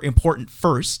DJs were important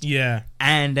first,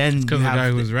 and then because the guy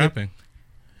who was rapping.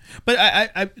 But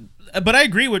I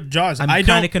agree with Jaws. I'm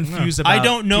kind of confused about. I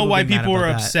don't know why people are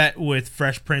upset with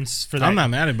Fresh Prince for that. I'm not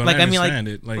mad at it, but like, I understand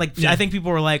it. I think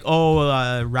people were like, "Oh,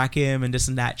 Rakim and this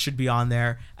and that should be on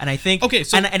there," and I think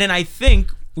so and then I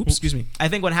think, excuse me, I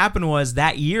think what happened was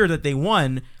that year that they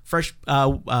won,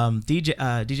 DJ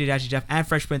Jazzy Jeff and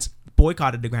Fresh Prince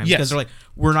boycotted the Grammys because they're like,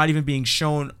 we're not even being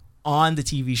shown on the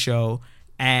TV show,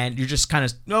 and you're just kind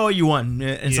of, oh, you won.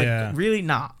 And it's like, really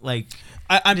not like.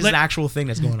 It's an actual thing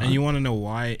that's going on. And you want to know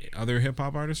why other hip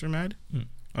hop artists are mad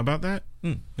about that?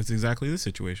 It's exactly this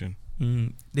situation.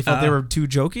 They felt they were too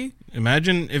jokey.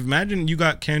 Imagine you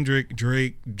got Kendrick,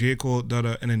 Drake, J. Cole,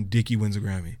 and then Dickie wins a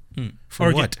Grammy.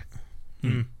 For what?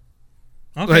 Okay.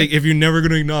 Like, if you're never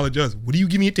going to acknowledge us, what are you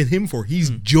giving it to him for?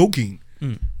 He's joking.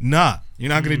 Nah, you're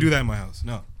not going to do that in my house.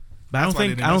 No. But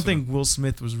I don't think Will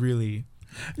Smith was really.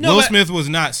 Will Smith was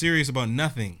not serious about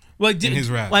nothing. Well, in his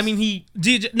raps. Well, I mean,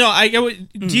 DJ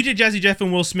Jazzy Jeff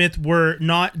and Will Smith were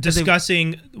not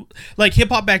discussing like hip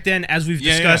hop back then, as we've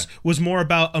discussed, was more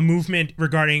about a movement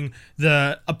regarding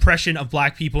the oppression of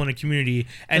black people in a community,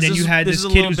 and then you had this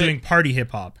kid who was doing party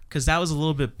hip hop. Because that was a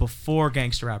little bit before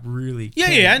gangster rap really.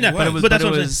 I know. But it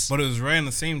was right in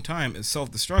the same time as self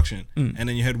destruction, and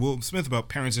then you had Will Smith about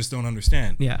parents just don't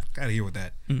understand. Gotta hear with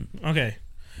that. Okay.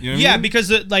 You know what I mean?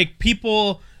 Because like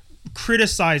people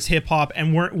criticized hip hop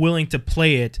and weren't willing to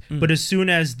play it, but as soon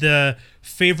as the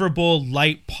favorable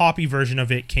light poppy version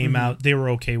of it came out, they were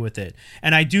okay with it.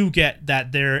 And I do get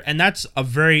that there, and that's a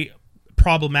very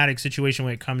problematic situation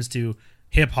when it comes to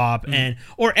hip hop and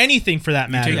or anything for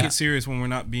that matter. You take it serious when we're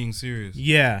not being serious.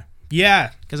 Yeah.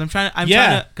 Because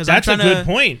that's a good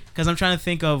point. Because I'm trying to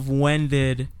think of when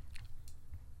did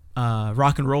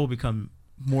rock and roll become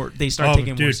more, they start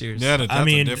taking it more serious. Yeah, that's I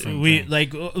mean, we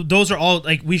like those are all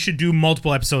like we should do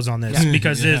multiple episodes on this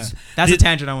because that's a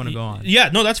tangent I want to go on.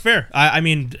 Yeah, no, that's fair. I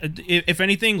mean, if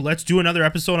anything, let's do another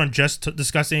episode on just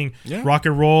discussing rock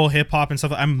and roll, hip hop, and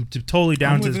stuff. I'm totally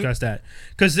down to discuss that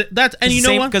because that's and you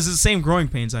know what? Because it's the same growing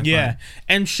pains. I find.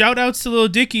 And shout outs to Lil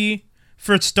Dicky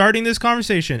for starting this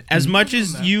conversation. As much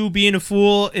as you being a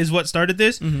fool is what started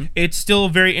this, it's still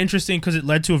very interesting because it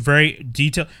led to a very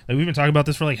detailed. Like we've been talking about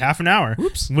this for like half an hour.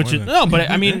 Which is but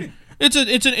I mean, it's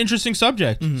an interesting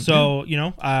subject. So you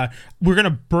know, we're gonna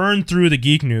burn through the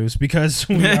geek news because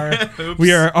we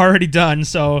are already done.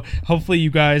 So hopefully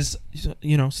you guys,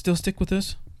 still stick with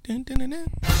us. I almost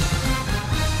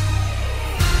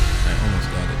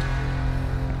got it.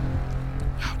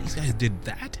 Wow, these guys did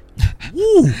that.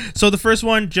 Woo. So the first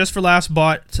one, Just for Laughs,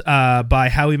 bought by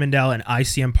Howie Mandel and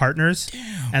ICM Partners.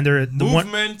 Damn. And they're the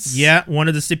movements. One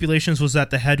of the stipulations was that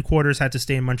the headquarters had to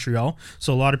stay in Montreal.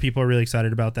 So a lot of people are really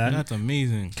excited about that. That's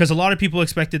amazing. Because a lot of people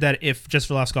expected that if Just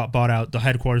for Laughs got bought out, the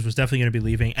headquarters was definitely going to be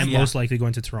leaving and most likely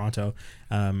going to Toronto.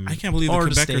 I can't believe the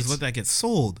Quebecers let that get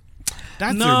sold.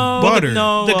 That's their butter.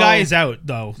 The guy is out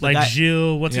though. Like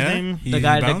Gilles, what's his name? The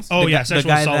guy that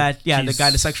sexual assault.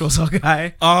 The sexual assault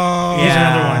guy. Oh, he's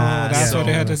another one. That's what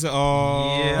they had to say.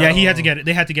 Oh, yeah. He had to get it.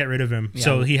 They had to get rid of him,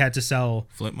 so he had to sell.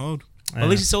 Flip mode. Well, at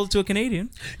least he sold it to a Canadian.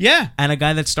 Yeah, and a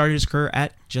guy that started his career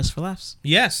at Just for Laughs.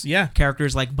 Yes, yeah.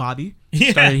 Characters like Bobby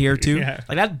started here too.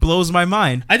 Like that blows my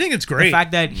mind. I think it's great. The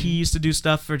fact that he used to do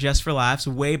stuff for Just for Laughs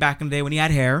way back in the day when he had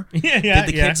hair. Did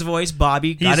the kid's voice.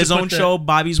 Bobby got his own show,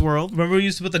 Bobby's World. Remember we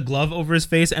used to put the glove over his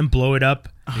face and blow it up?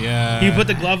 Yeah. He put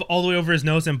the glove all the way over his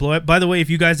nose and blow it. By the way, if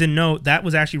you guys didn't know, that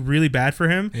was actually really bad for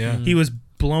him. Yeah. He was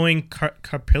blowing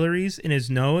capillaries in his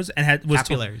nose and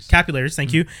capillaries,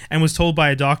 thank you, and was told by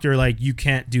a doctor like you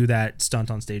can't do that stunt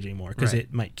on stage anymore because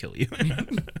it might kill you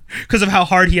because of how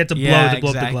hard he had to blow up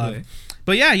the glove.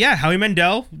 But Howie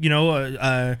Mandel,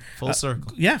 full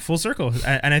circle. Yeah, full circle,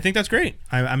 and I think that's great.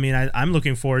 I mean, I'm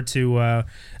looking forward to.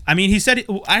 I mean, he said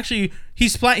actually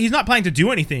he's not planning to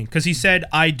do anything because he said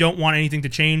I don't want anything to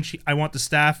change. I want the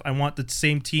staff. I want the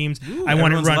same teams. Ooh, I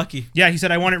want it run. Lucky. Yeah, he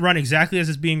said I want it run exactly as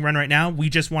it's being run right now. We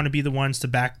just want to be the ones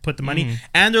to put the money,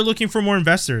 and they're looking for more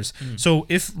investors. So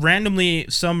if randomly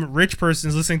some rich person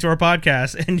is listening to our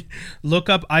podcast and look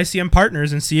up ICM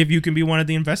Partners and see if you can be one of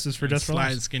the investors for Just for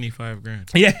Laughs. Slide skinny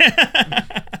 $5,000. Yeah.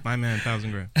 My man,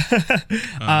 $1,000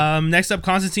 grand. Next up,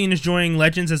 Constantine is joining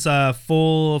Legends as a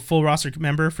full roster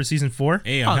member for season 4.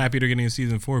 A, I'm happy they're getting a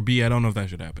season 4. B, I don't know if that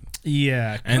should happen.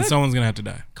 Yeah, and someone's gonna have to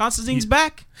die. Constantine's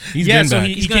back. He's been so back.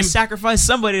 he's gonna sacrifice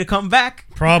somebody to come back.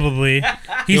 Probably.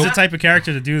 He's the type of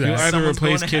character to do that. He'll either Someone's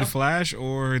replace going to Kid hell. Flash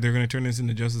or they're gonna turn this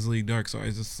into Justice League Dark. So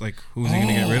it's just like, who's he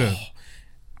gonna get rid of?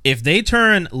 If they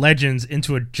turn Legends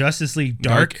into a Justice League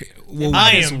Dark, well,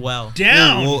 I as am well.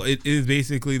 down. Well, it is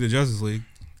basically the Justice League.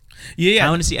 Yeah, I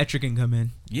want to see Etrigan come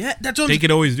in. yeah, that's what They I'm, could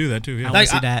always do that too. Yeah. I like.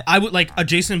 see that. I would like a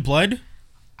Jason Blood.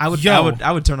 I would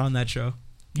turn on that show.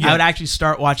 Yeah. I would actually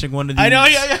start watching one of these. I know,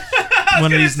 yeah.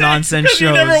 One of these nonsense shows.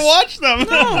 You never watched them.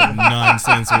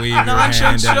 Nonsense. Wave your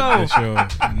Nonsense hand at the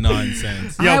show.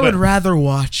 Nonsense. Yeah, I but- would rather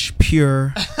watch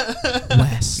Pure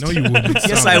West. No, you wouldn't.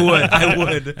 Yes, I would. I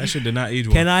would. That shit did not age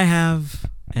well. Can I have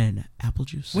an apple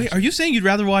juice? Wait, are you saying you'd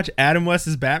rather watch Adam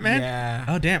West's Batman? Yeah.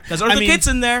 Oh damn. Because Arthur Kitt's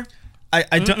in there.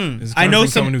 I don't. This is I coming know from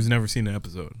someone some. who's never seen an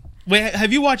episode. Wait,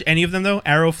 have you watched any of them though?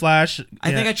 Arrow, Flash.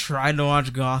 I think I tried to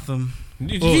watch Gotham.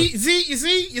 You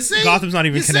see? Gotham's not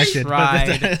even You see? connected. But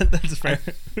Tried. that's fair.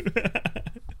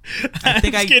 I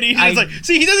think I'm just kidding. He's just like,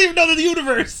 see, he doesn't even know the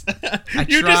universe. You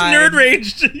just tried. nerd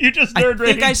raged. You just I nerd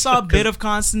raged. think I saw a bit of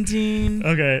Constantine.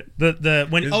 Okay. The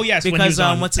when when he Because was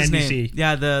on what's his NBC. name?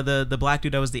 Yeah, the black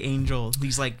dude that was the angel.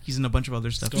 He's in a bunch of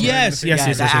other stuff. Yes, yeah,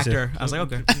 yes, that yes. actor. I was like,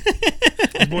 okay.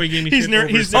 The boy gave me He's shit nerd-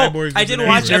 over he's Cyborg I versus did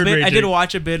watch Nerd a bit. I did raging.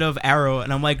 watch a bit of Arrow,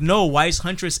 and I'm like, no, why is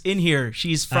Huntress in here?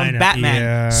 She's I from know. Batman.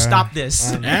 Yeah. Stop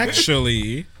this.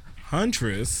 Actually,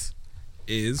 Huntress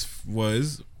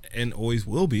was and always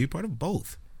will be part of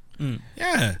both.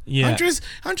 Yeah. Yeah. Huntress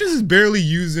is barely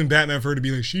used in Batman for her to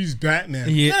be like, she's Batman.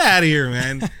 Yeah. Get out of here,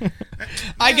 man.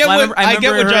 I get Well, what I I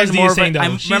get remember what her as Jazzy more is of a- saying though.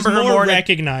 I She's remember her more more in a-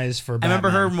 recognized for I Batman. remember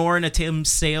her more in a Tim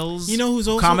Sales You know who's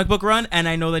also comic book run, and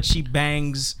I know that she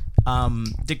bangs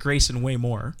Dick Grayson way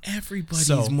more. Everybody's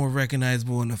So- more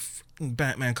recognizable in a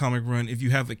Batman comic run if you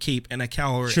have a cape and a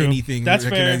cowl or True. anything. That's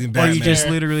fair. recognizing Or Batman. you just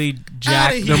literally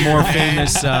jack Outta the here, more man.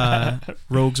 famous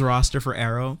Rogues roster for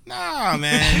Arrow. Nah,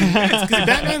 man. It's 'cause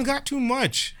Batman got too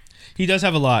much. He does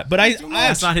have a lot, but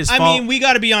That's not his I fault. mean, we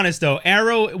got to be honest though.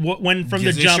 Arrow when from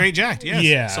Gets the it jump, straight jacked, yes.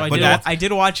 yeah. So But that's- I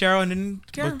did watch Arrow and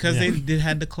didn't care. Because Yeah. they did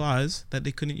had the clause that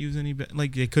they couldn't use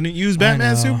they couldn't use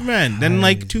Batman, Superman. Then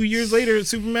like 2 years later,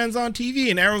 Superman's on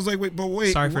TV, and Arrow's like,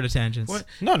 wait. Sorry for the tangents. What?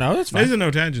 no, that's fine. These are no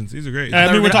tangents. These are great. I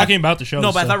mean, we're gonna- talking about the show.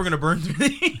 No, but I so- thought we were gonna burn through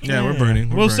these. yeah, we're burning.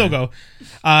 We'll still go.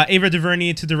 Ava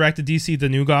DuVernay to direct the DC The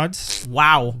New Gods.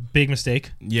 Wow, Big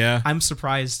mistake. Yeah. I'm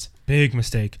surprised. Big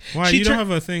mistake. Why She you don't tur-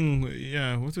 have a thing?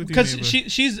 Yeah. What's with you? Because Ava?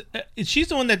 she's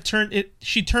the one that turned it.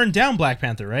 She turned down Black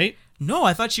Panther, right? No,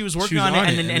 I thought she was working was on on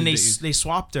it, it, and and they they-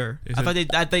 swapped her. Is I it-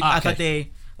 thought I thought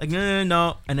they like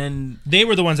no, and then They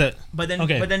were the ones that. but then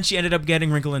Okay. but then she ended up getting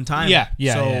Wrinkle in Time. Yeah, So,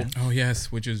 yeah. Oh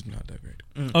yes, which is not that great.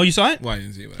 Oh, you saw it? Well, I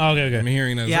didn't see it. Oh, okay. I'm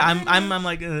hearing that. Yeah, I'm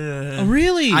like. Oh,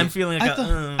 really? I'm feeling like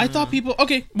I thought people.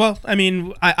 Okay, well, I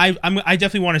mean, I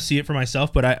definitely want to see it for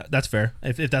myself, but that's fair.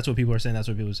 If that's what people are saying, that's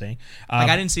what people are saying. Like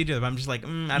I didn't see it either, but I'm just like, I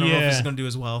don't know if this is gonna do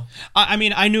as well. I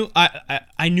mean, I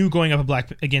knew going up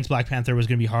against Black Panther was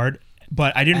gonna be hard,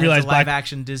 but I didn't And realize it's a live Black.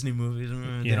 action Disney movies.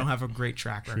 They Yeah. don't have a great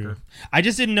track record. I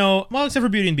just didn't know. Well, except for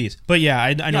Beauty and the Beast, but yeah,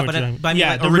 I know. but what you're talking- but I mean, yeah,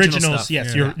 like, the original originals. stuff.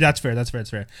 Yes, Yeah. that's fair. That's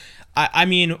fair. I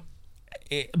mean,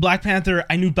 Black Panther.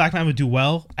 I knew Black Panther would do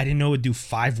well. I didn't know it would do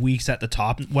 5 weeks at the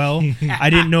top well. I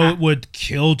didn't know it would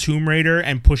kill Tomb Raider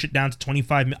and push it down to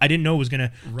 25. I didn't know it was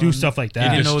gonna do stuff like You that.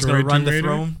 didn't know it was gonna Destroyed run Tomb the Raider?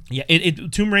 throne. Yeah,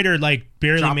 Tomb Raider like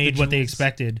barely Drop the made what they jewels.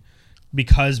 expected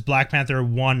because Black Panther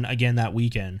won again that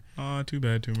weekend. Oh, too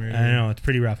bad, Tomb Raider. I know it's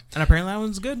pretty rough. And apparently that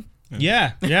one's good.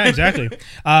 Yeah, exactly.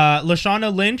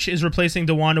 Lashana Lynch is replacing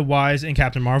DeWanda Wise in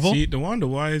Captain Marvel. See, DeWanda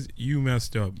Wise, you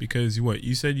messed up because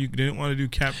you said you didn't want to do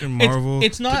Captain Marvel.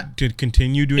 it's not- to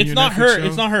continue doing. It's your not Netflix her. show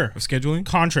It's not her. of scheduling.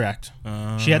 Contract.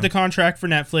 She had the contract for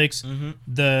Netflix.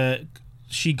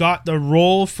 She got the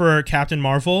role for Captain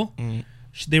Marvel.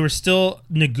 They were still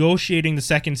negotiating the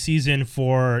second season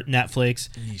for Netflix,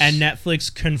 and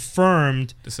Netflix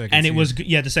confirmed The second and it was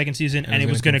season. the second season, And and it it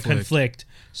was was gonna going to conflict.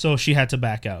 So she had to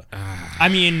back out. I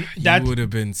mean, that You would have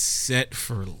been set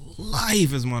for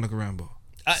life as Monica Rambeau.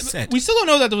 Set. we still don't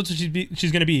know that that's what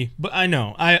she's going to be, but I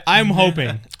know. I'm hoping.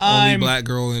 Only I'm black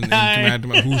girl in Command.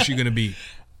 Who's she gonna be?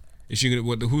 Is she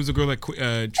gonna? Who's the girl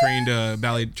that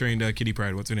ballet trained Kitty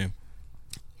Pryde? What's her name?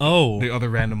 Oh. The other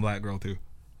random black girl too.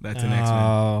 That's an X-Men.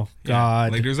 Oh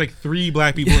God. Like there's like 3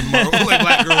 black people in Marvel, like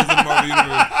black girls in the Marvel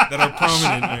universe that are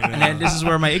prominent right now. And then this is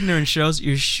where my ignorance shows.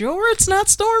 You're sure it's not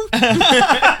Storm?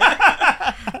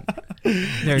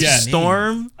 There's Yeah.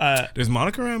 Storm. There's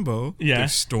Monica Rambeau. Yeah.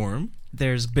 There's Storm.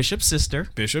 There's Bishop's sister.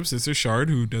 Shard,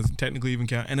 who doesn't technically even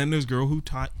count, and then there's girl who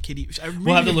taught Kitty.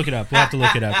 We'll have to look it up.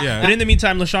 Yeah. But in the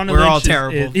meantime, Lashana Lynch. We're all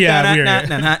terrible. We are.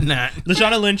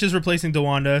 Lashana Lynch is replacing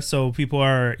DeWanda, so people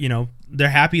are, they're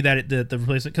happy that the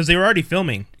replacement, because they were already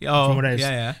filming. Oh,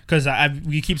 yeah. Because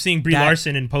we keep seeing Brie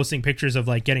Larson and posting pictures of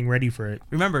like getting ready for it.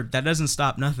 Remember, that doesn't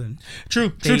stop nothing.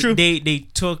 True. They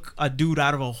took a dude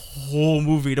out of a whole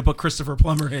movie to put Christopher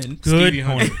Plummer in. Good. Stevie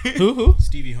Hunter. Who?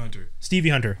 Stevie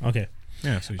Hunter. Okay.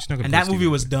 Yeah, so she's not gonna. And that movie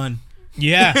was done.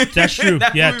 Yeah, that's true.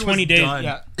 Yeah, 20 days. Done.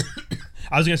 Yeah.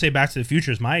 I was gonna say Back to the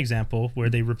Future is my example, where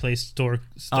they replaced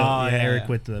Eric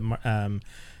with the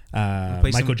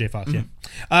Michael J. Fox. Mm-hmm.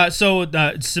 Yeah. So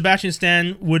Sebastian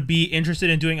Stan would be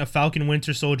interested in doing a Falcon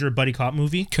Winter Soldier buddy cop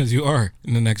movie. Because you are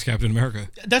in the next Captain America.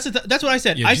 That's what I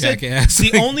said. I said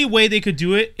the only way they could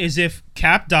do it is if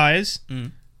Cap dies,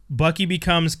 Bucky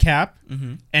becomes Cap,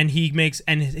 and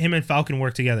him and Falcon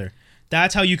work together.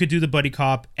 That's how you could do the buddy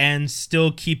cop and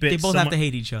still keep it. They both have to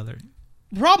hate each other.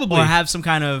 Probably. Or have some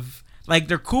kind of, like,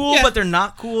 they're cool, but they're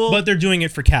not cool. But they're doing it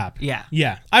for Cap. Yeah.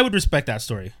 Yeah. I would respect that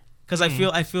story. Because I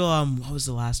feel, what was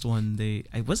the last one?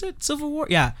 Was it Civil War?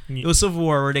 Yeah. It was Civil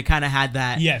War where they kind of had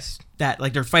that. Yes. That,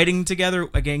 like, they're fighting together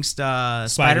against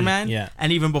Spider-Man. Yeah.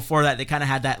 And even before that, they kind of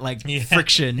had that, like,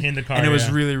 friction. In the car. And it was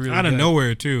really, really out of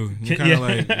nowhere, too. You're kind of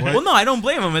like, what? Well, no, I don't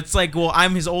blame him. It's like, well,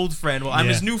 I'm his old friend. Well, I'm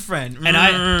his new friend. And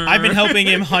I've been helping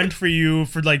him hunt for you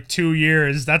for like 2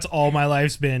 years. That's all my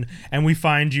life's been. And we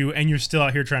find you, and you're still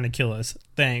out here trying to kill us.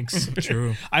 Thanks.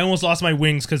 True. I almost lost my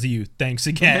wings because of you. Thanks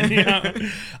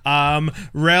again.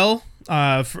 Rel.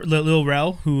 Lil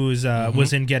Rel, who's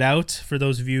was in Get Out. For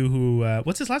those of you who,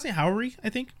 what's his last name? Howery, I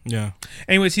think. Yeah.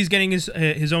 Anyways, he's getting his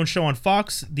own show on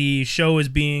Fox. The show is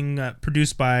being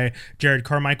produced by Jared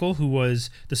Carmichael, who was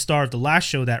the star of the last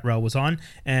show that Rel was on.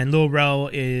 And Lil Rel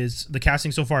is, the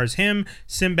casting so far is him,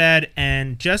 Sinbad,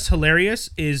 and Jess Hilarious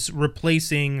is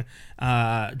replacing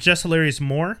Jess Hilarious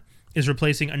Moore. Is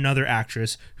replacing another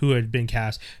actress who had been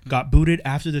cast, got booted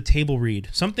after the table read.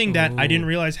 Something that I didn't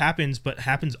realize happens, but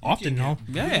happens often.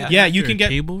 Yeah, you can get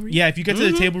table read? Yeah, if you get to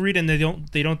the table read and they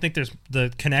don't think there's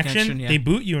the connection, they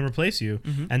boot you and replace you,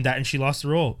 and she lost the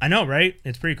role. I know, right?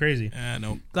 It's pretty crazy.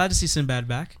 No. Glad to see Sinbad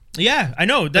back. Yeah, I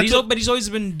know. But he's always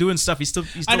been doing stuff. He still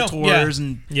tours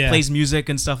and plays music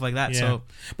and stuff like that. Yeah. So,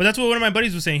 but that's what one of my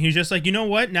buddies was saying. He was just like, you know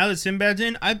what? Now that Sinbad's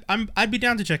in, I'd be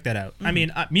down to check that out. I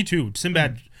mean, me too.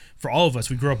 Sinbad. For all of us,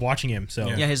 we grew up watching him. So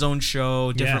his own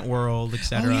show, Different World,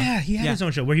 etc. Oh yeah, he had his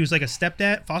own show where he was like a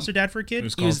stepdad, foster dad for a kid. It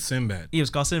was called Sinbad. He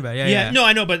was called Sinbad. Yeah. No,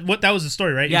 I know, but that was the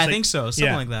story, right? Yeah, I think so.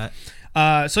 Something like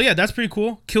that. So yeah, that's pretty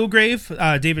cool.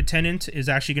 Kilgrave, David Tennant is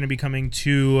actually going to be coming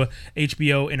to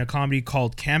HBO in a comedy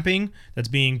called Camping that's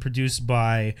being produced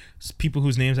by people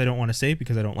whose names I don't want to say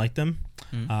because I don't like them.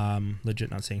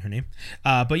 Legit not saying her name.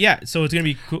 But yeah, so it's going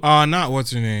to be cool. Not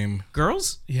what's her name?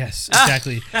 Girls? Yes,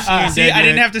 exactly. See, I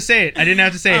didn't have to say it. But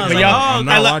y'all,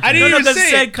 I didn't even say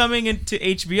it. Said coming into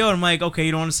HBO, and I'm like, okay,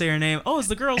 you don't want to say her name. Oh, it's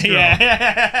the girl's girl.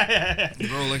 The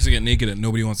girl likes to get naked and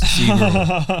nobody wants to see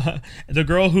her. The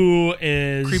girl who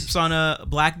is creeps on a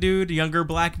younger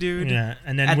black dude. Yeah,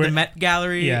 and then at the Met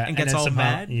Gallery, and gets all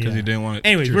mad because he didn't want it.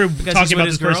 Anyways, we're talking about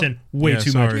this person way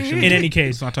too much. In any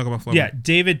case, let's not talk about. Yeah,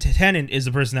 David Tennant is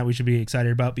the person that we should be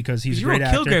excited about because he's a great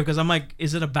actor. Kilgrave, because I'm like,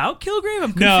 is it about Kilgrave?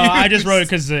 I'm confused. No, I just wrote it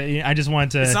because I just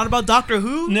wanted to. It's not about Doctor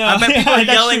Who. No, I bet people are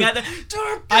yelling at the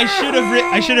Doctor.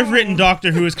 I should have written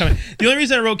Doctor Who is coming. The only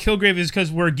reason I wrote Kilgrave is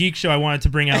because we're a geek show. I wanted to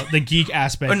bring out the geek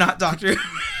aspect. Or not Doctor Who.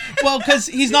 Well, because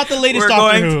he's not the latest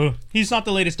Doctor Who. He's not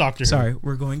the latest Doctor Who. Sorry,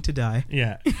 we're going to die.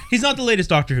 Yeah. He's not the latest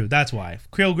Doctor Who. That's why.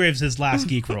 Kilgrave's his last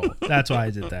geek role. That's why I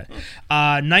did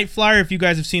that. Night Flyer, if you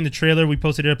guys have seen the trailer, we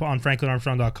posted it up on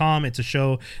franklinarmstrong.com. It's a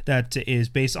show that is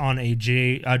based on a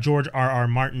George R.R.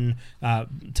 Martin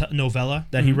novella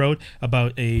that he wrote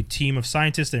about a team of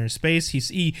scientists that are in space.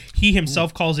 He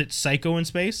himself calls it Psycho in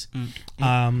Space.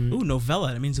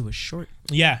 Novella. That means it was short.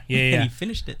 Yeah. And he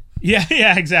finished it.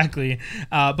 Yeah, exactly.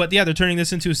 But yeah, they're turning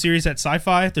this into a series at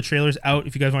Sci-Fi. The trailer's out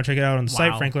if you guys want to check it out on the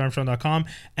site, franklinarmstrong.com.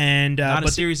 And not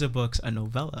a series of books, a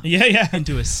novella. Yeah.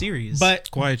 Into a series. But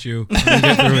quiet you.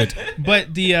 Get through it.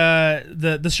 But the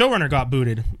showrunner got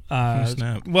booted.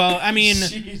 Snap. Well, I mean,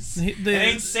 it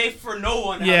ain't safe for no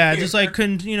one. Yeah, just like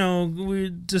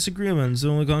we disagreements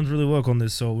and we can't really work on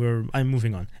this, so I'm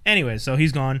moving on. Anyway, so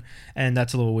he's gone, and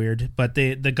that's a little weird. But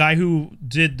the guy who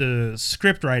did the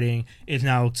script writing is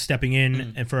now stepping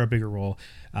in and for a bigger role.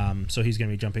 So he's going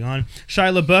to be jumping on.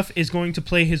 Shia LaBeouf is going to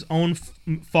play his own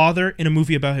father in a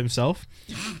movie about himself.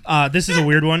 This is a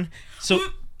weird one. So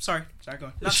sorry, go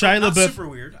on. Not super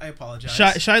weird. I apologize.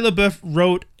 Shia LaBeouf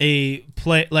wrote a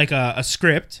play, like a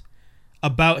script,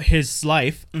 about his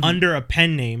life under a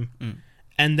pen name,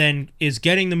 and then is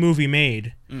getting the movie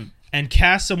made, and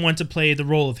cast someone to play the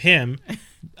role of him.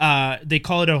 They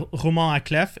call it a roman à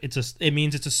clef. It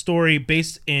means it's a story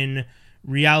based in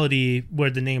reality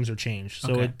where the names are changed.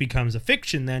 So it becomes a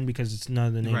fiction then because it's none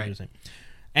of the names are the same.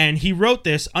 And he wrote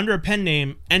this under a pen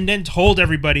name and then told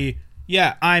everybody,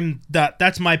 yeah,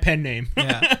 that's my pen name.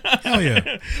 Yeah. Hell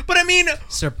yeah. But I mean,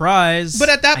 surprise. But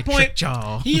at that point,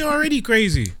 he already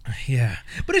crazy. Yeah.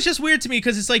 But it's just weird to me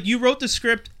because it's like you wrote the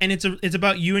script and it's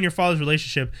about you and your father's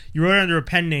relationship. You wrote it under a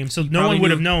pen name, so no one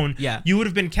would have known. Yeah. You would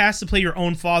have been cast to play your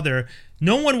own father.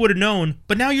 No one would have known,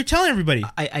 but now you're telling everybody.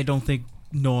 I don't think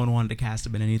no one wanted to cast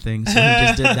him in anything, so he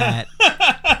just did that.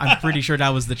 I'm pretty sure that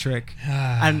was the trick.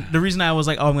 And the reason I was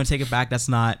like, I'm going to take it back, that's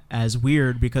not as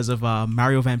weird, because of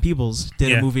Mario Van Peebles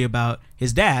did a movie about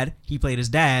his dad. He played his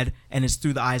dad, and it's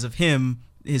through the eyes of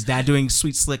his dad doing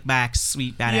sweet slick back,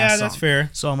 sweet badass Yeah, song. that's fair.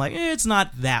 So I'm like, it's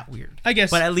not that weird. I guess.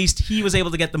 But at least he was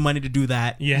able to get the money to do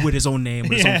that with his own name,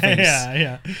 with his own face.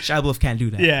 Yeah. Shia LaBeouf can't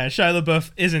do that. Yeah, Shia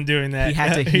LaBeouf isn't doing that. He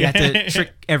had to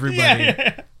trick everybody.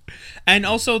 Yeah. And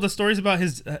also the stories about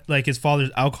his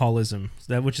father's alcoholism,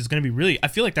 which is going to be really, I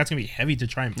feel like that's going to be heavy to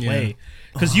try and play.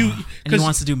 Because and he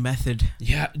wants to do method.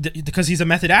 Yeah, because he's a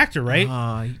method actor,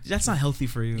 right? That's not healthy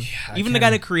for you. Yeah, even the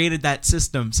guy that created that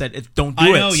system said, "Don't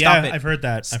do it. Stop it." I've heard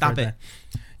that. Stop it.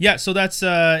 Yeah, so that's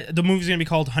the movie's gonna be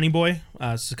called Honey Boy,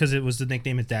 because it was the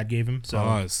nickname his dad gave him. So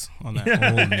pause on that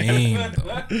whole name,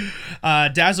 though.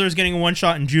 Dazzler is getting a one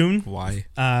shot in June. Why?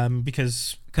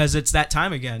 Because it's that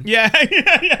time again. Yeah.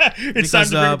 It's time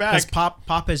to bring it back. Because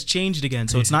pop has changed again,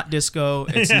 so it's not disco.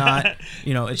 It's not,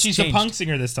 it's she's changed. a punk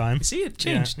singer this time. See, it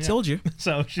changed. Yeah. Told you.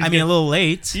 So a little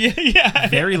late. Yeah.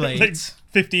 Very late. Like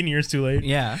 15 years too late.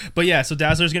 Yeah. But yeah, so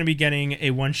Dazzler's going to be getting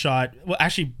a one shot. Well,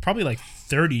 actually, probably like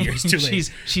 30 years too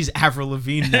late. She's Avril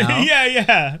Lavigne now.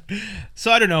 Yeah. So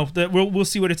I don't know. We'll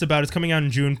see what it's about. It's coming out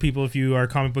in June. People, if you are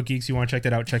comic book geeks, you want to check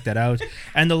that out.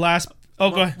 And the last... Oh,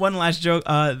 go ahead. One last joke.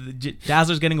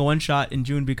 Dazzler's getting a one shot in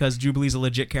June because Jubilee's a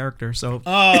legit character. So.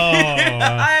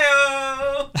 I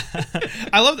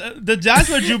love the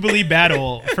Dazzler Jubilee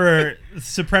battle for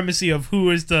supremacy of who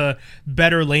is the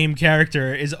better lame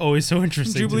character is always so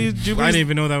interesting. Jubilee. I didn't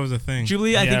even know that was a thing.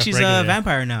 Jubilee, I think she's a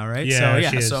vampire now, right? Yeah,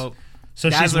 she is. So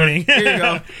she's winning. Here you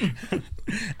go.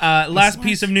 Last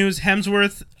piece of news: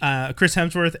 Chris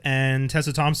Hemsworth and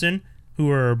Tessa Thompson, who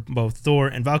are both Thor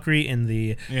and Valkyrie in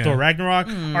the Thor Ragnarok,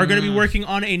 are going to be working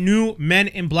on a new Men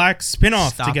in Black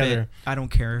spin-off together. I don't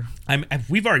care.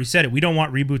 We've already said it. We don't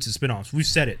want reboots and spin-offs. We've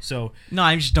said it. So no,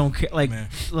 I just don't care.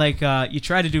 You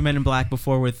tried to do Men in Black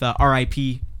before with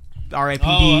R.I.P.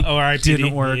 R.I.P.D.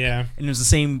 didn't work. Yeah. And it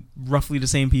was roughly the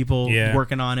same people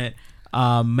working on it.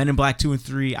 Men in Black 2 and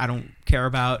 3, I don't care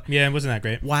about. Yeah, it wasn't that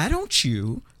great. Why don't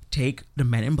you take the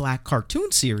Men in Black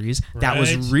cartoon series that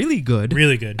was really good,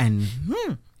 and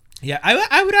yeah,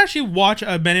 I would actually watch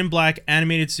a Men in Black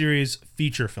animated series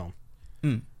feature film.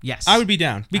 Yes, I would be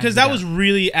down because that was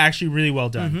really well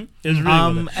done. It was really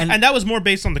well done. And that was more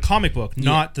based on the comic book,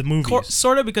 not the movies.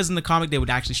 Sort of, because in the comic they would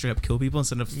actually straight up kill people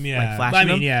instead of flashing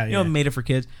them. Yeah, made it for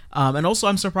kids. And also,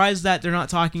 I'm surprised that they're not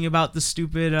talking about the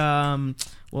stupid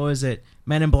what was it?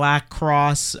 Men in Black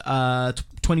cross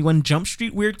 21 Jump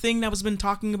Street weird thing that was been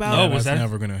talking about. Oh, was that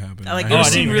never gonna happen? It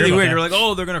seemed really weird. They're like,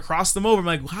 they're gonna cross them over. I'm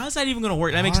like, how is that even gonna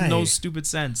work? That makes no stupid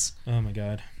sense. Oh my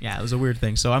god. Yeah, it was a weird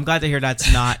thing. So I'm glad to hear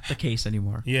that's not the case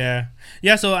anymore. Yeah.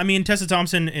 So Tessa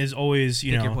Thompson is always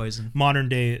modern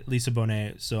day Lisa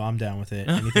Bonet. So I'm down with it.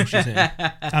 Anything she's in,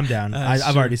 I'm down.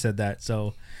 I've already said that.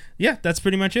 So yeah, that's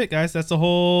pretty much it, guys. That's the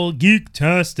whole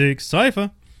Geektastic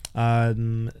Cypher.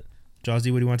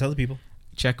 Jazzy, what do you want to tell the people?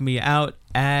 Check me out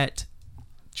at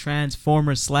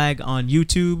Transformer Slag on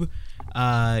YouTube.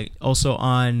 Also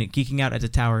on Geeking Out at the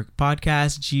Tower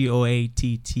Podcast,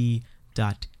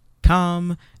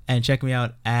 GOATT.com. And check me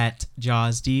out at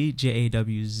JawzD,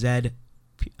 JAWZD.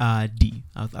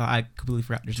 I completely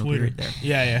forgot. There's no period there.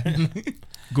 Yeah.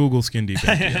 Google Skin Deep.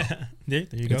 There you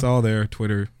go. It's all there.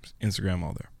 Twitter, Instagram,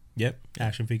 all there. Yep.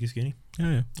 Action Figure Skinny.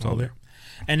 Yeah. It's all there.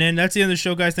 And then that's the end of the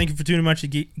show, guys. Thank you for tuning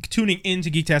in to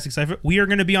Geektastic Cypher. We are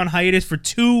going to be on hiatus for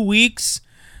 2 weeks.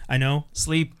 I know.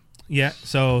 Sleep. Yeah.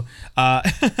 So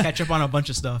catch up on a bunch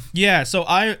of stuff. Yeah. So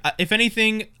if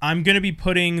anything, I'm going to be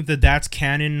putting the That's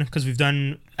Canon, because we've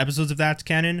done episodes of That's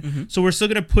Canon. Mm-hmm. So we're still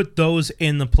going to put those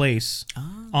in the place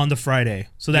on the Friday,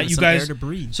 so that you guys,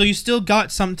 so you still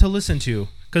got something to listen to.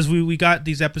 Because we got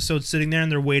these episodes sitting there and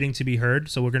they're waiting to be heard.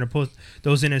 So we're going to put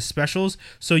those in as specials.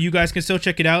 So you guys can still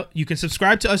check it out. You can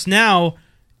subscribe to us now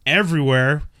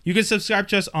everywhere. You can subscribe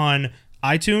to us on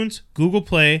iTunes, Google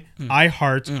Play,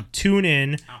 iHeart,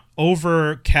 TuneIn,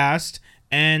 Overcast,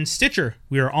 and Stitcher.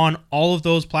 We are on all of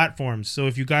those platforms. So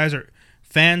if you guys are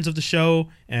fans of the show,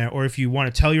 or if you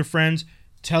want to tell your friends,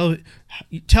 tell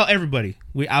everybody.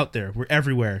 We're out there. We're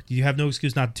everywhere. You have no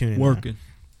excuse not to tune in. Working.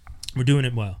 We're doing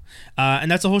it well. And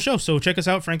that's the whole show. So check us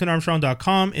out.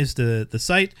 FranklinArmstrong.com is the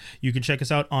site. You can check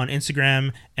us out on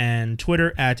Instagram and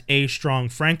Twitter at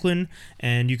 @AStrongFranklin.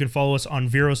 And you can follow us on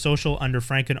Vero Social under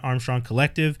Franklin Armstrong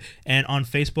Collective, and on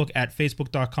Facebook at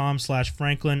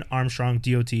facebook.com/Franklin Armstrong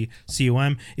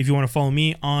DOTCOM. If you want to follow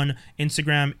me on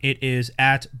Instagram, it is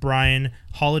at Brian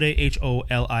Holiday,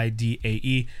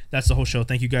 HOLIDAE. That's the whole show.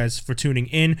 Thank you guys for tuning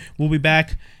in. We'll be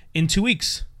back in 2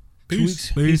 weeks.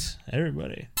 Peace. Peace,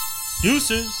 everybody.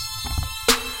 Deuces.